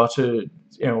when Lotte, you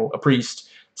know, a priest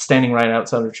standing right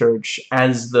outside the church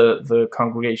as the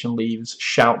congregation leaves,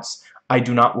 shouts, "I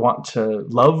do not want to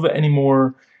love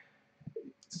anymore,"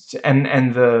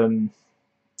 and the,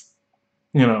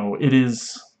 you know, it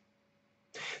is.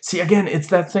 See, again, it's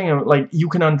that thing of, like, you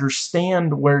can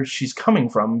understand where she's coming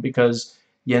from because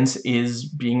Jens is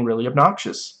being really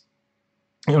obnoxious.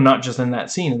 You know, not just in that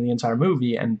scene, in the entire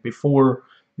movie, and before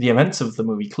the events of the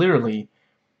movie, clearly.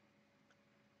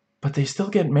 But they still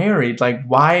get married. Like,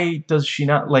 why does she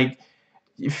not, like,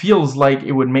 it feels like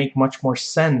it would make much more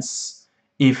sense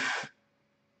if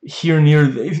here near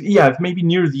the, if maybe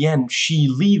near the end she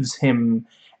leaves him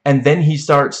and then he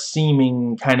starts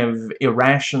seeming kind of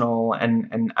irrational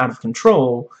and out of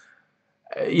control.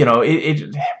 You know,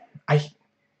 I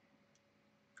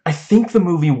I think the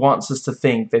movie wants us to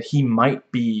think that he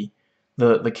might be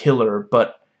the killer,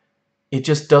 but it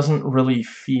just doesn't really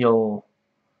feel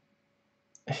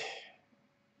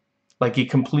like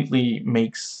it completely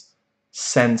makes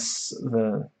sense.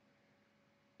 The,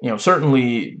 you know,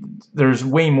 certainly there's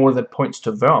way more that points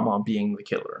to Velma being the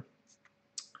killer.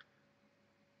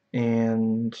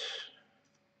 And,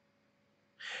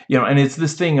 you know, and it's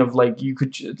this thing of, like, you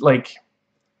could, like,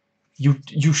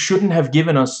 you shouldn't have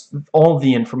given us all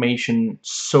the information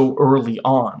so early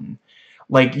on.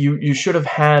 Like, you should have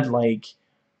had, like,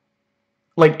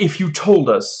 if you told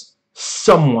us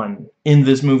someone in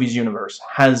this movie's universe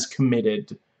has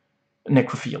committed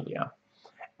necrophilia,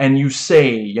 and you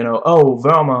say, you know, oh,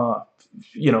 Velma,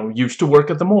 you know, used to work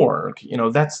at the morgue, you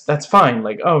know, that's fine.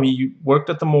 Like, oh, he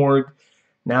worked at the morgue,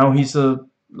 now he's a,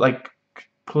 like,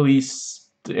 police,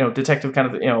 you know, detective kind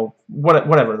of, you know,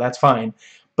 whatever, that's fine.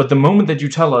 But the moment that you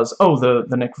tell us, oh, the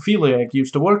necrophiliac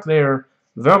used to work there,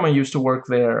 Velma used to work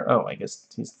there, oh, I guess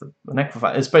he's the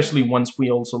necrophile, especially once we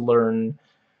also learn,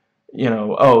 you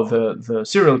know, oh, the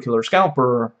serial killer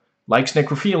scalper likes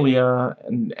necrophilia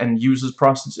and uses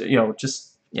prostitutes, you know,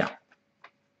 just, yeah.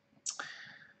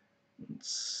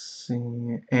 Let's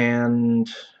see, and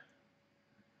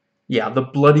yeah, the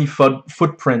bloody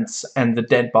footprints and the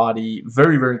dead body,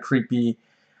 very, very creepy.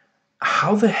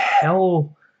 How the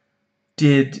hell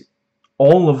did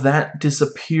all of that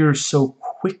disappear so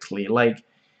quickly? Like,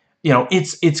 you know,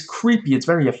 it's creepy, it's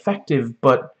very effective,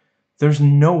 but there's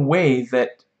no way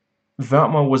that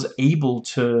Velma was able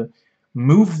to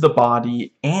move the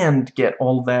body and get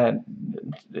all that,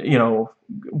 you know,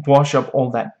 wash up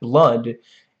all that blood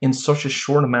in such a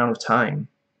short amount of time.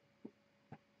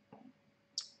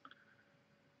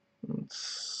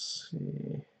 Let's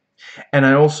see. And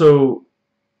I also,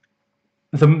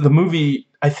 the movie,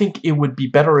 I think it would be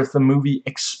better if the movie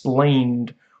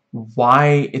explained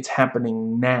why it's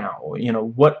happening now. You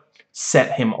know, what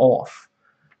set him off.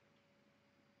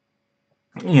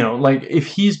 You know, like, if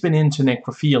he's been into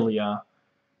necrophilia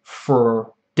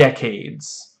for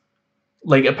decades,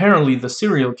 like, apparently the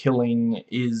serial killing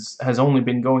has only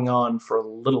been going on for a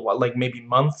little while, like maybe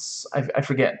months, I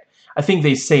forget. I think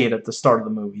they say it at the start of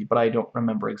the movie, but I don't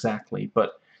remember exactly.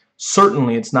 But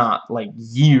certainly it's not like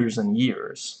years and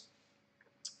years.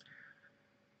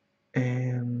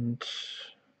 And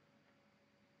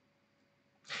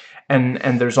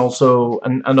and there's also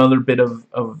another bit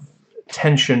of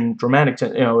tension, dramatic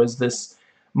tension, you know, is this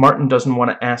Martin doesn't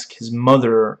want to ask his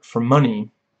mother for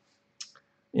money.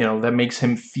 You know, that makes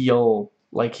him feel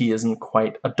like he isn't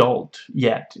quite adult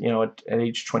yet. You know, at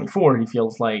age 24, he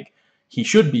feels like he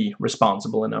should be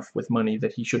responsible enough with money,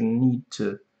 that he shouldn't need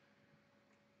to.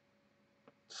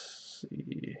 Let's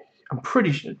see. I'm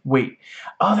pretty sure. Wait.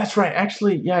 Oh, that's right.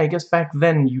 Actually, yeah, I guess back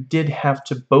then you did have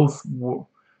to both.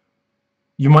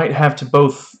 You might have to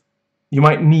both. You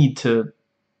might need to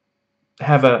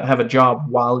have a job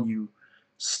while you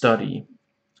study.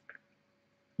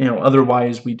 You know,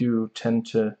 otherwise we do tend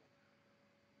to,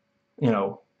 you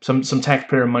know, some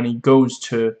taxpayer money goes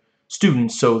to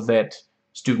students so that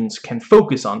students can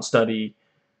focus on study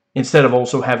instead of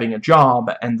also having a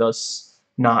job and thus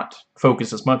not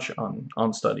focus as much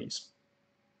on studies.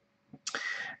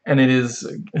 And it is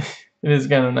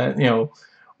kind of, you know,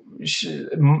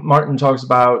 Martin talks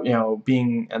about, you know,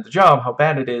 being at the job, how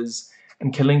bad it is,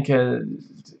 and Kalinka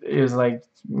is like,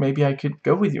 maybe I could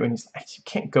go with you, and he's like, you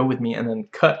can't go with me, and then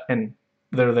cut, and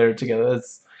they're there together.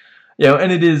 It's, you know,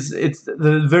 and it's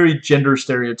the very gender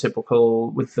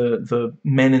stereotypical, with the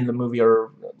men in the movie are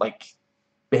like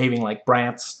behaving like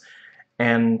brats,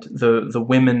 and the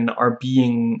women are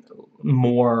being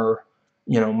more,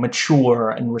 you know, mature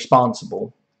and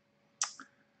responsible.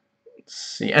 Let's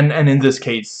see, and in this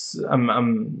case,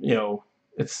 I'm you know,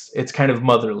 it's kind of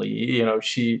motherly, you know,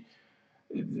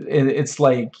 it's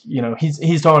like, you know,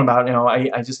 he's talking about, you know,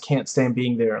 I just can't stand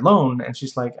being there alone, and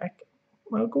she's like,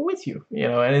 I'll go with you, you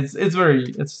know, and it's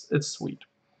very, it's sweet.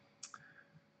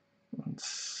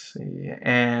 Let's see,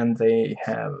 and they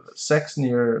have sex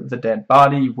near the dead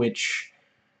body, which,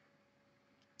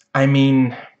 I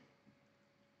mean,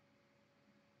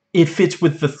 it fits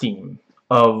with the theme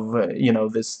of, you know,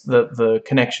 the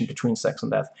connection between sex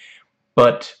and death,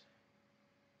 but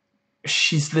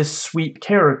she's this sweet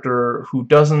character who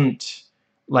doesn't,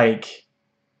 like,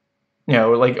 you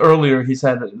know, like earlier he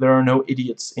said there are no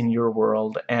idiots in your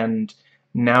world, and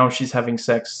now she's having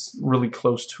sex really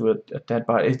close to a dead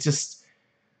body. It's just,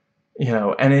 you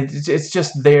know, and it's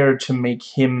just there to make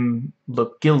him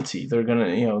look guilty. They're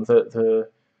gonna, you know, the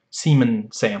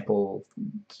semen sample,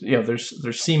 you know,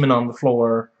 there's semen on the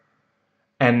floor,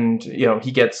 and, you know,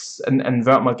 he gets, and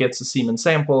Vertma gets a semen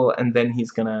sample, and then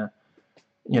he's gonna,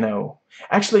 you know,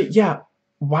 actually, yeah,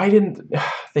 why didn't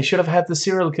they should have had the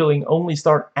serial killing only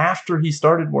start after he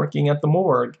started working at the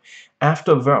morgue,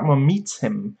 after Vertma meets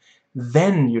him.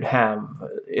 Then you'd have,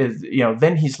 you know,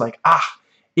 then he's like, ah,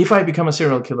 if I become a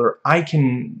serial killer, I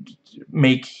can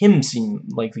make him seem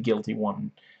like the guilty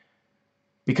one,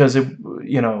 because it,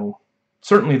 you know,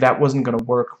 certainly that wasn't going to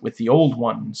work with the old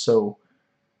one. So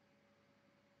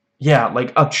yeah,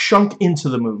 like a chunk into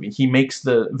the movie,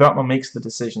 Vertma makes the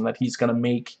decision that he's going to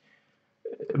make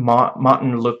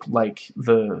Martin look like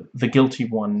the guilty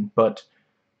one, but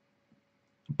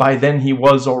by then he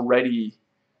was already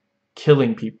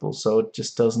killing people, so it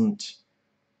just doesn't,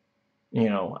 you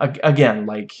know, again,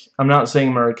 like, I'm not saying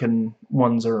American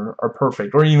ones are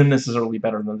perfect, or even necessarily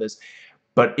better than this,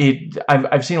 but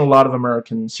I've seen a lot of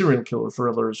American serial killer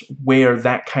thrillers where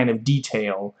that kind of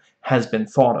detail has been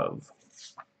thought of.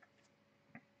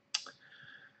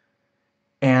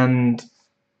 And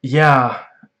yeah,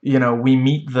 you know, we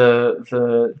meet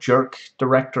the jerk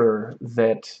director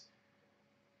that,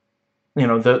 you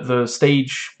know, the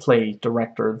stage play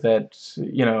director that,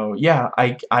 you know, yeah,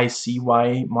 I see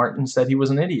why Martin said he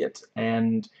was an idiot,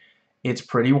 and it's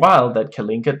pretty wild that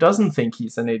Kalinka doesn't think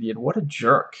he's an idiot. What a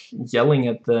jerk, yelling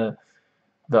at the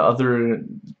other,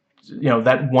 you know,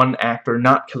 that one actor,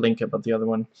 not Kalinka, but the other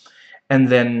one. And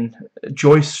then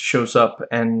Joyce shows up,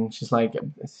 and she's like,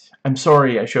 I'm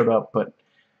sorry I showed up, but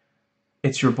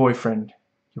it's your boyfriend.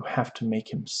 You have to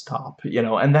make him stop, you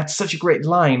know, and that's such a great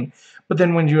line. But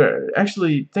then when you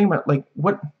actually think about, like,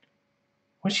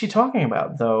 what's she talking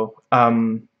about, though?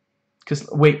 Because,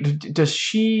 wait, does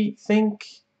she think...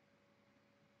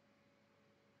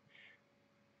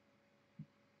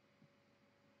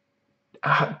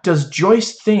 does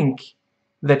Joyce think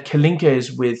that Kalinka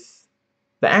is with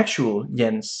the actual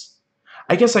Jens?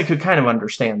 I guess I could kind of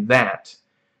understand that.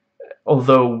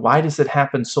 Although, why does it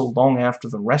happen so long after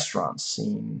the restaurant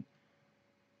scene?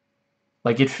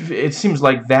 Like, it seems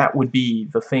like that would be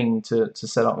the thing to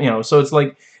set up, you know. So it's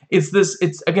like, it's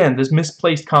again, this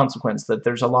misplaced consequence that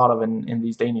there's a lot of in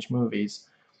these Danish movies.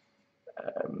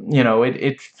 You know,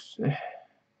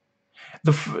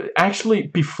 actually,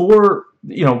 before,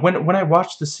 you know, when I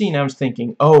watched the scene, I was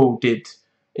thinking, oh,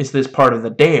 is this part of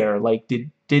the dare? Like,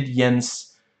 did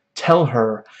Jens tell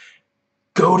her,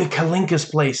 go to Kalinka's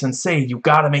place and say, you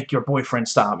gotta make your boyfriend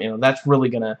stop? You know, that's really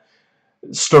gonna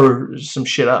stir some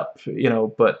shit up, you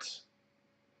know, but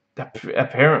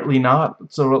apparently not.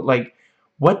 So, like,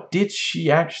 what did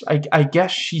she actually... I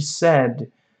guess she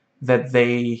said that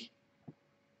they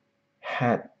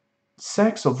had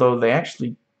sex, although they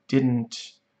actually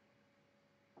didn't.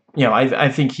 You know, I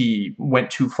think he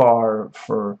went too far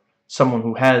for someone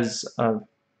who has a,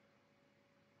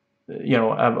 you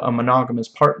know, a monogamous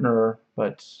partner,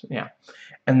 but yeah.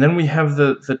 And then we have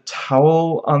the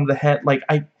towel on the head. Like,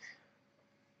 I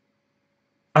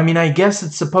mean, I guess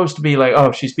it's supposed to be like,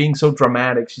 oh, she's being so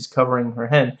dramatic, she's covering her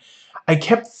head. I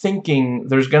kept thinking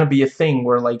there's gonna be a thing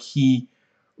where, like,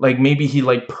 maybe he,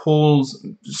 like,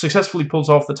 successfully pulls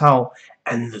off the towel,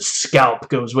 and the scalp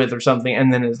goes with or something,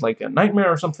 and then it's like a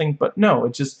nightmare or something, but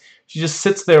no, she just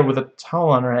sits there with a towel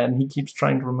on her head, and he keeps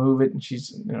trying to remove it, and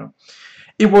she's, you know...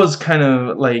 It was kind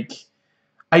of, like...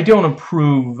 I don't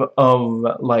approve of,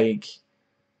 like...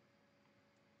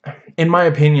 In my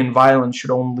opinion, violence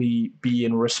should only be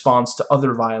in response to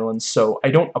other violence, so I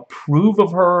don't approve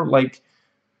of her, like...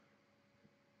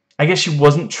 I guess she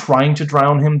wasn't trying to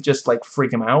drown him, just, like,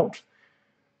 freak him out.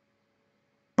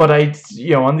 But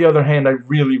you know, on the other hand, I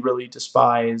really, really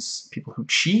despise people who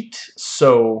cheat,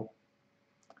 so...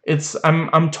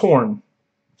 I'm torn.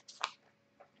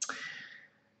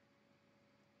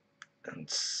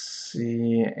 Let's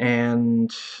see,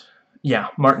 and... Yeah,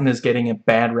 Martin is getting a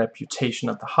bad reputation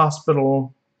at the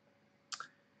hospital.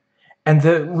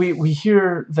 And we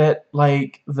hear that,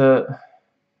 like,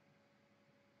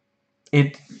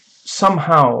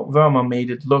 somehow Verma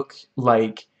made it look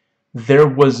like there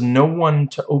was no one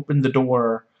to open the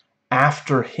door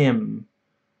after him.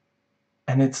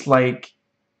 And it's like,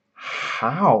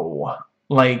 how?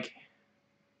 Like,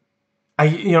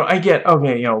 I get,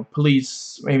 okay, you know,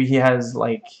 police, maybe he has,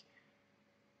 like,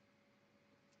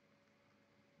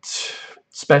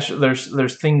 special,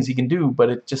 there's things he can do, but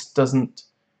it just doesn't...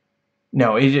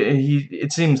 No,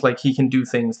 it seems like he can do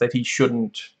things that he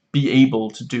shouldn't be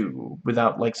able to do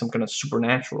without, like, some kind of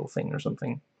supernatural thing or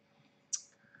something.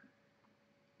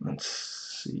 Let's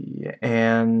see,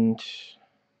 and...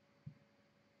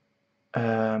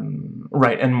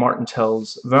 right, and Martin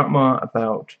tells Verma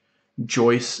about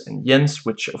Joyce and Jens,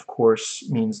 which, of course,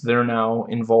 means they're now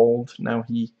involved. Now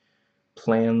he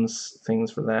plans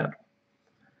things for that.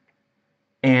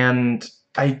 And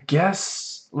I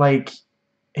guess, like...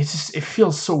 it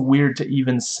feels so weird to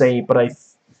even say, but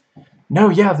no,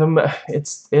 yeah,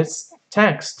 it's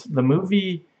text. The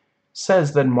movie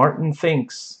says that Martin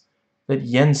thinks that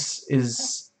Jens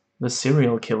is the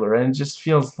serial killer, and it just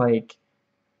feels like,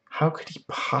 how could he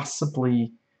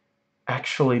possibly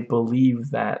actually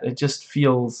believe that? It just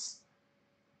feels...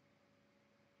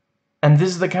 And this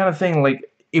is the kind of thing,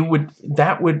 like,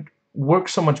 that would work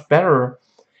so much better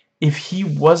if he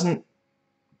wasn't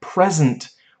present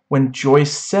when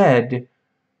Joyce said,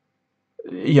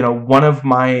 you know, one of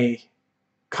my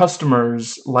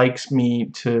customers likes me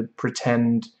to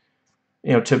pretend,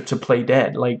 you know, to play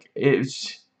dead. Like,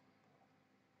 it's...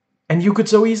 And you could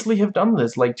so easily have done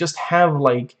this. Like, just have,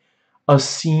 like, a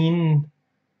scene...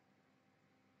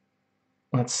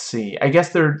 Let's see. I guess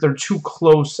they're too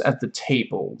close at the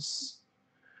tables.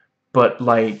 But,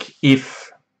 like,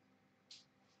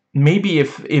 maybe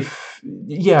if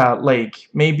yeah, like,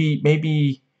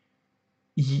 maybe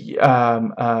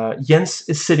Jens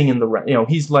is sitting in the... You know,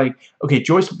 he's like, okay,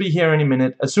 Joyce will be here any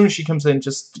minute. As soon as she comes in,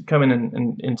 just come in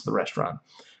and into the restaurant.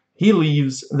 He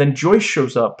leaves, then Joyce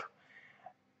shows up,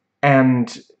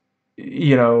 and,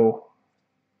 you know...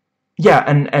 Yeah,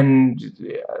 and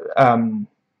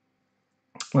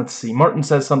let's see, Martin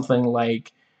says something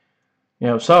like, you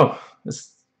know, so,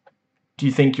 do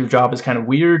you think your job is kind of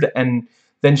weird? And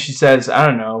then she says, I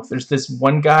don't know, there's this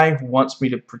one guy who wants me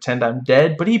to pretend I'm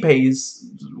dead, but he pays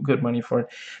good money for it.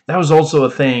 That was also a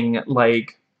thing,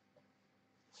 like,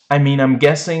 I mean, I'm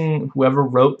guessing whoever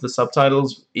wrote the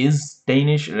subtitles is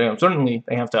Danish. You know, certainly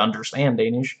they have to understand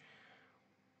Danish.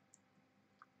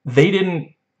 They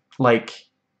didn't, like,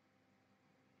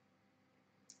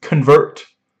 convert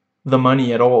the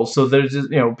money at all. So there's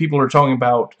just, you know, people are talking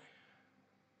about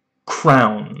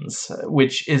crowns,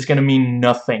 which is going to mean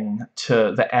nothing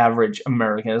to the average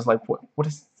American. It's like, what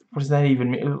does that even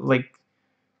mean? Like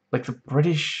the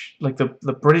British, like the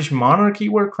British monarchy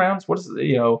wear crowns? What is,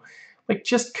 you know, like,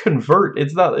 just convert.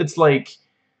 It's not, it's like,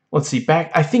 let's see,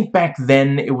 I think back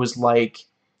then it was like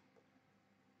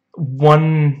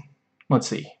 $1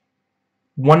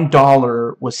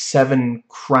 was 7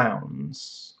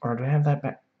 crowns. Or do I have that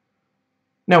back?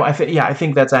 No, I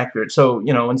think that's accurate. So,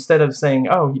 you know, instead of saying,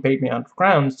 oh, he paid me 100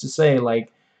 crowns, to say,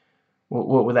 like,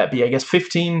 what would that be? I guess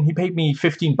 15. He paid me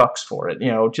 $15 for it.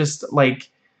 You know, just like,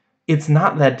 it's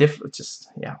not that different. Just,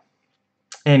 yeah.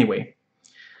 Anyway,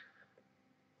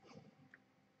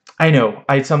 I know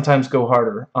I sometimes go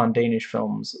harder on Danish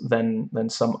films than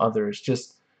some others.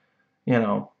 Just, you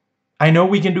know, I know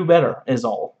we can do better, is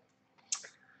all.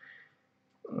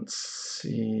 Let's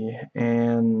see,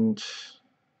 and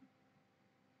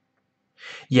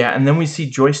yeah, and then we see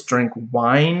Joyce drink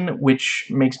wine, which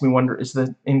makes me wonder, is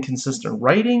that inconsistent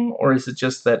writing, or is it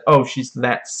just that, oh, she's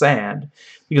that sad?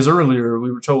 Because earlier we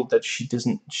were told that she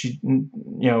doesn't, she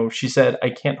said, I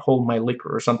can't hold my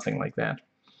liquor, or something like that.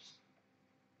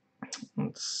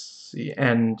 Let's see,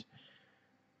 and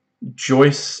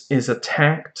Joyce is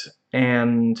attacked,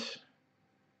 and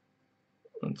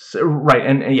right,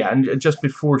 and yeah, and just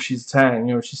before she's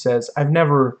attacked, she says, I've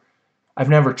never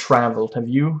traveled. Have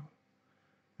you?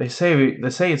 They say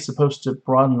it's supposed to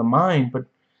broaden the mind, but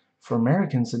for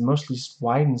Americans, it mostly just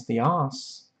widens the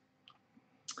os.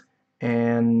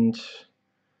 And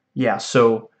yeah,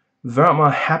 so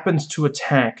Verma happens to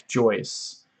attack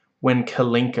Joyce when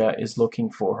Kalinka is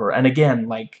looking for her. And again,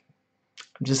 like,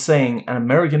 I'm just saying, an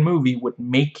American movie would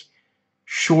make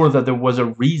sure that there was a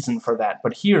reason for that.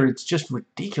 But here, it's just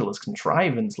ridiculous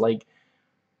contrivance. Like,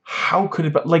 how could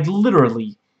it be? Like,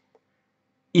 literally,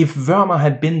 if Verma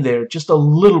had been there just a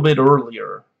little bit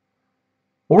earlier,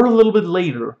 or a little bit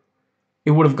later,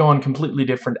 it would have gone completely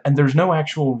different, and there's no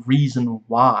actual reason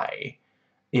why.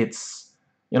 It's,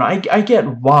 I get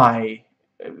why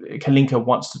Kalinka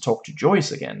wants to talk to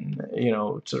Joyce again,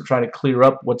 to try to clear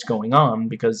up what's going on,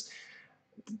 because,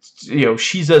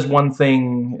 she says one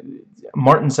thing,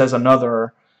 Martin says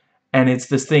another, and it's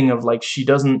this thing of, like, she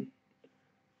doesn't,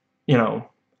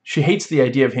 she hates the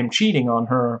idea of him cheating on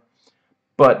her,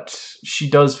 but she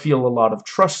does feel a lot of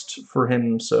trust for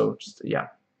him, so, just, yeah.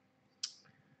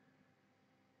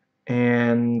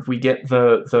 And we get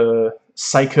the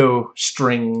psycho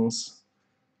strings,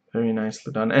 very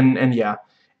nicely done, and yeah,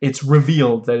 it's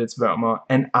revealed that it's Verma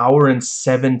an hour and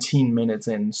 17 minutes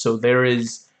in, so there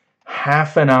is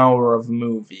half an hour of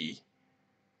movie.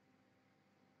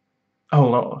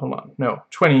 Hold on, no,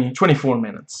 24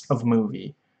 minutes of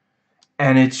movie,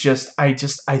 and it's just, I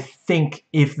think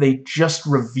if they just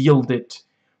revealed it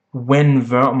when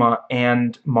Verma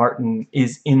and Martin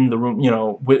is in the room,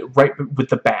 right with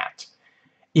the bat,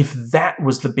 if that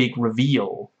was the big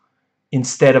reveal,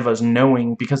 instead of us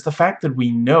knowing, because the fact that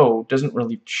we know doesn't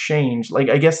really change. Like,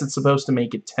 I guess it's supposed to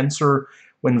make it tenser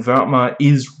when Verma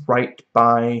is right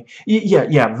by...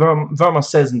 Yeah, Verma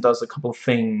says and does a couple of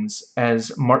things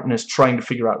as Martin is trying to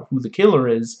figure out who the killer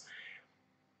is,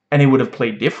 and it would have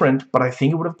played different, but I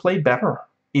think it would have played better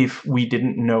if we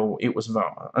didn't know it was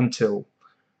Verma until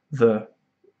the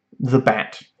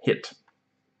bat hit.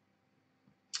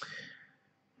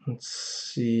 Let's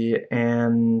see,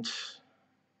 and...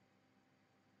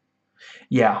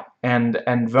 yeah, and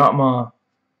Verma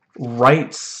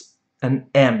writes an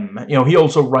M. He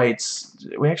also writes...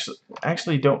 we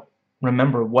actually don't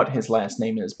remember what his last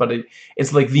name is, but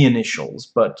it's like the initials.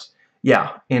 But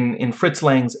yeah, in Fritz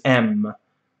Lang's M,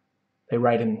 they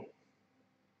write an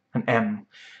M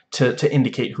to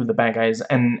indicate who the bad guy is.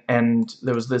 And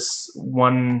there was this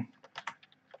one...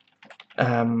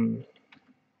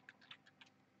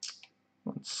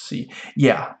 let's see.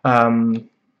 Yeah,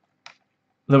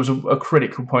 there was a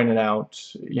critic who pointed out,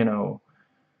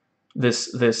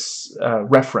 this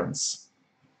reference.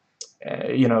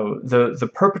 The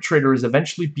perpetrator is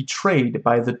eventually betrayed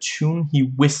by the tune he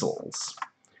whistles,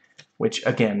 which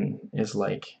again is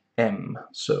like M.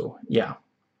 So yeah.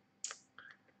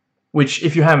 Which,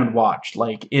 if you haven't watched,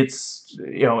 like, it's,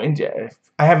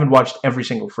 I haven't watched every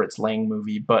single Fritz Lang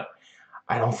movie, but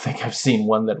I don't think I've seen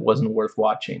one that wasn't worth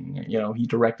watching. He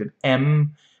directed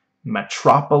M,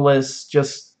 Metropolis,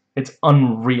 just, it's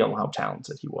unreal how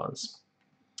talented he was.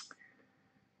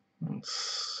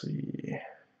 Let's see.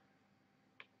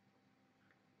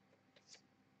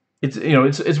 It's,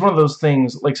 it's one of those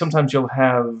things, like, sometimes you'll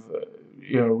have,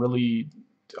 really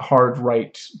hard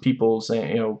right people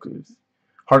saying,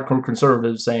 hardcore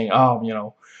conservatives saying,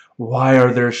 oh, why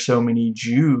are there so many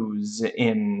Jews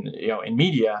in, in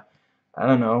media? I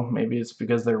don't know, maybe it's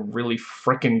because they're really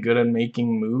frickin' good at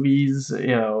making movies,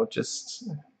 just...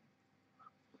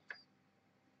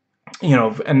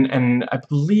 and I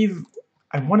believe,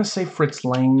 I want to say Fritz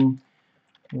Lang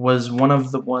was one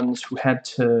of the ones who had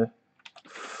to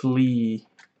flee.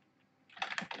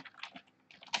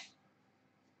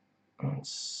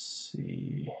 Let's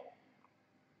see.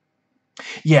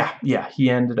 Yeah, he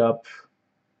ended up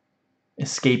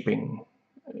escaping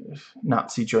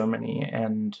Nazi Germany,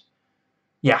 and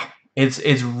yeah, it's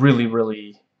really,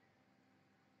 really,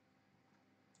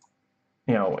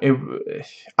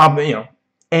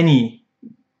 any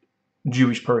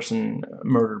Jewish person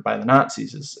murdered by the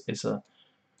Nazis is a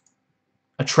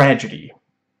tragedy.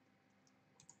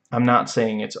 I'm not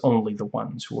saying it's only the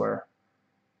ones who are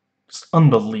just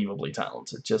unbelievably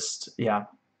talented. Just, yeah.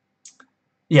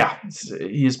 Yeah,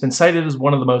 he has been cited as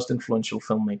one of the most influential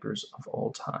filmmakers of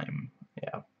all time.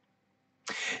 Yeah.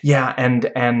 Yeah,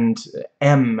 and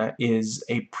M is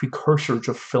a precursor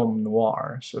to film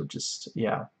noir. So just,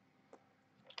 yeah.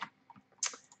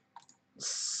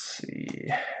 Let's see.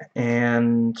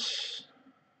 And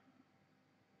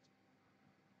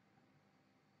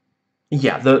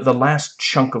yeah, the last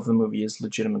chunk of the movie is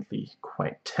legitimately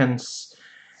quite tense.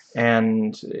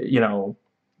 And, you know,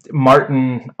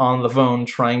 Martin on the phone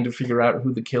trying to figure out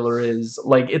who the killer is.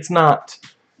 Like, it's not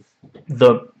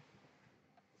the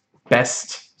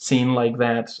best scene like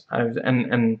that.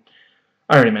 And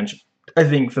I already mentioned, I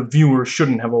think the viewer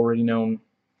shouldn't have already known.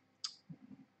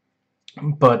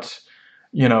 But,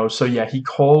 you know, so yeah, he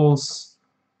calls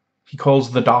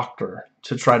the doctor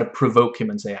to try to provoke him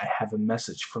and say, I have a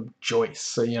message from Joyce.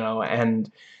 So, you know,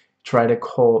 and tries to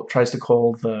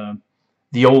call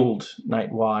the old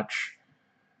Nightwatch,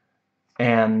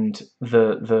 and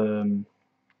the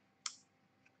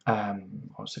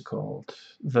what's it called?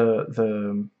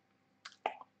 The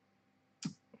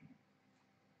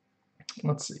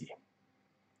let's see.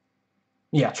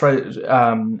 Yeah,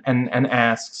 and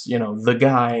asks, you know, the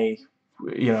guy,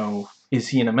 you know, is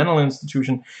he in a mental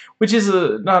institution? Which is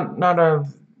not a,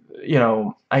 you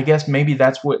know, I guess maybe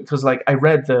that's what, because like I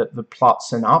read the plot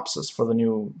synopsis for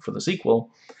the sequel,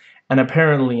 and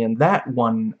apparently in that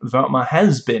one, Verma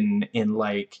has been in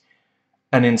like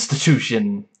an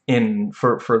institution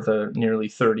for the nearly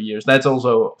 30 years. That's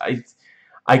also,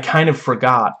 I kind of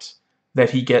forgot that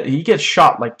he gets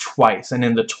shot like twice, and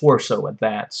in the torso at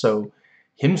that. So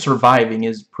him surviving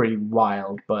is pretty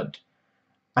wild. But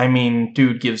I mean,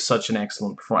 dude gives such an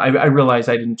excellent performance. I realized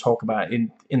I didn't talk about it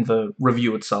in the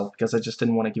review itself because I just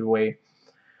didn't want to give away.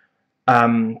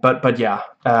 But yeah.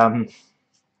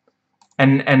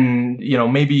 And you know,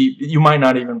 maybe you might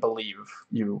not even believe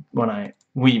when I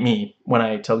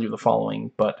tell you the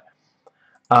following, but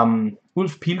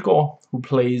Ulf Pilgaard, who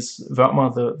plays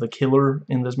Verma, the killer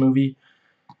in this movie,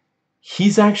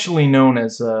 he's actually known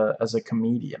as a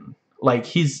comedian. Like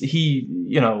he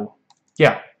you know,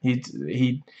 yeah,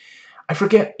 he I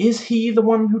forget, is he the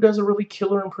one who does a really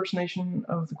killer impersonation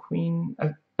of the Queen?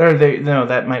 Or no,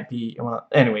 that might be, well,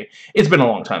 anyway, it's been a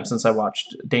long time since I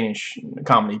watched Danish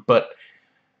comedy, but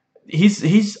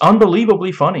he's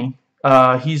unbelievably funny.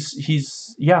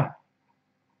 He's yeah,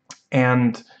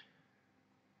 and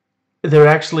there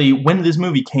actually, when this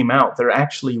movie came out, there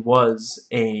actually was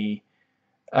a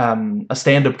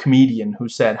stand-up comedian who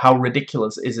said, "How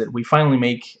ridiculous is it? We finally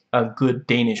make a good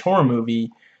Danish horror movie,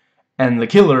 and the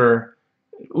killer,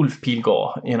 Ulf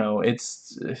Pilgaard. You know,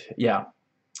 it's yeah."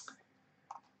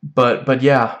 But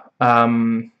yeah,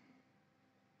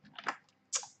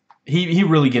 he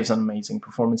really gives an amazing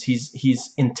performance.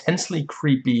 He's intensely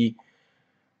creepy,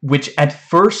 which at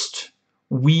first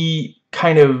we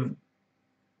kind of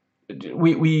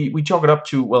we chalk it up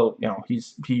to, well, you know,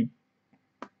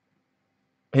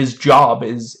 his job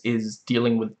is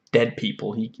dealing with dead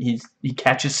people. He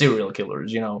catches serial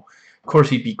killers, you know. Of course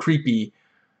he'd be creepy,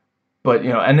 but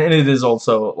you know, and it is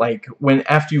also like when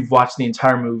after you've watched the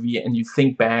entire movie and you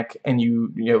think back and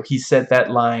you know, he said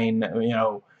that line, you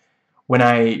know, when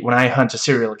I hunt a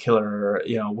serial killer,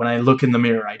 you know, when I look in the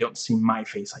mirror, I don't see my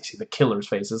face, I see the killer's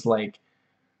face. It's like,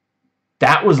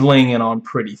 that was laying it on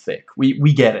pretty thick.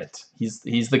 We get it. He's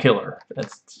the killer.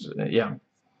 That's yeah.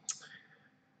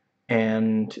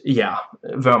 And yeah,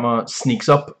 Verma sneaks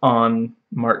up on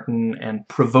Martin and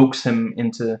provokes him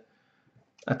into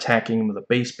attacking him with a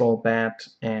baseball bat,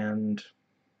 and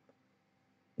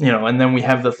you know, and then we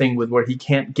have the thing with where he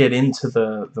can't get into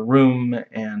the room,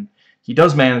 and he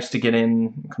does manage to get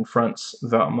in, confronts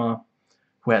Verma,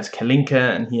 who has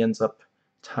Kalinka, and he ends up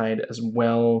tied as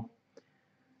well.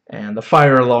 And the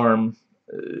fire alarm,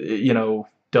 you know,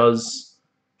 does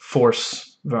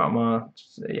force Verma,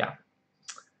 yeah.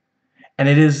 And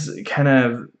it is kind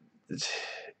of,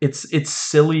 it's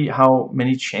silly how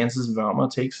many chances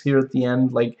Verma takes here at the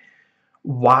end. Like,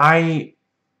 why,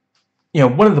 you know,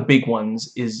 one of the big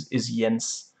ones is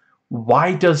Jens.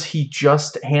 Why does he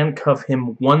just handcuff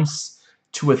him once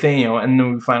to a thing, you know, and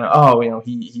then we find out, oh, you know,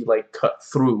 he like cut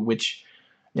through, which,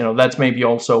 you know, that's maybe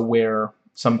also where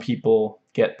some people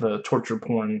get the torture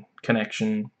porn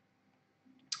connection.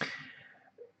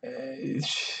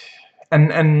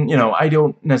 And you know, I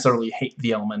don't necessarily hate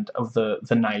the element of the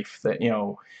knife that, you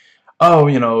know, oh,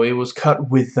 you know, it was cut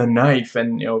with the knife,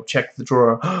 and, you know, check the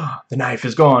drawer, the knife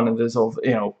is gone, and there's all,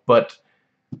 you know, but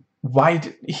why?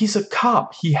 He's a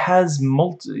cop. He has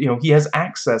you know, he has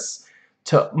access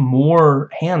to more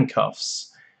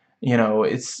handcuffs. You know,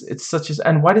 it's such as,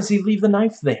 and why does he leave the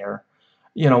knife there?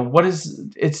 You know, what is?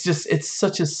 It's just, it's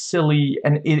such a silly,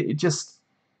 and it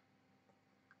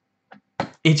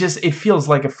feels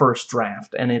like a first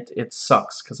draft, and it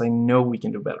sucks because I know we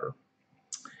can do better.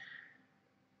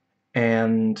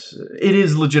 And it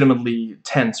is legitimately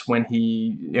tense when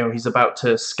he, you know, he's about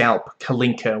to scalp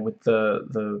Kalinka with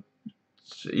the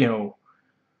you know,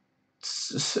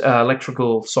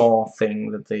 electrical saw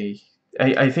thing that they,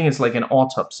 I think it's like an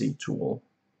autopsy tool.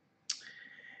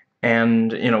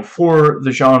 And, you know, for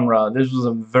the genre, this was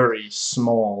a very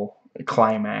small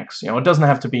climax. You know, it doesn't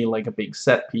have to be like a big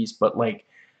set piece, but like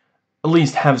at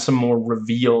least have some more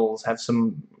reveals, have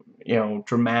some, you know,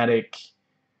 dramatic,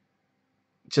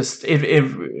 just if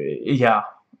yeah.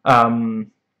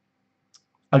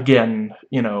 Again,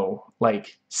 you know,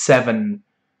 like Seven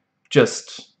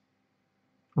just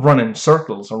running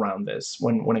circles around this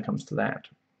when it comes to that.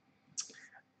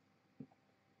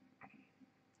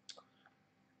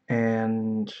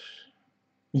 And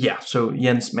yeah, so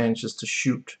Jens manages to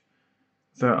shoot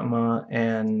Verma,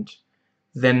 and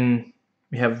then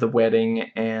we have the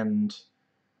wedding, and,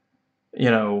 you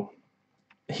know,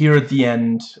 here at the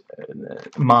end,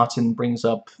 Martin brings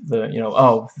up the, you know,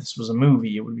 oh, if this was a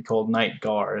movie, it would be called Night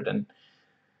Guard, and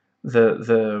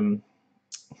the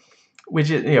which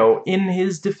is, you know, in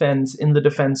his defense, in the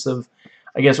defense of,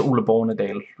 I guess, Ole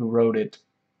Bornedal, who wrote it,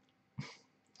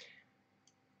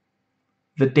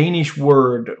 the Danish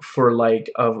word for, like,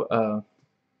 of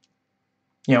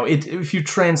you know, if you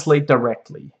translate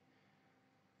directly,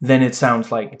 then it sounds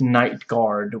like Night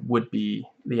Guard would be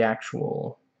the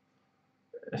actual,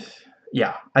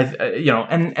 yeah, you know,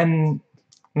 and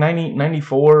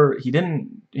 94, he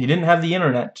didn't have the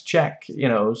internet to check, you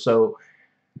know, so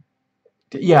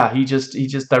yeah, he just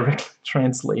directly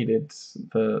translated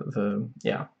the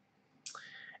yeah.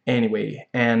 Anyway,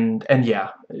 and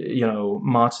yeah, you know,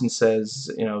 Martin says,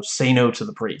 you know, say no to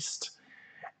the priest.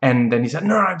 And then he said,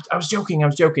 no, I was joking,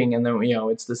 and then, you know,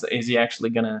 it's this, is he actually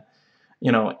gonna,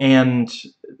 you know, and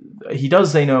he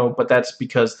does say no, but that's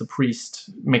because the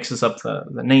priest mixes up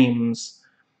the names.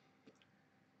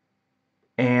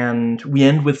 And we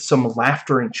end with some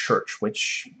laughter in church,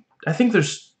 which I think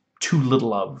there's too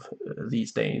little of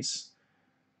these days,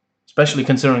 especially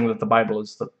considering that the Bible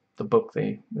is the book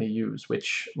they use,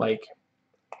 which, like,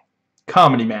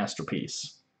 comedy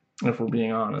masterpiece, if we're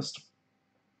being honest.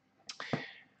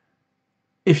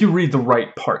 If you read the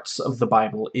right parts of the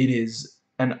Bible, it is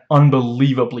an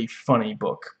unbelievably funny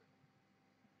book,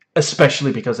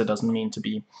 especially because it doesn't mean to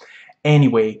be.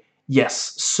 Anyway,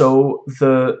 yes, so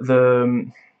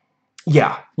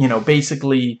yeah, you know,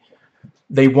 basically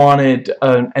they wanted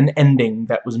an ending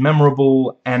that was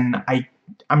memorable, and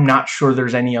I'm not sure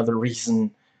there's any other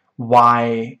reason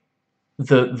why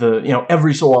you know,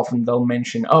 every so often they'll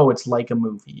mention, oh, it's like a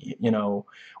movie, you know,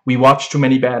 we watch too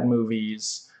many bad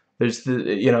movies. There's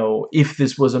you know, if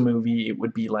this was a movie, it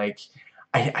would be like,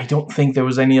 I don't think there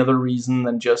was any other reason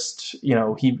than just, you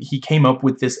know, he came up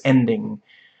with this ending,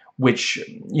 which,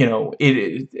 you know,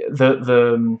 it's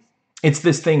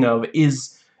this thing of,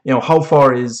 is, you know, how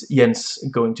far is Jens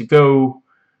going to go?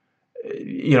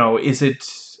 You know, is it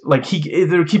like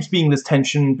there keeps being this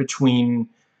tension between,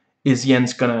 is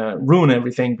Jens gonna ruin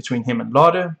everything between him and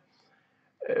Lotte?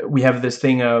 We have this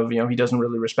thing of, you know, he doesn't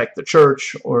really respect the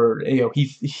church, or, you know,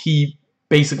 he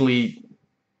basically,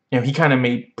 you know, he kind of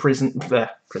made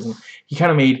he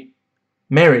kind of made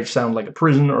marriage sound like a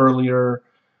prison earlier.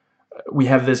 We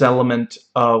have this element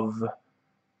of,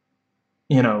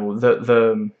 you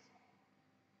know,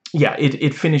 yeah,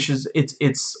 it finishes,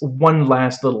 it's one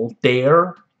last little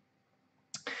dare,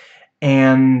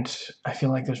 and I feel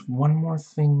like there's one more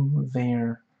thing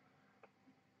there.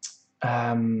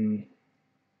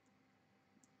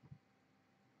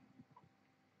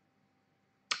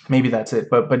 Maybe that's it,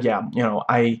 but yeah, you know,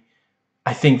 I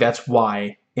think that's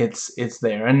why it's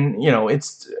there, and, you know,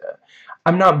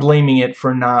 I'm not blaming it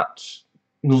for not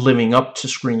living up to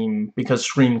Scream, because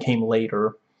Scream came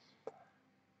later,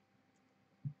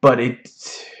 but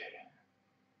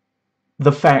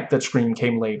the fact that Scream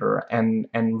came later and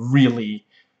really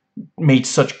made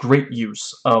such great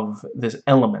use of this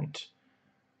element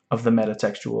of the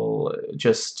metatextual,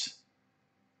 just,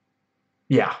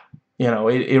 yeah, you know,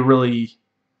 it really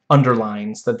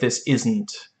underlines that this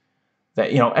isn't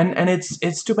that, you know, and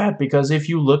it's too bad, because if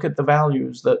you look at the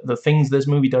values, the things this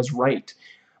movie does right,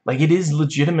 like, it is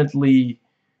legitimately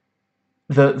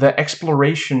the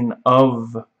exploration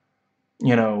of,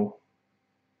 you know,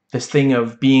 this thing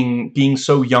of being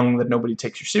so young that nobody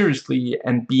takes you seriously,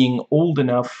 and being old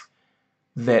enough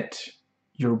that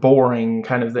you're boring,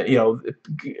 kind of, the, you know,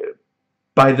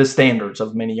 by the standards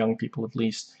of many young people at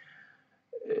least.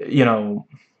 You know,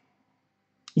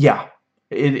 yeah,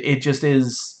 it just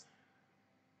is,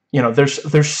 you know,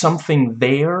 there's something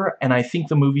there, and I think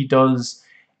the movie does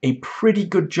a pretty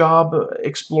good job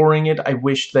exploring it. I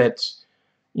wish that,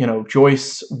 you know,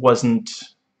 Joyce wasn't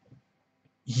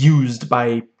used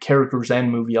by characters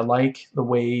and movie alike the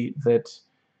way that,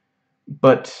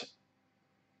 but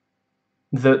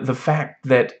the fact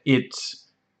that it,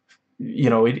 you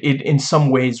know, it in some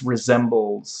ways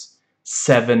resembles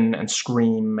Seven and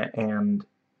Scream and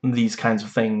these kinds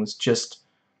of things, just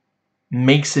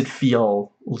makes it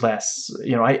feel less,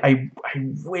 you know, I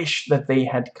wish that they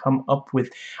had come up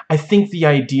with, I think the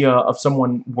idea of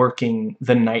someone working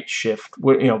the night shift,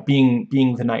 you know,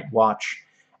 being the night watch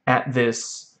at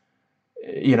this,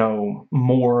 you know,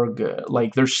 morgue,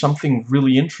 like, there's something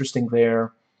really interesting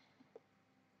there.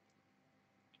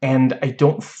 And I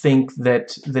don't think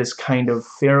that this kind of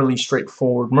fairly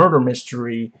straightforward murder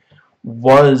mystery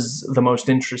was the most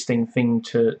interesting thing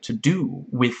to do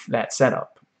with that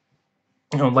setup.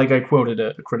 You know, like I quoted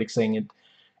a critic saying,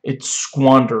 it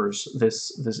squanders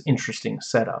this interesting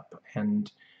setup.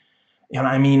 And, you know,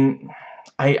 I mean,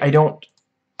 I don't,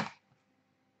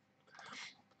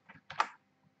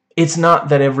 it's not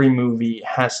that every movie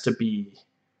has to be,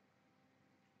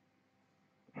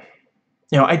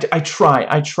 you know, I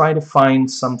try to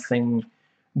find something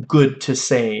good to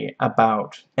say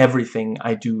about everything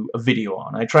I do a video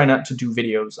on. I try not to do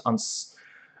videos on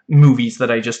movies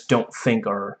that I just don't think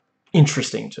are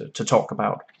interesting to talk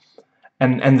about,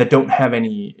 and that don't have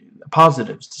any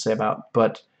positives to say about.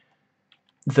 But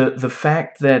the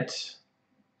fact that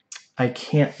I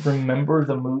can't remember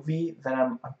the movie that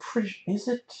I'm pretty, is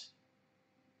it,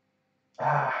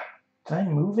 did I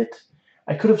move it?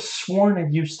 I could have sworn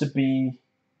it used to be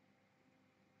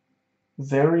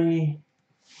very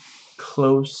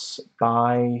close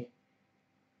by,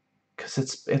 because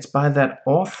it's by that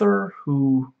author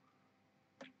who,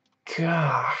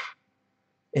 God,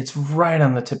 it's right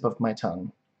on the tip of my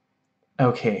tongue.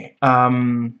 Okay,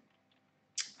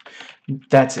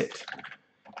 that's it.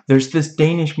 There's this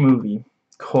Danish movie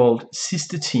called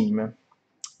Sidste Time.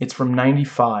 It's from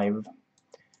 '95.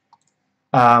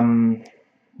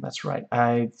 That's right.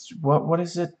 What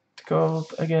is it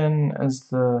called again? As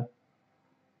the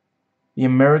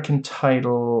American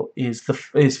title is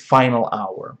Final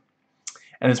Hour,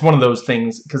 and it's one of those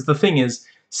things, because the thing is,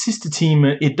 Sidste Time,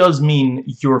 it does mean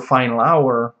your final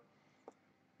hour,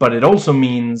 but it also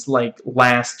means like the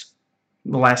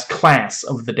last class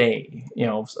of the day, you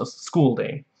know, a school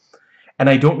day. And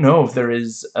I don't know if there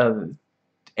is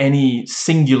any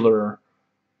singular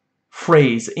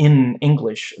phrase in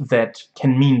English that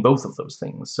can mean both of those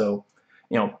things. So,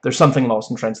 you know, there's something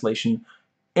lost in translation.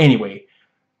 Anyway,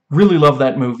 really love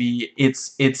that movie.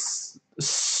 It's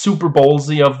super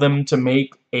ballsy of them to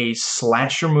make a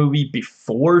slasher movie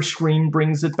before Scream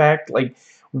brings it back. Like,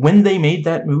 when they made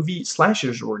that movie,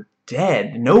 slashers were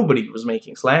dead. Nobody was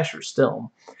making slashers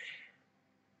still.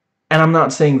 And I'm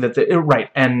not saying that right,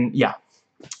 and yeah,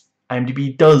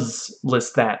 IMDb does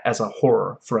list that as a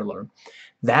horror thriller.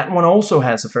 That one also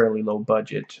has a fairly low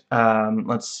budget.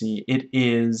 Let's see, it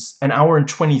is an hour and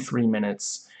 23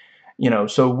 minutes. You know,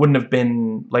 so it wouldn't have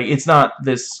been, like, it's not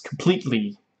this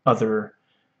completely other,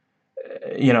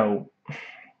 you know,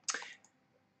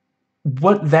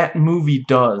 what that movie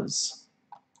does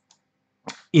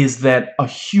is that a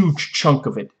huge chunk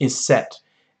of it is set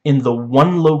in the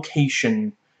one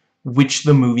location which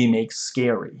the movie makes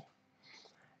scary.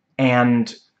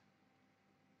 And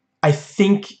I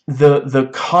think the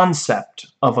concept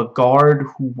of a guard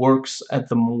who works at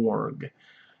the morgue,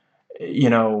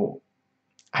 you know,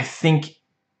 I think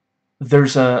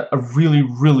there's a really,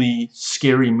 really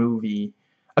scary movie,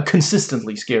 a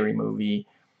consistently scary movie,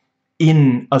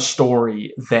 in a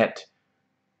story that,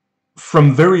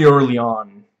 from very early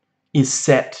on, is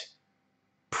set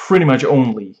pretty much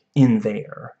only in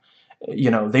there.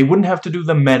 You know, they wouldn't have to do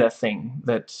the meta thing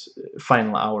that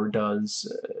Final Hour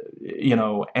does, you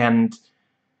know, and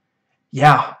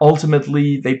yeah,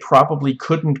 ultimately they probably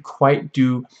couldn't quite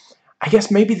do, I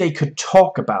guess maybe they could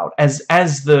talk about,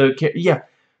 yeah,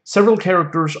 several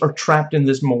characters are trapped in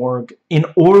this morgue. In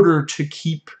order to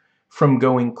keep from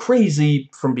going crazy,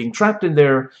 from being trapped in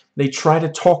there, they try to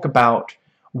talk about,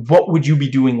 what would you be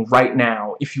doing right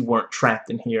now if you weren't trapped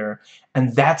in here?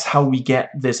 And that's how we get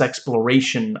this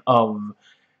exploration of,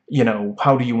 you know,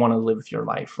 how do you want to live your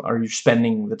life? Are you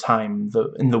spending the time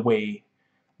in the way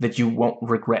that you won't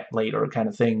regret later, kind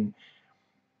of thing?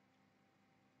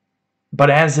 But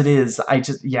as it is,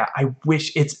 yeah, I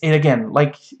wish and again,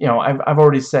 like, you know, I've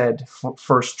already said,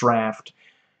 first draft.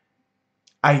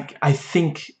 I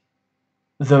think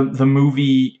the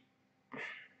movie,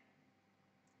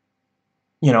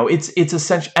 you know, it's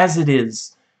essential as it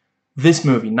is. This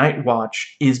movie,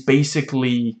 Nightwatch, is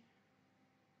basically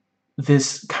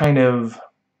this kind of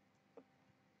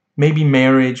maybe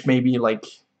marriage, maybe like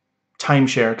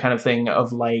timeshare kind of thing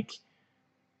of, like,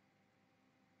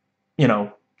 you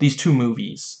know, these two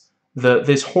movies.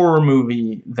 This horror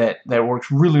movie that works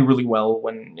really, really well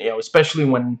when, you know, especially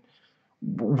when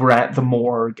we're at the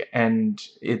morgue and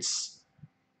it's,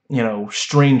 you know,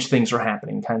 strange things are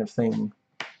happening kind of thing.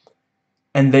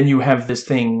 And then you have this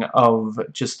thing of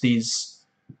just these,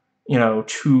 you know,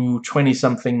 two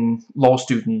 20-something law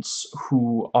students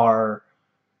who are,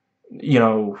 you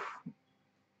know,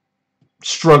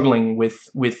 struggling with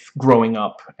growing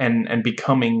up and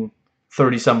becoming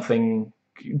 30-something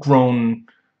grown,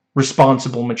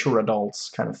 responsible, mature adults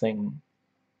kind of thing.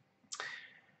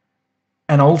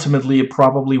 And ultimately, it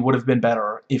probably would have been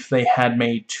better if they had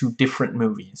made two different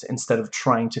movies instead of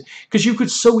trying to... Because you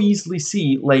could so easily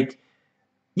see, like,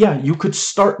 yeah, you could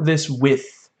start this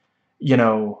with, you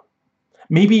know,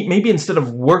 maybe instead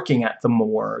of working at the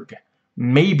morgue,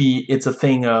 maybe it's a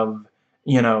thing of,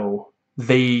 you know,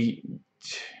 they...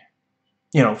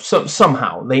 You know,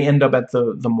 somehow they end up at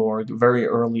the morgue very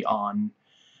early on.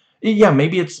 Yeah,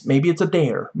 maybe it's a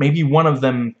dare. Maybe one of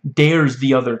them dares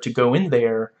the other to go in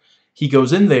there. He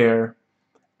goes in there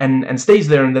and stays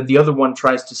there, and then the other one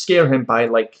tries to scare him by,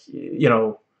 like, you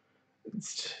know,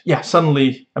 yeah,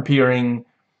 suddenly appearing,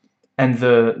 and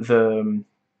maybe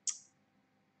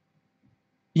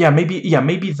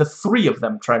the three of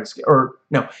them try to scare, or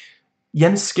no,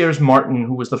 Jens scares Martin,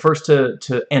 who was the first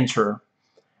to enter,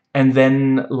 and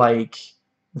then, like,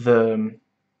 the...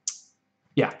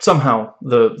 Yeah, somehow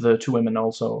the two women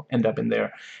also end up in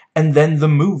there. And then the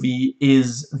movie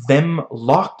is them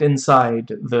locked inside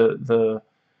the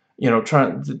you know,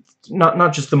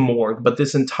 not just the morgue, but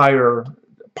this entire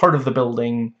part of the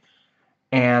building,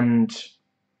 and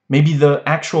maybe the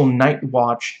actual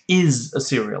Nightwatch is a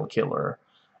serial killer,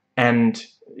 and,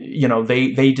 you know,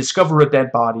 they discover a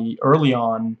dead body early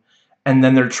on, and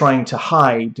then they're trying to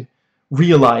hide,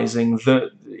 realizing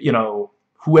that, you know,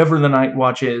 whoever the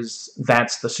Nightwatch is,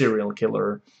 that's the serial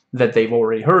killer that they've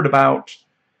already heard about,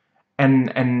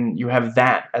 and you have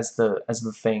that as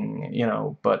the thing, you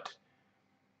know. But,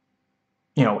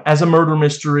 you know, as a murder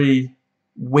mystery,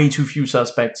 way too few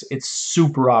suspects. It's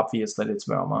super obvious that it's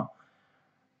Velma,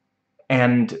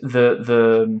 and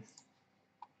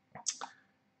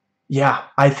yeah,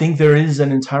 I think there is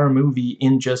an entire movie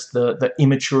in just the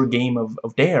immature game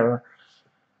of Dare.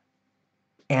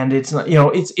 And it's not, you know,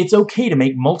 it's okay to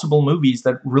make multiple movies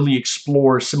that really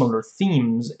explore similar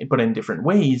themes, but in different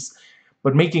ways.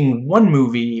 But making one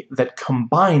movie that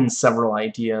combines several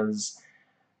ideas,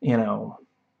 you know,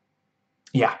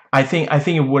 yeah, I think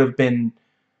it would have been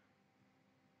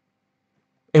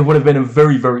a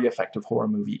very, very effective horror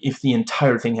movie if the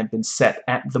entire thing had been set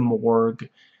at the morgue.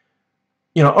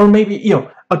 You know, or maybe, you know,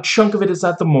 a chunk of it is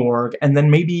at the morgue, and then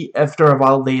maybe after a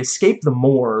while they escape the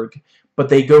morgue, but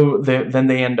they go there, then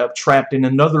they end up trapped in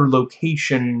another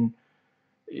location,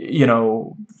 you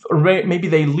know, or maybe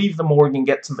they leave the morgue and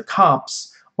get to the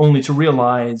cops, only to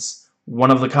realize one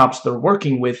of the cops they're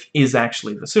working with is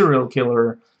actually the serial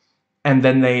killer, and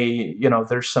then they, you know,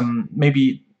 there's some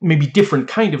maybe different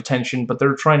kind of tension, but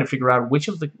they're trying to figure out which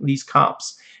of these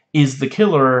cops is the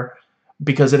killer,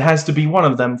 because it has to be one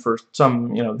of them for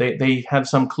some, you know, they have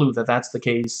some clue that that's the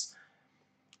case.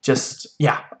 Just,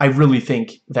 yeah, I really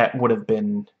think that would have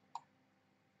been,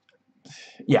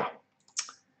 yeah.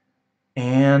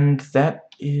 And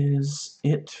that is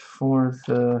it for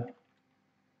the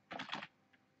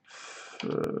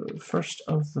first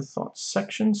of the thoughts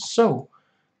section. So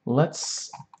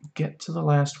let's get to the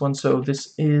last one. So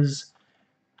this is,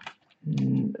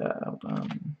 there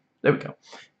we go.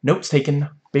 Notes taken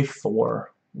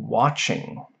before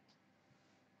watching.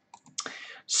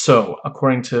 So,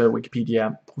 according to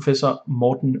Wikipedia, Professor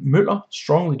Morten Møller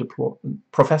strongly deplored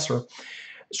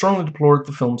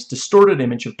the film's distorted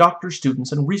image of doctors,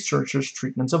 students, and researchers'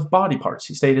 treatments of body parts.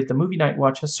 He stated, "The movie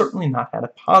Nightwatch has certainly not had a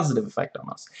positive effect on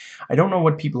us. I don't know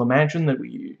what people imagine, that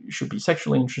we should be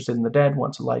sexually interested in the dead,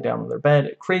 want to lie down on their bed,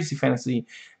 a crazy fantasy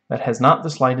that has not the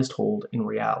slightest hold in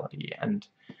reality." And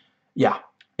yeah,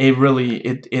 it really,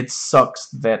 it sucks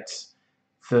that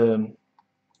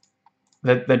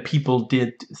that people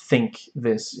did think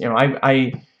this. You know,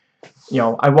 you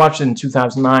know, I watched it in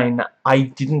 2009. I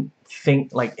didn't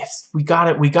think, like, we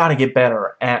gotta get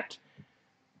better at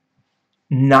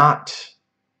not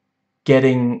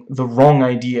getting the wrong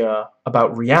idea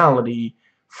about reality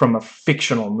from a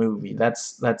fictional movie.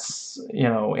 That's you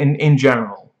know, in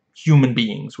general, human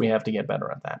beings, we have to get better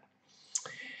at that.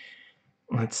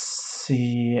 Let's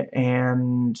see,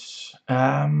 and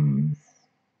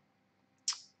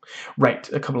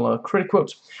right, a couple of critic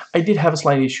quotes. I did have a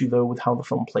slight issue, though, with how the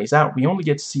film plays out. We only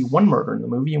get to see one murder in the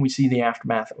movie, and we see the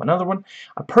aftermath of another one.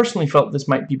 I personally felt this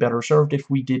might be better served if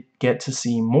we did get to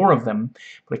see more of them,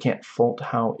 but I can't fault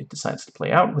how it decides to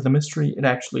play out. With a mystery, it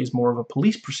actually is more of a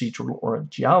police procedural or a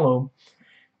giallo,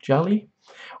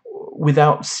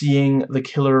 without seeing the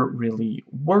killer really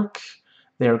work.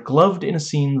 They are gloved in a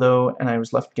scene, though, and I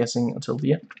was left guessing until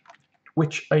the end,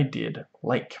 which I did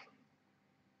like.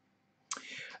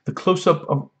 The close-up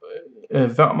of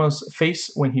Varma's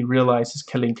face when he realizes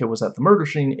Kalinka was at the murder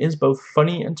scene is both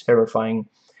funny and terrifying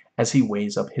as he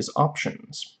weighs up his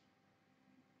options.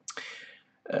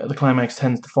 The climax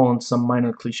tends to fall into some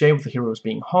minor cliché with the heroes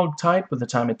being hogtied. By the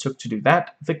time it took to do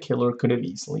that, the killer could have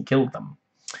easily killed them.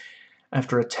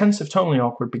 After a tense, if totally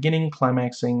awkward beginning,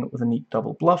 climaxing with a neat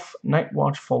double bluff,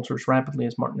 Nightwatch falters rapidly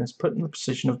as Martin is put in the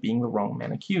position of being the wrong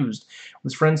man accused,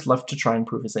 with his friends left to try and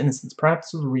prove his innocence.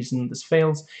 Perhaps the reason this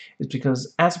fails is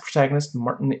because, as a protagonist,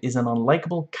 Martin is an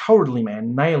unlikable, cowardly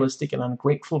man, nihilistic and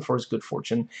ungrateful for his good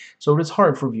fortune, so it is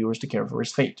hard for viewers to care for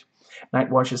his fate.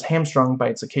 Nightwatch is hamstrung by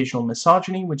its occasional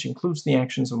misogyny, which includes the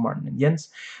actions of Martin and Jens.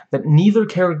 That neither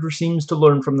character seems to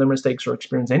learn from their mistakes or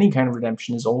experience any kind of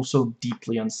redemption is also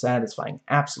deeply unsatisfying.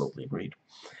 Absolutely agreed.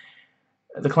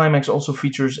 The climax also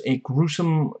features a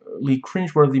gruesomely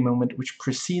cringeworthy moment which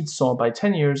precedes Saw by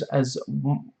 10 years, as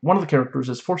one of the characters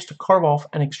is forced to carve off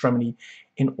an extremity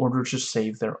in order to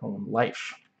save their own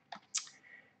life.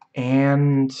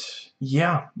 And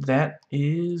yeah, that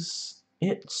is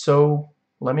it. So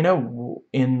let me know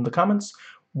in the comments,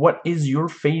 what is your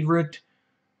favorite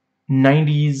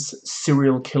 90s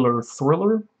serial killer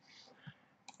thriller?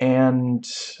 And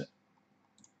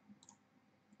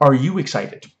are you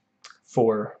excited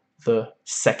for the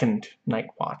second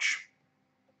Nightwatch?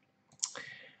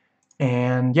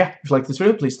 And yeah, if you like this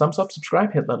video, please thumbs up,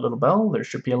 subscribe, hit that little bell. There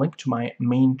should be a link to my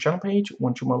main channel page,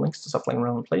 one or two more links to stuff like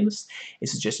around the playlist, a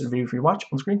suggested video for you to watch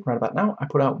on screen right about now. I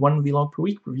put out one vlog per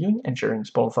week reviewing and sharing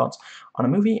spoiler thoughts on a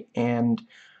movie, and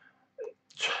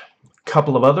a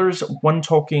couple of others. One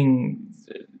talking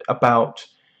about,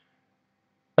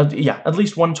 at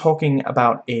least one talking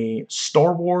about a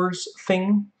Star Wars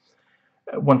thing.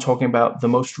 One talking about the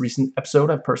most recent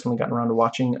episode I've personally gotten around to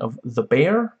watching of The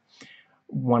Bear.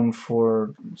 One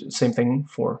for, same thing,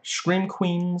 for Scream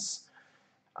Queens.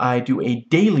 I do a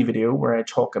daily video where I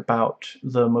talk about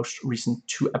the most recent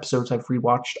 2 episodes I've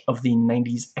rewatched of the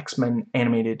 90s X-Men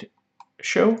animated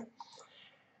show.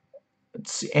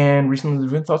 And recently the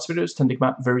Reviewing Thoughts videos tend to come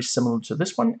out very similar to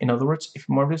this one. In other words, if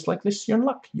more videos like this, you're in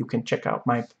luck. You can check out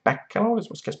my back catalog as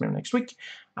well as catch me next week.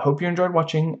 I hope you enjoyed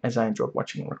watching as I enjoyed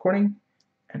watching and recording,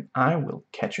 and I will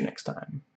catch you next time.